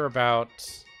weren't sure about...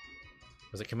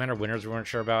 Was it Commander Winters we weren't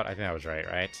sure about? I think that was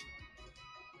right?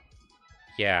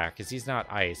 Yeah, because he's not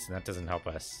ice, and that doesn't help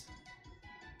us.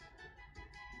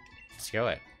 Let's go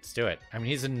it. Let's do it. I mean,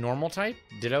 he's a normal type,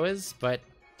 Ditto is, but...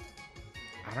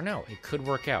 I don't know. It could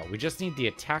work out. We just need the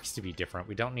attacks to be different.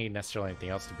 We don't need necessarily anything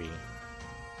else to be.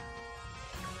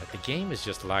 But the game is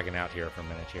just lagging out here for a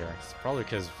minute here. It's probably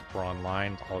because we're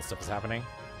online. All this stuff is happening.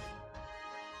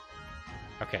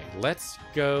 Okay, let's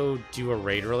go do a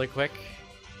raid really quick.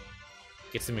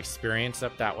 Get some experience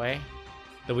up that way.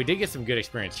 Though we did get some good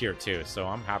experience here too, so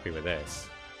I'm happy with this.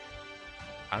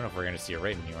 I don't know if we're going to see a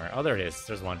raid anywhere. Oh, there it is.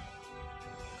 There's one.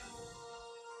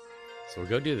 So we'll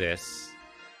go do this.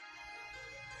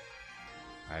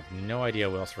 I have no idea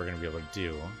what else we're going to be able to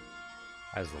do.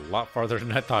 That is a lot farther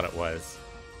than I thought it was.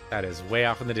 That is way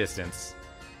off in the distance.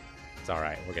 It's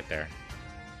alright, we'll get there.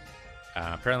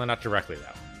 Apparently not directly,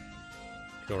 though.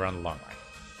 Go around the long line.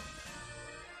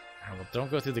 Well,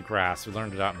 don't go through the grass. We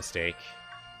learned it out mistake.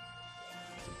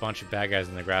 There's a bunch of bad guys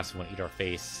in the grass who want to eat our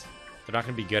face. They're not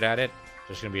going to be good at it.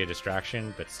 They're just going to be a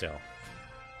distraction, but still.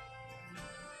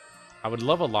 I would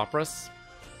love a Lapras,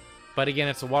 but again,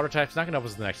 it's a water type. It's not going to help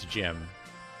us in the next gym.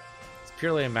 It's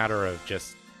purely a matter of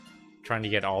just trying to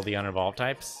get all the unevolved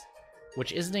types,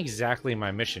 which isn't exactly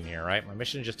my mission here, right? My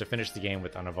mission is just to finish the game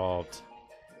with unevolved.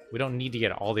 We don't need to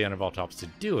get all the unevolved types to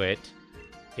do it.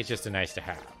 It's just a nice to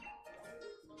have.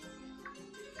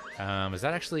 Is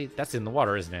that actually... That's in the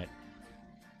water, isn't it?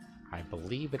 I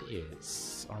believe it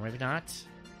is. Or maybe not?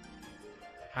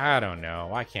 I don't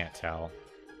know. I can't tell.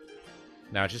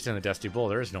 No, it's just in the Dusty Bowl.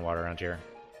 There is no water around here.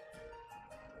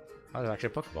 Oh, there's actually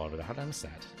a Pokeball over there. How did I miss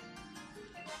that?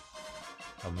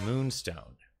 A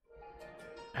Moonstone.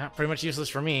 Ah, pretty much useless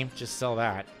for me. Just sell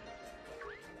that.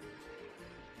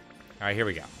 Alright, here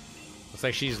we go. Looks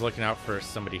like she's looking out for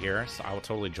somebody here, so I will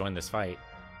totally join this fight.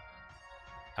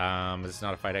 This is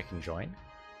not a fight I can join.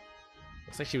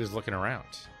 Looks like she was looking around.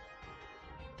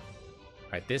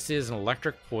 Alright, this is an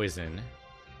electric poison.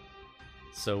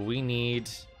 So we need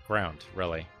ground,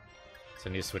 really. So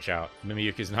I need to switch out.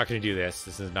 Mimikyu is not going to do this.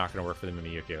 This is not going to work for the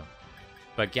Mimikyu.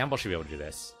 But Gamble should be able to do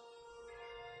this.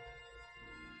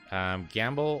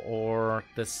 Gamble or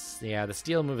this... Yeah, the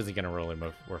steel move isn't going to really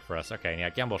work for us. Okay, yeah,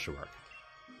 Gamble should work.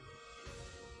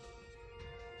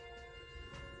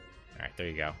 Alright, there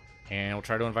you go. And we'll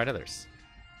try to invite others.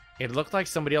 It looked like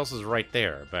somebody else was right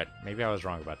there, but maybe I was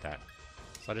wrong about that.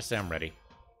 So I'll just say I'm ready.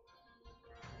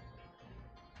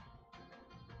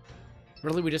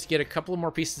 Really, we just get a couple of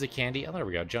more pieces of candy. Oh, there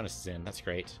we go. Jonas is in. That's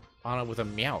great. Anna with a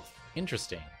Meowth.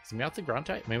 Interesting. Is Meowth the ground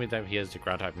type? Maybe that he has the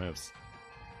ground type moves.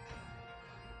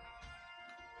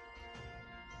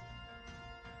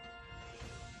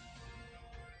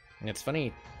 And it's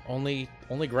funny, only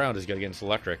ground is good against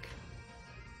electric.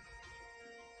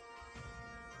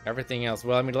 Everything else,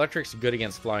 well, I mean, electric's good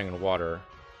against flying and water,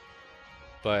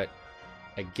 but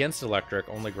against electric,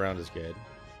 only ground is good.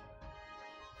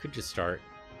 Could just start.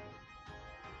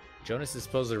 Jonas is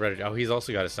supposedly ready to... Oh, he's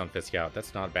also got a Stunfisk Scout.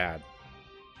 That's not bad.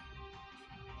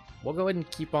 We'll go ahead and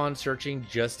keep on searching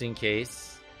just in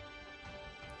case.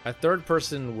 A third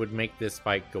person would make this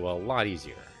fight go a lot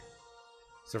easier.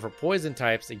 So for poison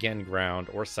types, again, ground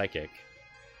or psychic.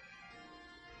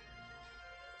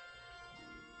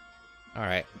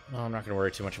 Alright, well, I'm not going to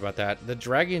worry too much about that. The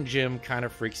Dragon Gym kind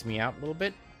of freaks me out a little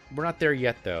bit. We're not there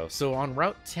yet, though. So on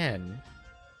Route 10,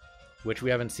 which we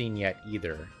haven't seen yet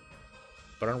either,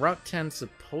 but on Route 10,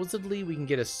 supposedly we can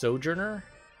get a Sojourner.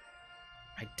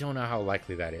 I don't know how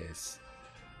likely that is.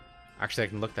 Actually, I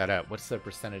can look that up. What's the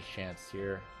percentage chance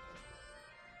here?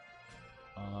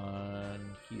 On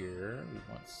here, we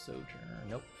want Sojourner.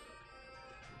 Nope.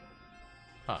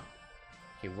 Huh.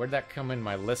 Okay, where'd that come in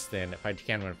my list then, if I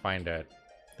can't even find a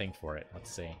thing for it?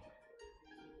 Let's see.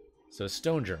 So,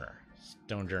 Stonejourner.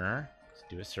 Stonejourner. Let's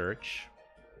do a search.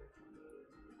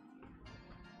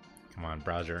 Come on,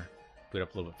 browser. Boot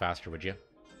up a little bit faster, would you?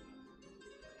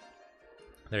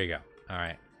 There you go.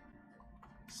 Alright.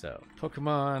 So,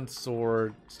 Pokemon,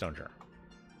 Sword, Stonejourner.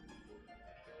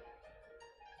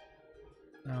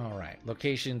 Alright.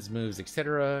 Locations, moves,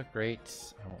 etc.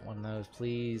 Great. I want one of those,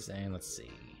 please. And let's see.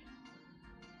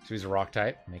 Choose a rock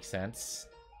type. Makes sense.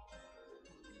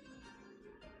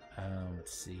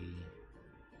 Let's see.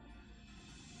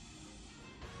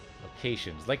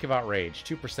 Locations. Lake of Outrage.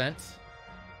 2%.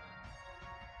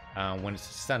 When it's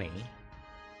sunny.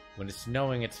 When it's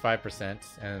snowing, it's 5%.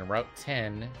 And Route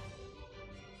 10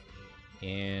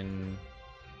 in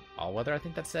all weather, I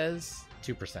think that says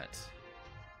 2%.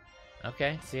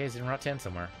 Okay, so he's in Route 10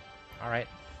 somewhere. Alright.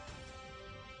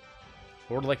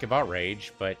 Or Lake of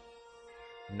Outrage, but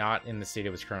not in the state it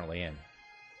was currently in.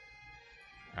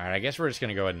 Alright, I guess we're just going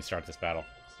to go ahead and start this battle.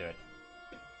 Let's do it.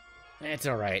 It's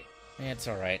alright. It's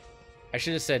alright. I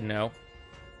should have said no.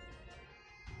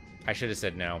 I should have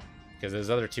said no. Because those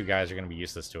other two guys are going to be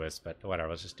useless to us, but whatever,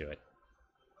 let's just do it.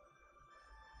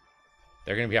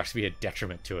 They're going to actually be a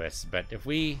detriment to us, but if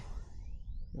we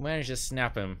manage to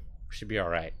snap him, we should be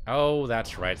alright. Oh,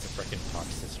 that's right, it's a freaking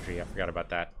toxicity. I forgot about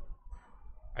that.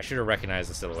 I should have recognized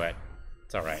the silhouette.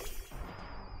 It's alright.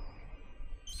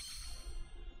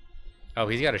 Oh,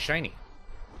 he's got a shiny.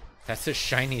 That's a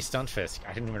shiny Stunfisk.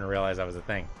 I didn't even realize that was a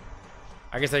thing.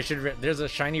 I guess I should... There's a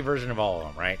shiny version of all of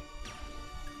them, right?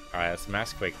 Alright, let's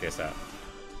Mass Quake this up.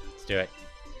 Let's do it.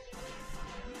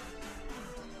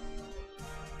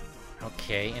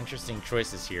 Okay, interesting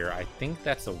choices here. I think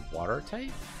that's a water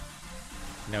type?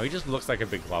 No, he just looks like a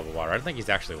big glob of water. I don't think he's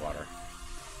actually water.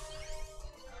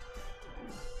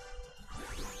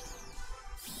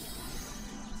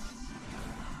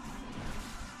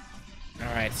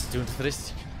 Alright,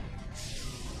 Stuntrist.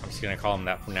 I'm just gonna call him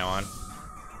that from now on.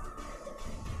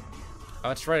 Oh,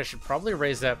 that's right, I should probably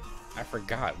raise up... I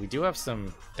forgot. We do have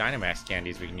some Dynamax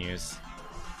candies we can use.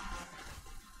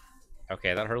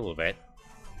 Okay, that hurt a little bit.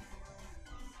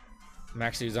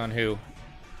 Maxu's on who?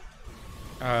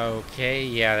 Okay,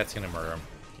 yeah, that's gonna murder him.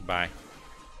 Goodbye.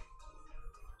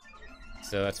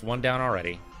 So that's one down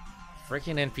already.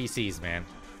 Freaking NPCs, man.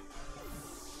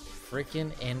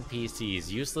 Freaking NPCs.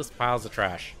 Useless piles of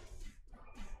trash.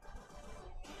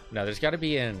 No, there's gotta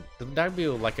be an... There's gotta be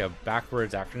like a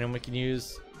backwards acronym we can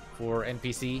use for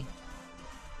NPC.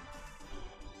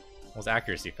 Well, it's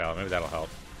accuracy fell. Maybe that'll help.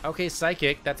 Okay,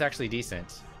 Psychic. That's actually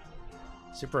decent.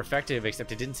 Super effective,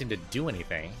 except it didn't seem to do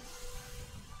anything.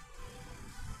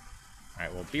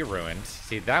 Alright, well, be ruined.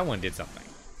 See, that one did something.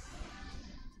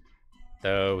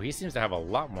 Though, he seems to have a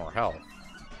lot more health.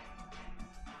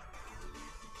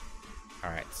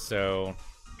 Alright, so...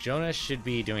 Jonas should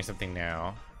be doing something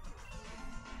now.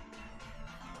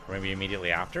 Or maybe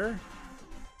immediately after?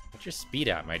 What's your speed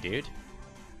at, my dude?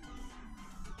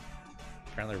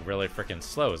 Apparently really freaking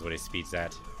slow is what his speed's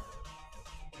at.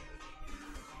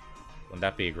 Wouldn't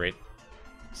that be a great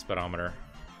speedometer?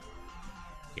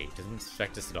 Okay, it doesn't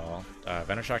affect us at all.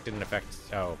 Venoshock didn't affect...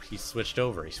 Oh, he switched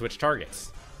over. He switched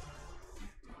targets.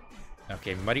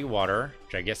 Okay, Muddy Water,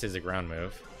 which I guess is a ground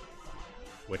move.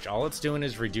 Which all it's doing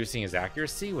is reducing his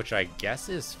accuracy, which I guess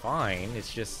is fine.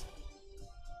 It's just...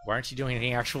 Why aren't you doing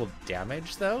any actual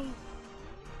damage, though?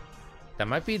 That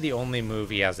might be the only move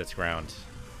he has that's ground.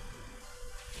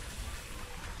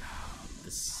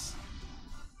 This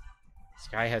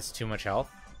guy has too much health.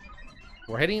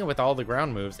 We're hitting it with all the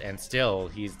ground moves, and still,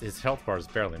 his health bar is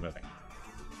barely moving.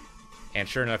 And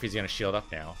sure enough, he's going to shield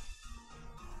up now.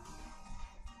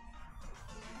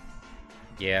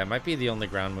 Yeah, it might be the only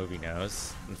ground move he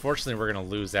knows. Unfortunately, we're going to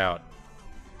lose out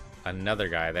another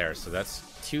guy there, so that's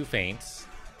 2 faints.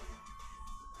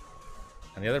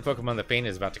 And the other Pokemon that fainted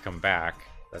is about to come back.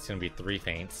 That's going to be 3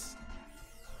 faints.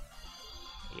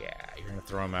 Yeah, you're going to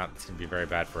throw him out. It's going to be very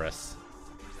bad for us.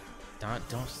 Don't...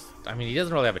 I mean, he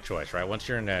doesn't really have a choice, right? Once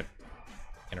you're in a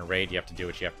raid, you have to do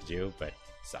what you have to do, but it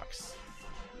sucks.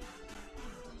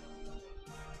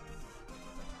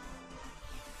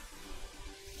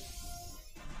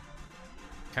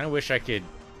 Kind of wish I could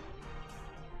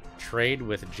trade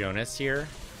with Jonas here,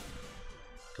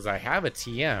 because I have a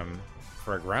TM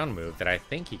for a ground move that I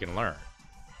think he can learn.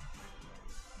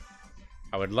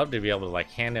 I would love to be able to, like,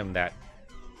 hand him that.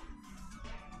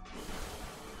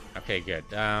 Okay, good.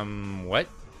 What?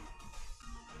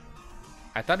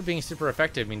 I thought it being super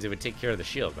effective means it would take care of the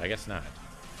shield, but I guess not.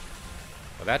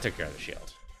 Well, that took care of the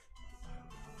shield.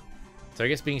 So I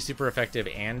guess being super effective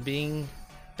and being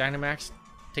Dynamax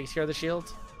takes care of the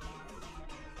shield?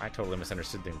 I totally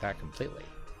misunderstood that completely.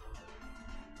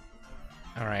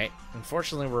 Alright,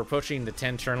 unfortunately we're approaching the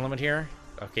 10 turn limit here.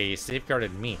 Okay, he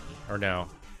safeguarded me. Or no.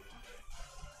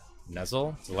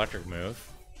 Nuzzle, it's an electric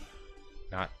move.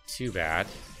 Not too bad.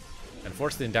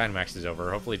 Unfortunately, the Dynamax is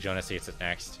over. Hopefully Jonas gets it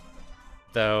next.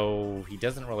 Though, he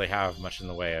doesn't really have much in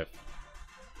the way of...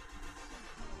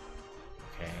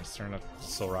 Okay, he's turning up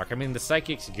Soul Rock. I mean, the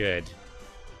Psychic's good.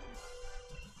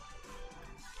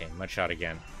 Okay, Mudshot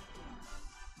again.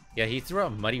 Yeah, he threw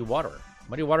out Muddy Water.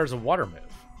 Muddy Water is a water move.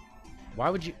 Why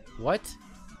would you... What?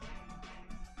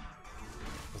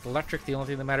 With electric, the only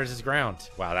thing that matters is ground.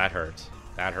 Wow, that hurt.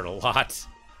 That hurt a lot.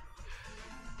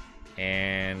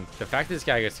 And the fact that this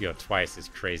guy gets to go twice is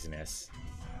craziness.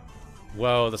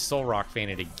 Whoa, the Soul Rock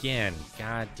fainted again.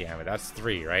 God damn it. That's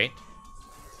 3, right?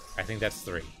 I think that's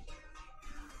 3.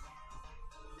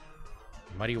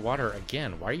 Muddy Water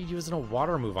again. Why are you using a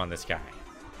water move on this guy?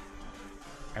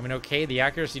 I mean, okay, the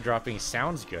accuracy dropping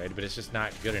sounds good, but it's just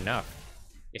not good enough.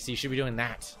 Yes, you should be doing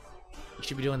that. You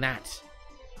should be doing that.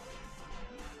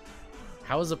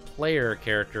 How is a player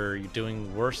character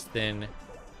doing worse than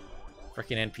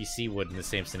freaking NPC would in the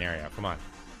same scenario? Come on.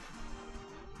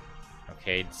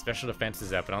 Okay, special defense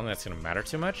is up, but I don't think that's going to matter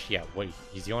too much. Yeah, wait,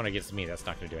 he's the one against me. That's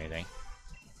not going to do anything.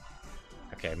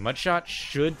 Okay, Mudshot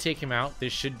should take him out.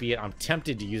 This should be it. I'm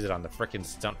tempted to use it on the frickin'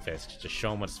 Stunt Fist to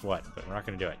show him what's what, but we're not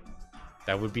going to do it.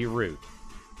 That would be rude.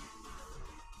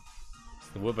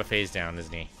 The Woopa phase down,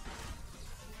 isn't he?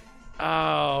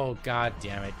 Oh, god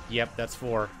damn it. Yep, that's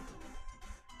 4.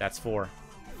 That's 4.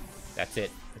 That's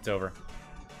it. It's over.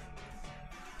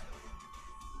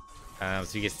 So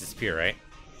he gets to disappear, right?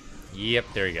 Yep,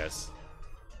 there he goes.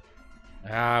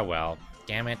 Ah, well.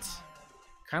 Damn it.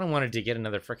 Kind of wanted to get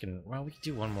another frickin'... Well, we could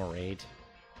do one more raid.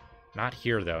 Not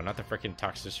here, though. Not the frickin'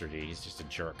 toxicity. He's just a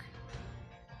jerk.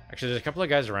 Actually, there's a couple of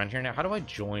guys around here now. How do I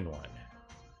join one?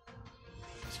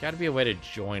 There's got to be a way to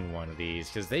join one of these,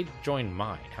 because they joined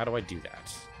mine. How do I do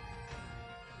that?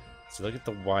 So look at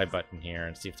the Y button here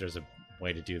and see if there's a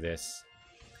way to do this.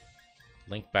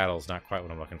 Link battle is not quite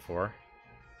what I'm looking for.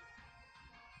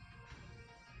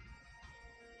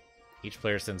 Each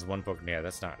player sends one Pokemon. Yeah,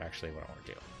 that's not actually what I want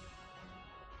to do.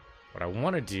 What I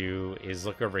want to do is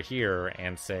look over here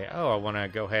and say, oh, I want to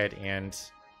go ahead and,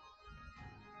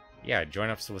 yeah, join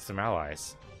up with some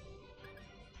allies.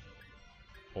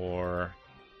 Or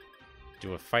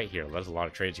do a fight here. There's a lot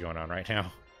of trades going on right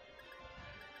now.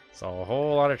 So a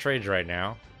whole lot of trades right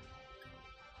now.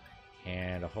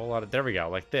 And a whole lot of... There we go,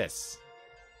 like this.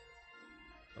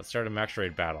 Let's start a max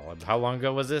raid battle. How long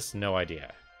ago was this? No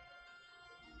idea.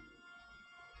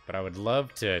 But I would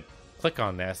love to click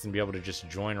on this and be able to just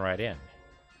join right in.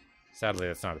 Sadly,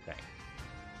 that's not a thing.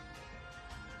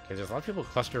 Okay, there's a lot of people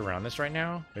clustered around this right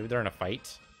now. Maybe they're in a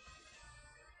fight.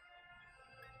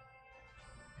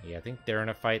 Yeah, I think they're in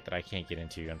a fight that I can't get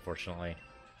into, unfortunately.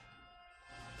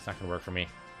 It's not going to work for me.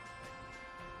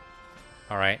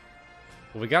 Alright.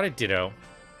 Well, we got a Ditto,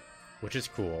 which is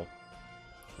cool.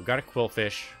 We got a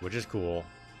Quillfish, which is cool.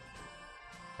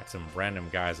 Got some random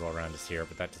guys all around us here,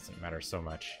 but that doesn't matter so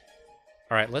much.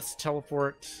 Alright, let's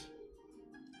teleport.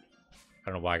 I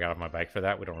don't know why I got off my bike for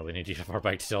that. We don't really need to get off our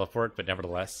bike to teleport, but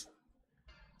nevertheless.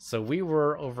 So we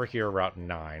were over here, Route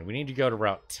 9. We need to go to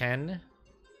Route 10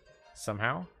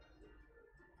 somehow.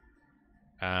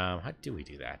 How do we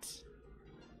do that?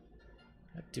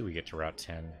 How do we get to Route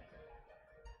 10?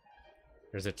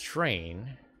 There's a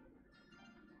train.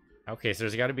 Okay, so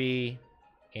there's got to be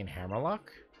in Hammerlock.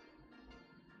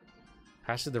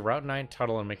 Pass through the Route 9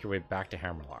 tunnel and make your way back to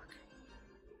Hammerlock.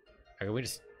 How can we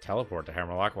just teleport to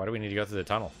Hammerlock? Why do we need to go through the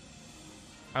tunnel?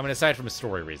 I mean, aside from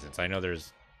story reasons, I know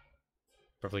there's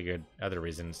perfectly good other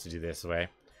reasons to do this way.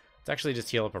 Let's actually just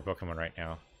heal up our Pokemon right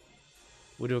now.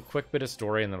 We'll do a quick bit of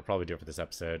story, and then we'll probably do it for this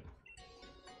episode.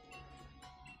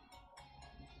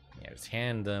 Yeah, just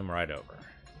hand them right over.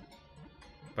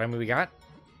 But I mean, we got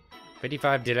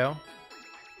 55 Ditto,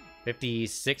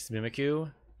 56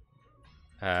 Mimikyu,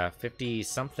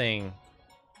 50-something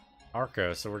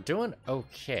Arco, so we're doing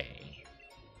okay.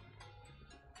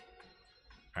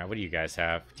 Alright, what do you guys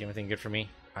have? Do you have anything good for me?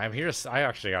 I'm here to... I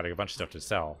actually got a bunch of stuff to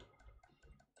sell.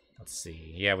 Let's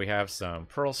see. Yeah, we have some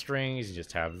pearl strings. You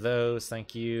just have those.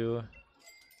 Thank you.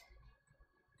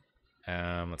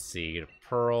 Let's see. Get a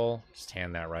pearl. Just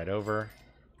hand that right over.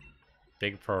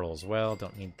 Big pearl as well.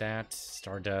 Don't need that.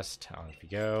 Stardust. Off you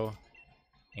go.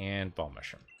 And ball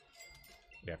mushroom.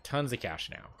 We have tons of cash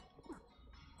now.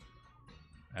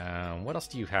 What else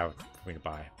do you have for me to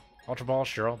buy? Ultra Ball,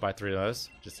 sure, I'll buy 3 of those,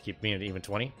 just to keep me at even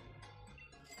 20.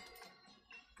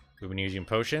 We've been using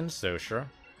potions, so sure,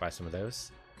 buy some of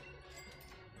those.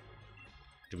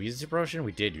 Did we use a super potion?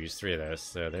 We did use 3 of those,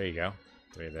 so there you go.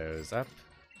 3 of those up.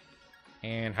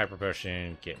 And hyper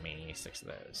potion, get me 6 of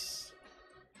those.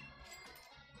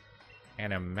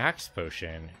 And a max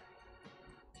potion.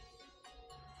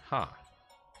 Huh.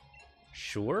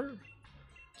 Sure?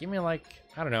 Give me like,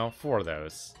 I don't know, 4 of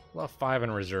those. We'll have 5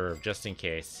 in reserve, just in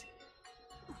case.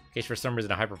 In case for some reason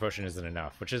a hyper potion isn't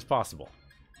enough, which is possible.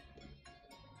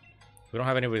 We don't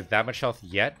have anybody with that much health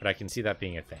yet, but I can see that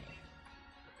being a thing.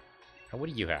 Now, what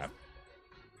do you have?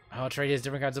 Oh, trade has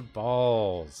different kinds of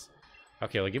balls.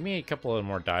 Okay, well, give me a couple of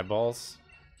more die balls.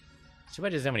 Too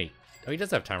bad he doesn't have any... Oh, he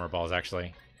does have timer balls,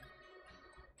 actually.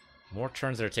 More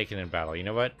turns that are taken in battle. You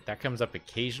know what? That comes up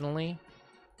occasionally,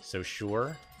 so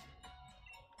sure.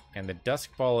 And the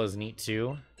Dusk Ball is neat,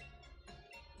 too.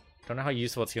 Don't know how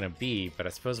useful it's going to be, but I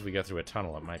suppose if we go through a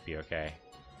tunnel, it might be okay.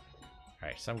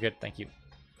 Alright, so I'm good. Thank you.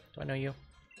 Do I know you?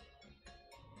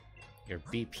 Your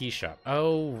BP shop.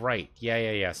 Oh, right.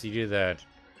 Yeah. So you do the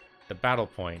battle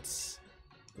points,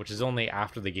 which is only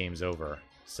after the game's over.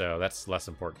 So that's less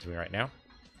important to me right now.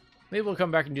 Maybe we'll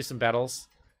come back and do some battles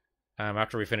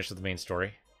after we finish with the main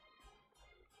story.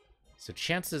 So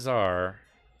chances are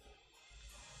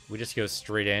we just go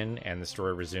straight in and the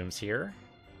story resumes here.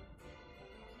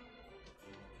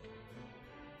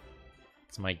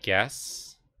 It's my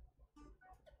guess.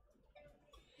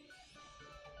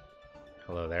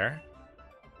 Hello there.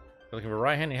 You're looking for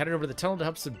Raihan. You headed over to the tunnel to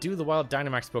help subdue the wild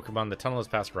Dynamax Pokemon. The tunnel is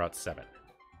past Route 7.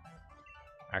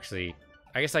 Actually,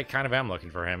 I guess I kind of am looking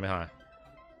for him, huh?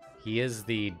 He is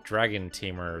the Dragon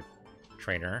Tamer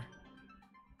trainer.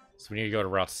 So we need to go to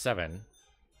Route 7.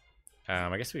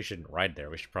 I guess we shouldn't ride there.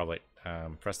 We should probably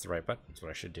press the right button. That's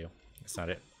what I should do. That's not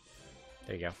it.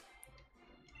 There you go.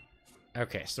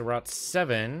 Okay, so Route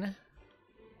 7.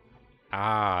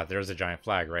 Ah, there's a giant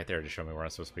flag right there to show me where I'm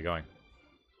supposed to be going.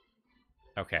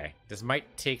 Okay, this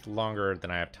might take longer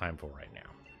than I have time for right now.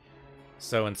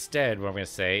 So instead, what I'm going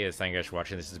to say is thank you guys for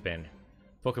watching. This has been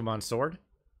Pokemon Sword.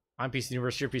 I'm Piece of the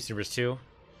Universe, you're Piece of the Universe 2.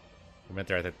 I meant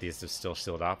there that these are still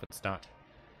sealed off, but it's not.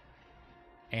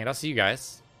 And I'll see you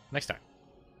guys next time.